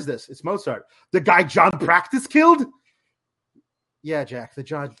 what is this? It's Mozart, the guy John Practice killed. Yeah, Jack,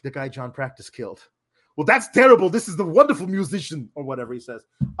 the guy John Practice killed. Well, that's terrible. This is the wonderful musician, or whatever he says.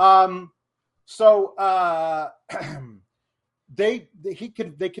 They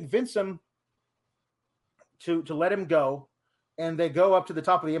convince him to let him go, and they go up to the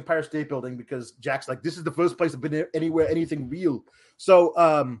top of the Empire State Building because Jack's like, this is the first place I've been anywhere, anything real. So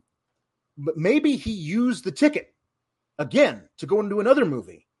but maybe he used the ticket again to go into another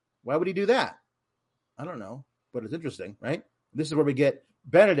movie. Why would he do that? I don't know, but it's interesting, right? This is where we get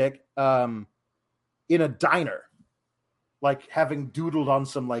Benedict in a diner, like having doodled on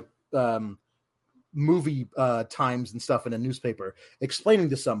some like movie times and stuff in a newspaper, explaining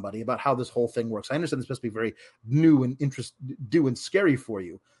to somebody about how this whole thing works. I understand this must be very new and new and scary for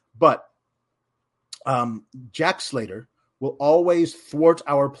you, but Jack Slater will always thwart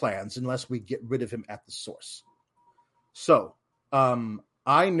our plans unless we get rid of him at the source. So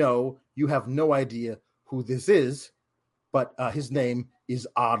I know you have no idea who this is, but his name is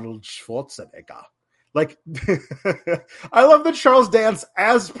Arnold Schwarzenegger. Like, I love that Charles Dance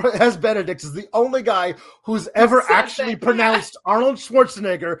as Benedict is the only guy who's ever actually pronounced Arnold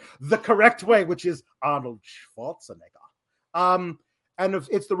Schwarzenegger the correct way, which is Arnold Schwarzenegger. And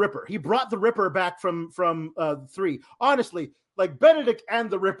it's the Ripper. He brought the Ripper back from 3. Honestly, like Benedict and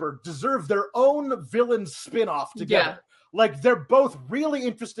the Ripper deserve their own villain spin-off together. Yeah. Like they're both really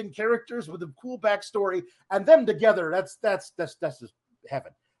interesting characters with a cool backstory, and them together, that's just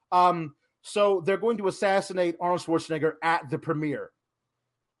heaven. So they're going to assassinate Arnold Schwarzenegger at the premiere.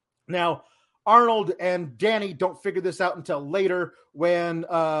 Now, Arnold and Danny don't figure this out until later when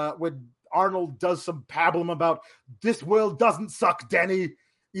Arnold does some pablum about this world doesn't suck, Danny.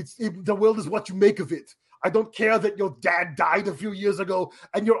 The world is what you make of it. I don't care that your dad died a few years ago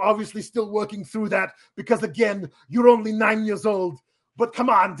and you're obviously still working through that because, again, you're only 9 years old. But come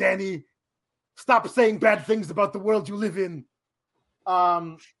on, Danny. Stop saying bad things about the world you live in.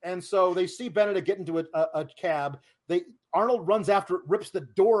 And so they see Benedict get into a cab. Arnold runs after it, rips the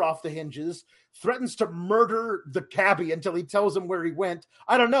door off the hinges, threatens to murder the cabbie until he tells him where he went.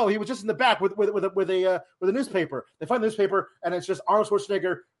 I don't know. He was just in the back with a newspaper. They find the newspaper, and it's just Arnold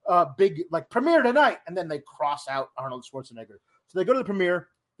Schwarzenegger, big like premiere tonight, and then they cross out Arnold Schwarzenegger. So they go to the premiere.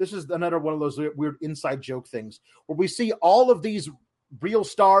 This is another one of those weird inside joke things where we see all of these real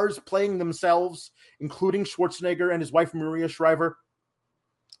stars playing themselves, including Schwarzenegger and his wife Maria Shriver,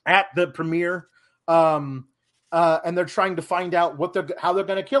 at the premiere. And they're trying to find out how they're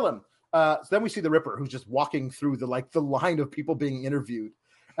going to kill him. So then we see the Ripper, who's just walking through the line of people being interviewed,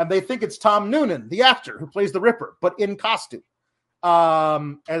 and they think it's Tom Noonan, the actor who plays the Ripper, but in costume.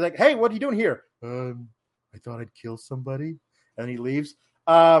 And like, hey, what are you doing here? I thought I'd kill somebody, and he leaves.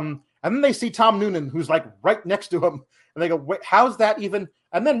 And then they see Tom Noonan, who's like right next to him, and they go, wait, how's that even?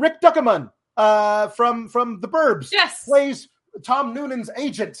 And then Rick Duckerman from The Burbs, yes, plays Tom Noonan's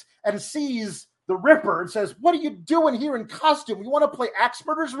agent and sees the Ripper and says, what are you doing here in costume? You want to play axe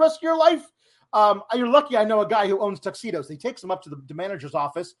murders the rest of your life? You're lucky I know a guy who owns tuxedos. He takes him up to the manager's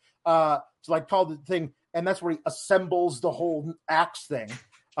office to like call the thing, and that's where he assembles the whole axe thing.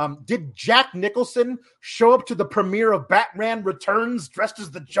 Did Jack Nicholson show up to the premiere of Batman Returns dressed as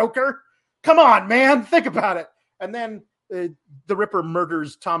the Joker? Come on, man. Think about it. And then the Ripper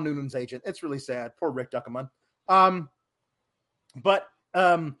murders Tom Noonan's agent. It's really sad. Poor Rick Duckerman. But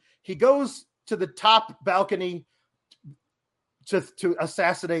he goes to the top balcony to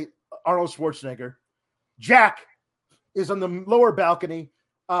assassinate Arnold Schwarzenegger. Jack is on the lower balcony.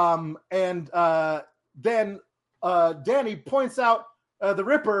 And then Danny points out the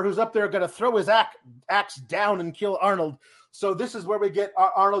Ripper, who's up there going to throw his axe down and kill Arnold. So this is where we get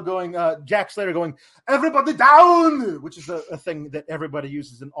Arnold going, Jack Slater going, everybody down, which is a thing that everybody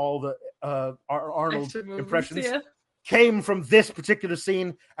uses in all the Arnold impressions. Yeah. Came from this particular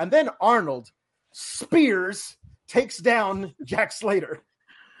scene. And then Arnold takes down Jack Slater.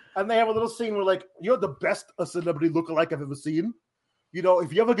 And they have a little scene where, like, you're the best a celebrity lookalike I've ever seen. You know,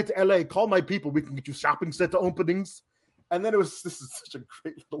 if you ever get to LA, call my people. We can get you shopping center openings. And then this is such a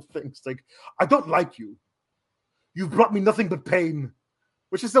great little thing. It's like, I don't like you. You've brought me nothing but pain.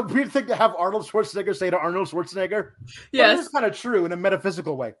 Which is a weird thing to have Arnold Schwarzenegger say to Arnold Schwarzenegger. Yes. But it is kind of true in a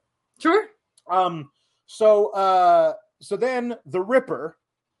metaphysical way. Sure. So then the Ripper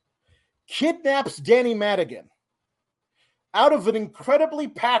kidnaps Danny Madigan out of an incredibly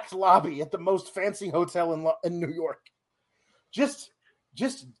packed lobby at the most fancy hotel in New York. Just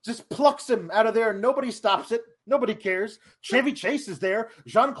plucks him out of there. Nobody stops it. Nobody cares. Chevy Chase is there.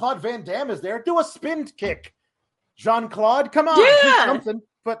 Jean-Claude Van Damme is there. Do a spin kick. Jean-Claude, come on. Yeah. Do something.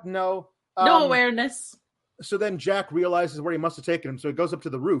 But no. No awareness. So then Jack realizes where he must have taken him. So he goes up to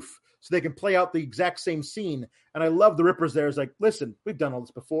the roof so they can play out the exact same scene. And I love the Ripper's there. It's like, listen, we've done all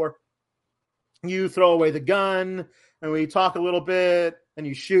this before. You throw away the gun and we talk a little bit and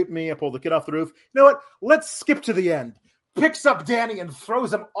you shoot me. I pull the kid off the roof. You know what? Let's skip to the end. Picks up Danny and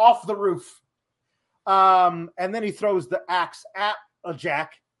throws him off the roof. And then he throws the axe at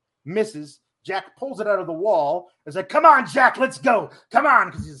Jack, misses. Jack pulls it out of the wall. It's like, come on, Jack, let's go. Come on,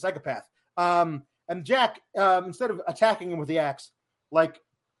 because he's a psychopath. And Jack, instead of attacking him with the axe, like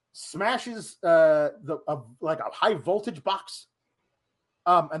smashes like a high voltage box,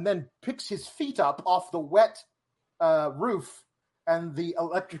 and then picks his feet up off the wet roof, and the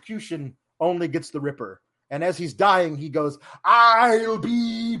electrocution only gets the Ripper. And as he's dying, he goes, "I'll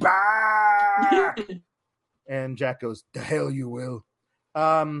be back." And Jack goes, "The hell you will."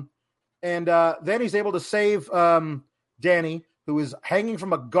 And then he's able to save Danny, who is hanging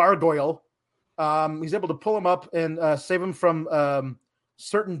from a gargoyle. He's able to pull him up and save him from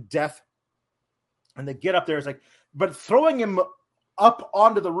certain death. And they get up there. It's like, but throwing him up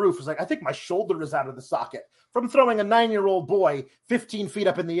onto the roof is like, I think my shoulder is out of the socket from throwing a 9-year-old boy 15 feet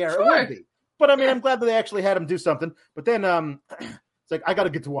up in the air. Sure. It would be. But I mean, I'm glad that they actually had him do something. But then it's like, I got to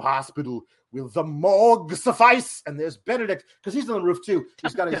get to a hospital. Will the morgue suffice? And there's Benedict, because he's on the roof too.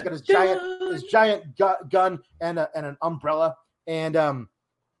 He's got his giant gun and an umbrella. And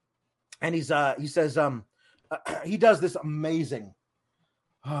he says he does this amazing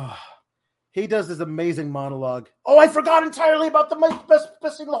monologue. Oh, I forgot entirely about the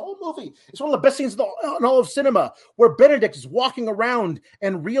best scene in the whole movie. It's one of the best scenes in all of cinema, where Benedict is walking around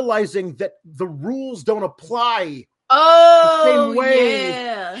and realizing that the rules don't apply the same way.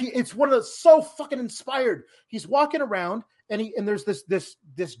 Yeah. It's one of the so fucking inspired. He's walking around and there's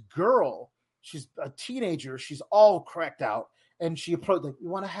this girl. She's a teenager. She's all cracked out. And she approached, like, "You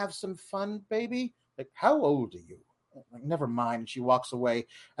want to have some fun, baby?" Like, "How old are you?" Like, "Never mind." And she walks away.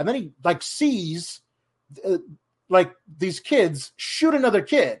 And then he like sees like these kids shoot another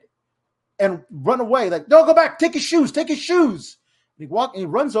kid and run away. Like, "No, go back. Take his shoes. Take his shoes." And he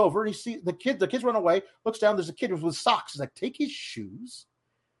runs over and he sees the kids run away, looks down. There's a kid with socks. He's like, "Take his shoes."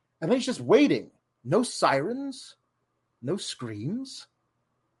 And then he's just waiting. No sirens, no screams.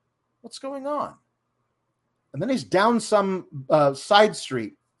 What's going on? And then he's down some side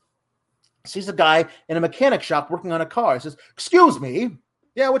street. Sees a guy in a mechanic shop working on a car. He says, "Excuse me."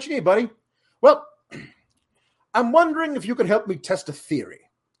 "Yeah, what you need, buddy?" "Well, I'm wondering if you could help me test a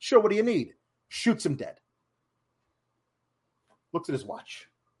theory." "Sure, what do you need?" Shoots him dead. Looks at his watch.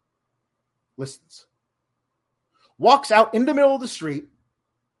 Listens. Walks out in the middle of the street.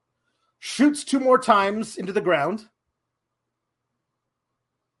 Shoots 2 more times into the ground.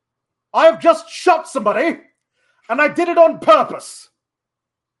 "I've just shot somebody, and I did it on purpose.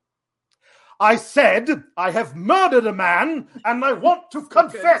 I said I have murdered a man, and I want to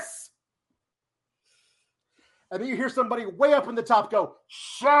confess." And then you hear somebody way up in the top go,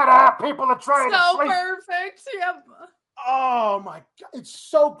 "Shut up, people are trying to sleep." So perfect, yep. Oh my God, it's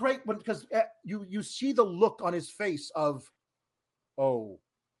so great because you see the look on his face of, oh,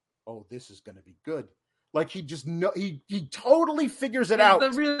 this is going to be good. Like he just he totally figures it out.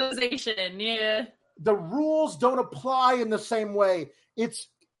 The realization, yeah. The rules don't apply in the same way. It's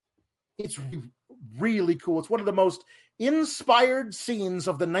really cool. It's one of the most inspired scenes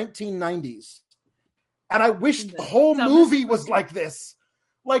of the 1990s. And I wish the whole movie was like this.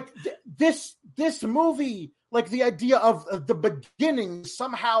 Like this movie, like the idea of the beginning,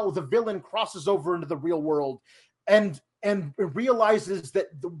 somehow the villain crosses over into the real world and realizes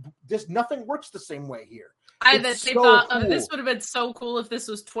that nothing works the same way here. Thought this would have been so cool if this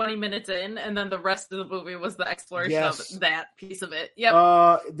was 20 minutes in, and then the rest of the movie was the exploration of that piece of it. Yep.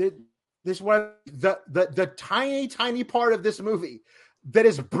 This one, the tiny part of this movie that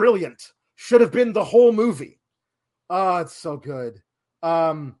is brilliant should have been the whole movie. Oh, it's so good.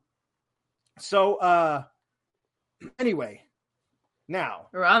 Anyway, now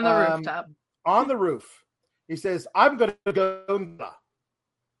we're on the rooftop. On the roof, he says, "I'm going to go."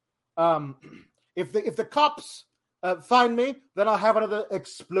 If the cops find me, then I'll have another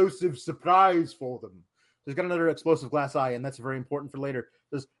explosive surprise for them. He's got another explosive glass eye, and that's very important for later.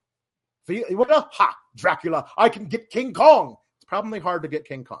 Says, "Ha, Dracula! I can get King Kong." It's probably hard to get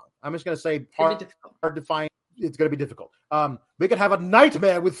King Kong. I'm just going to say hard to find. It's going to be difficult. We could have a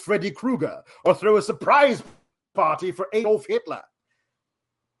nightmare with Freddy Krueger, or throw a surprise party for Adolf Hitler.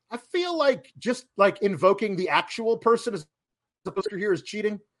 I feel like just like invoking the actual person as opposed to here is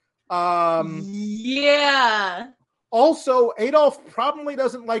cheating. Yeah. Also, Adolf probably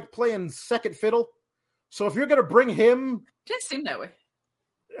doesn't like playing second fiddle. So if you're going to bring him, didn't seem that way.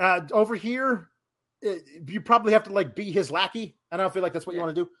 Over here, you probably have to like be his lackey. I don't feel like that's what you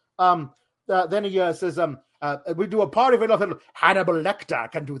want to do. Then he says, "We do a party for Adolf Hitler. Hannibal Lecter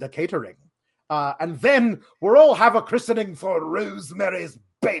can do the catering, and then we'll all have a christening for Rosemary's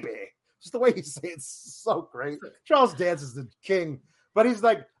Baby." Just the way he says it's so great. Charles Dance is the king. But he's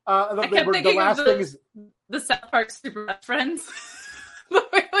like, I kept thinking the last of thing is the South Park Super Best Friends. The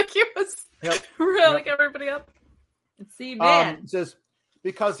way like he was Yep. railing everybody up. And see, man. It says,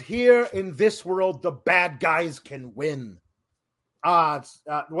 because here in this world, the bad guys can win. It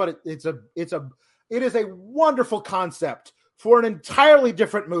is a wonderful concept for an entirely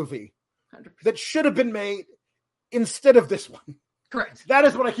different movie 100%. that should have been made instead of this one. Correct. That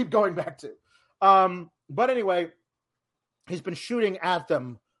is what I keep going back to. But anyway, he's been shooting at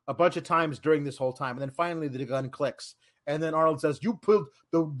them a bunch of times during this whole time, and then finally the gun clicks. And then Arnold says, "You pulled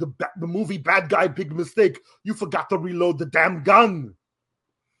the movie bad guy, big mistake. You forgot to reload the damn gun."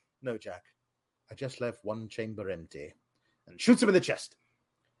 No, Jack. I just left one chamber empty. And shoots him in the chest.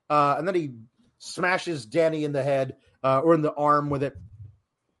 And then he smashes Danny in the head or in the arm with it.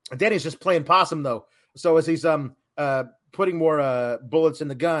 And Danny's just playing possum, though. So as he's putting more bullets in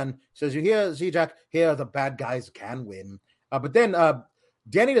the gun, says, "You hear, see, Jack, here the bad guys can win." But then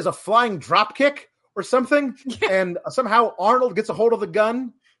Danny does a flying drop kick or something, and somehow Arnold gets a hold of the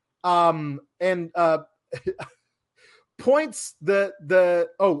gun and points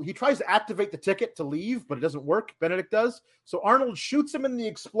he tries to activate the ticket to leave, but it doesn't work. Benedict does. So Arnold shoots him in the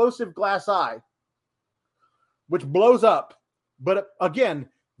explosive glass eye, which blows up. But again,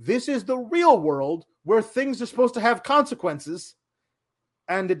 this is the real world where things are supposed to have consequences,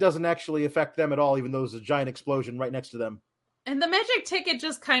 and it doesn't actually affect them at all, even though there's a giant explosion right next to them. And the magic ticket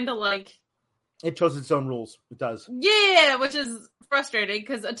just kind of like... It chose its own rules. It does. Yeah, which is frustrating,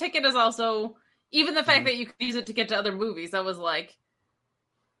 because a ticket is also... Even the fact that you could use it to get to other movies, that was like...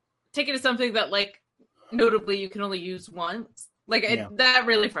 Ticket is something that, like, notably you can only use once. Like, that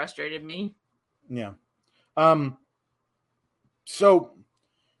really frustrated me. Yeah. So,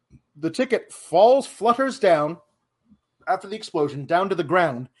 the ticket flutters down after the explosion, down to the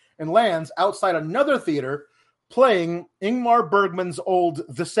ground, and lands outside another theater playing Ingmar Bergman's old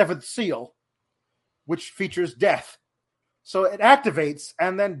The Seventh Seal, which features Death. So it activates,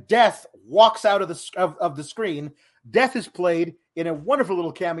 and then Death walks out of the screen. Death is played in a wonderful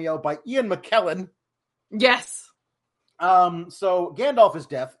little cameo by Ian McKellen. Yes. So Gandalf is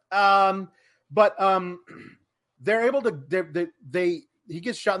Death. But they're able to. He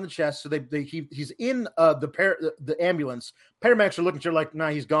gets shot in the chest. So he's in the ambulance. Paramedics are looking at her like, nah,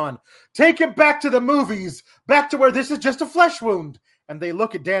 he's gone. Take him back to the movies, back to where this is just a flesh wound. And they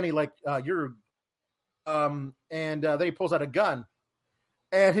look at Danny like, you're. And then he pulls out a gun,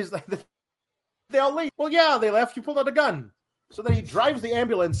 and he's like, they all leave. Well, yeah, they left. You pulled out a gun. So then he drives the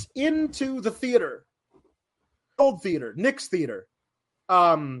ambulance into the theater, old theater, Nick's theater.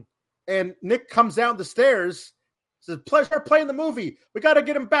 And Nick comes down the stairs, says, "Pleasure playing the movie. We got to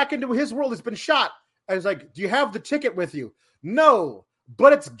get him back into his world. He's been shot." And he's like, "Do you have the ticket with you?" "No,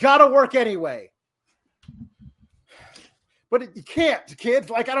 but it's got to work anyway." But you can't,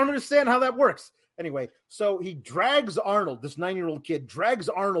 kid. Like, I don't understand how that works. Anyway, so he drags Arnold, this 9-year-old kid, drags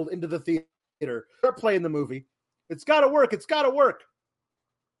Arnold into the theater. They're playing the movie. It's got to work. It's got to work.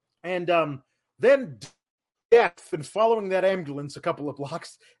 And then Death been following that ambulance a couple of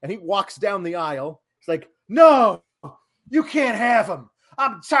blocks, and he walks down the aisle. It's like, "No, you can't have him.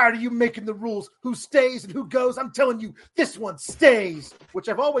 I'm tired of you making the rules. Who stays and who goes? I'm telling you, this one stays," which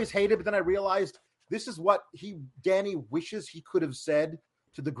I've always hated, but then I realized this is what Danny wishes he could have said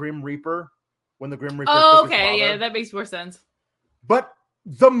to the Grim Reaper when the Grim Reaper took his father. Yeah, that makes more sense. But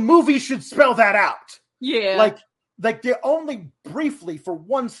the movie should spell that out. Yeah. Like they only briefly, for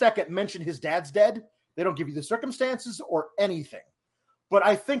 1 second, mention his dad's dead. They don't give you the circumstances or anything. But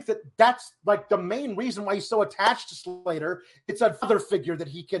I think that's like the main reason why he's so attached to Slater. It's another figure that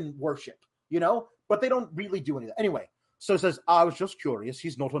he can worship, But they don't really do anything. Anyway, so it says, "I was just curious.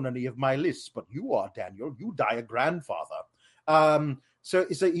 He's not on any of my lists, but you are, Daniel. You die a grandfather." So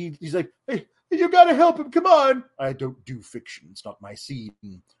he's like, "Hey, you gotta help him. Come on." "I don't do fiction. It's not my scene.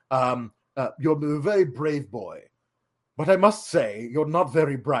 You're a very brave boy, but I must say you're not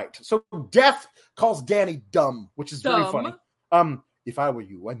very bright." So Death calls Danny dumb, which is very funny. "If I were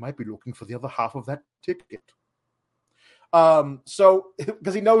you, I might be looking for the other half of that ticket." So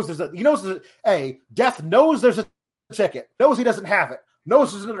because he knows Death knows there's a ticket, knows he doesn't have it,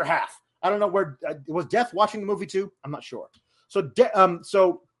 knows there's another half. I don't know where was Death watching the movie too. I'm not sure. So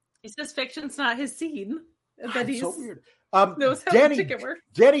he says fiction's not his scene. That he's so weird. knows how the ticket works.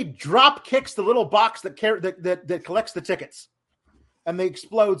 Danny drop kicks the little box that collects the tickets, and they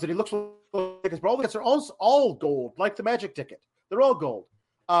explodes. And he looks for the tickets, but all the tickets are all gold, like the magic ticket. They're all gold.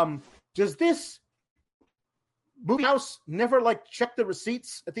 Does this movie house never check the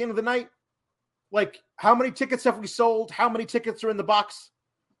receipts at the end of the night? Like, how many tickets have we sold? How many tickets are in the box?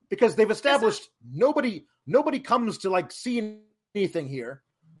 Because they've established nobody comes to see anything here.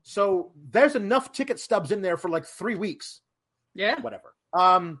 So there's enough ticket stubs in there for like 3 weeks. Yeah. Whatever.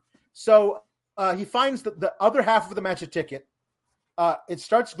 So he finds the other half of the magic ticket. It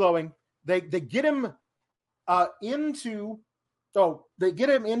starts glowing. They get him into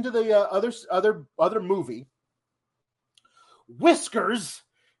the other movie. Whiskers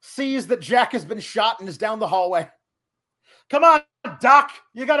sees that Jack has been shot and is down the hallway. Come on, Doc,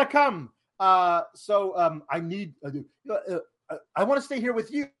 you gotta come. I want to stay here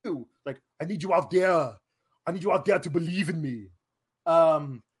with you. Like, I need you out there. I need you out there to believe in me.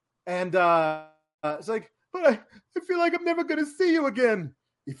 It's like, but I feel like I'm never gonna see you again.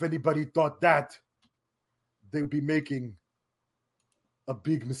 If anybody thought that, they would be making a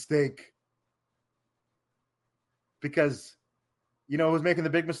big mistake. Because you know who's making the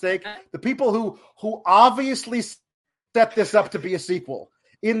big mistake? The people who obviously set this up to be a sequel.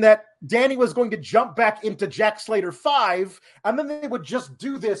 In that Danny was going to jump back into Jack Slater 5, and then they would just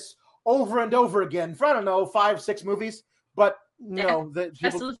do this over and over again for, I don't know, 5-6 movies. But no, the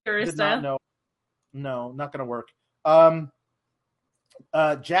people did not know. No, not going to work.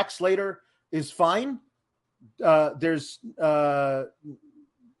 Jack Slater is fine.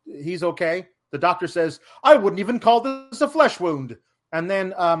 He's okay. The doctor says, I wouldn't even call this a flesh wound. And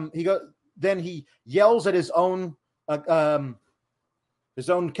then he yells at his own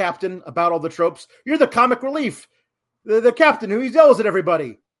captain about all the tropes. You're the comic relief, the captain who yells at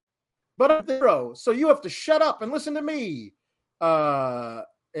everybody. But I'm the hero, so you have to shut up and listen to me. Then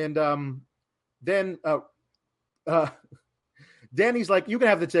Danny's like, you can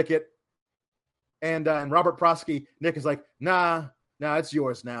have the ticket. And Robert Prosky, Nick is like, nah, it's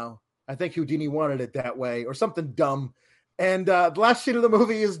yours now. I think Houdini wanted it that way, or something dumb. And the last scene of the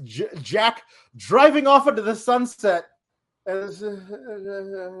movie is Jack driving off into the sunset. Yay.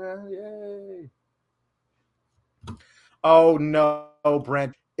 Oh, no,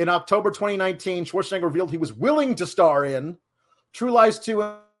 Brent. In October 2019, Schwarzenegger revealed he was willing to star in True Lies 2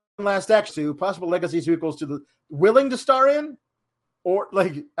 and Last Action 2, possible legacy sequels to the willing to star in? Or,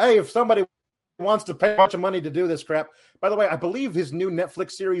 like, hey, if somebody wants to pay a bunch of money to do this crap. By the way, I believe his new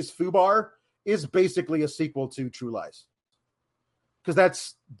Netflix series, Fubar, is basically a sequel to True Lies. Because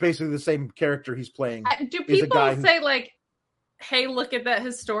that's basically the same character he's playing. Do people say, like, hey, look at that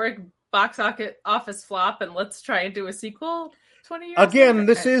historic box office flop and let's try and do a sequel 20 years Again, later?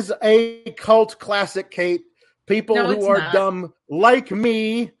 this is a cult classic, Kate. People who are dumb, like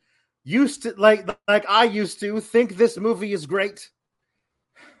me, used to, like I used to, think this movie is great.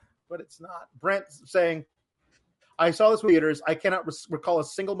 But it's not. Brent saying, I saw this in theaters. I cannot recall a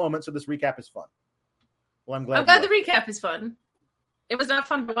single moment, so this recap is fun. Well, I'm glad the recap is fun. It was not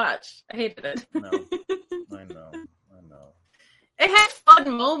fun to watch. I hated it. No, I know. It had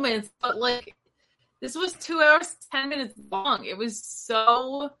fun moments, but like this was 2 hours 10 minutes long. It was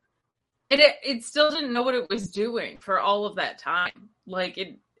so it still didn't know what it was doing for all of that time. Like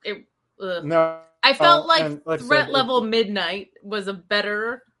it no. I felt like Threat Level Midnight was a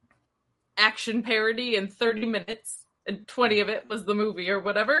better action parody in 30 minutes and 20 of it was the movie or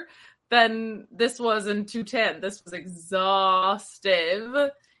whatever than this was in 210. This was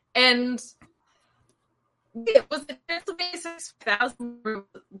exhaustive. And it was the 6,000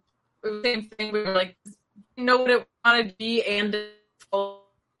 same thing. We were like, you know what it wanted to be, and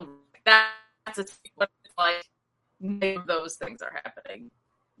that's what it's like. None of those things are happening.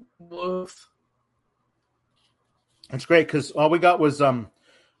 Woof. It's great because all we got was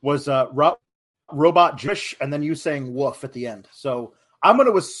robot Jish, and then you saying woof at the end. So I'm going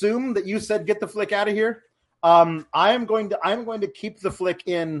to assume that you said get the flick out of here. I'm going to keep the flick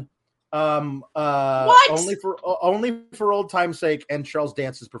in. Only for old time's sake and Charles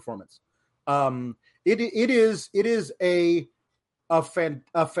Dance's performance. It is a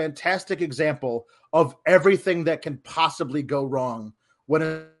fantastic example of everything that can possibly go wrong when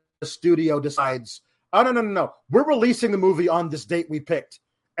a studio decides, oh no, we're releasing the movie on this date we picked,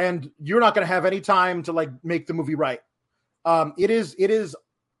 and you're not going to have any time to like make the movie right. It is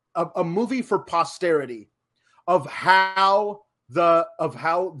a movie for posterity of how the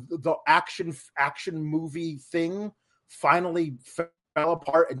action movie thing finally fell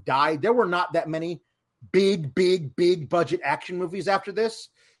apart and died. There were not that many big budget action movies after this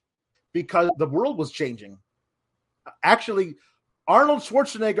because the world was changing. Actually, Arnold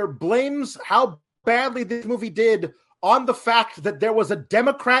Schwarzenegger blames how badly this movie did on the fact that there was a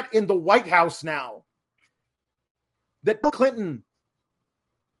Democrat in the White House now. That Bill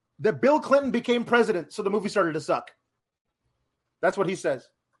Clinton became president, so the movie started to suck. That's what he says.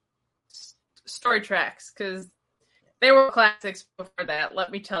 Story tracks, because they were classics before that,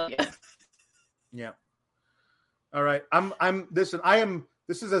 let me tell you. Yeah. All right. Listen,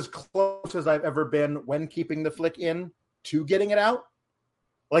 this is as close as I've ever been when keeping the flick in to getting it out.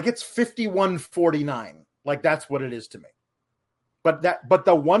 Like it's 51-49. Like that's what it is to me. But the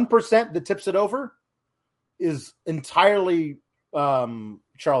 1% that tips it over is entirely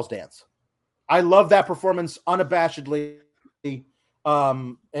Charles Dance. I love that performance unabashedly.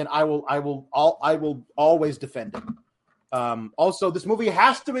 And I will always defend it. Also, this movie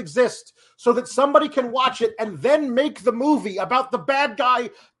has to exist so that somebody can watch it and then make the movie about the bad guy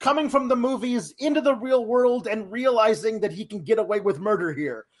coming from the movies into the real world and realizing that he can get away with murder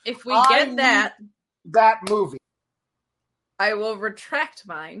here. If we get that movie, I will retract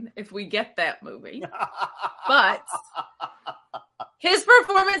mine if we get that movie. But his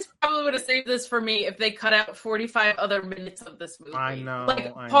performance probably would have saved this for me if they cut out 45 other minutes of this movie. I know.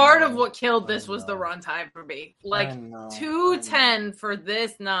 Part of what killed this was the runtime for me. 2:10 for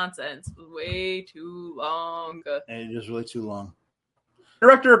this nonsense was way too long. It is really too long. The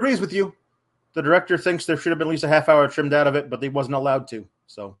director agrees with you. The director thinks there should have been at least a half hour trimmed out of it, but they wasn't allowed to.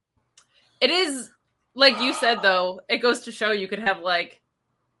 So it is, like you said, though, it goes to show you could have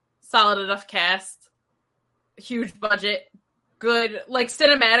solid enough cast, huge budget, good,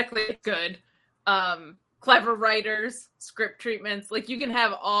 cinematically good, clever writers, script treatments. You can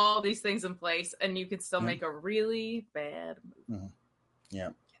have all these things in place and you can still make a really bad movie. Mm-hmm. Yeah.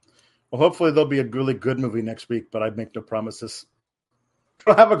 Well, hopefully there'll be a really good movie next week, but I make no promises.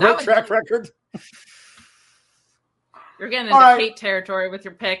 I'll have a great track record. You're getting into hate territory with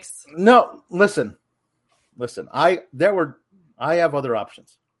your picks. No, listen. I have other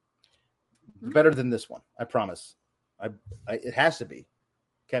options. Better than this one. I promise. It has to be.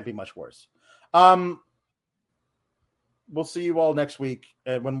 Can't be much worse. We'll see you all next week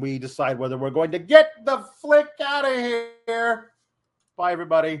when we decide whether we're going to get the flick out of here. Bye,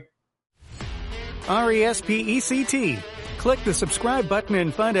 everybody. RESPECT. Click the subscribe button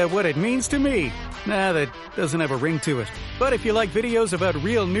and find out what it means to me. Nah, that doesn't have a ring to it. But if you like videos about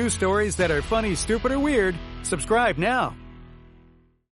real news stories that are funny, stupid, or weird, subscribe now.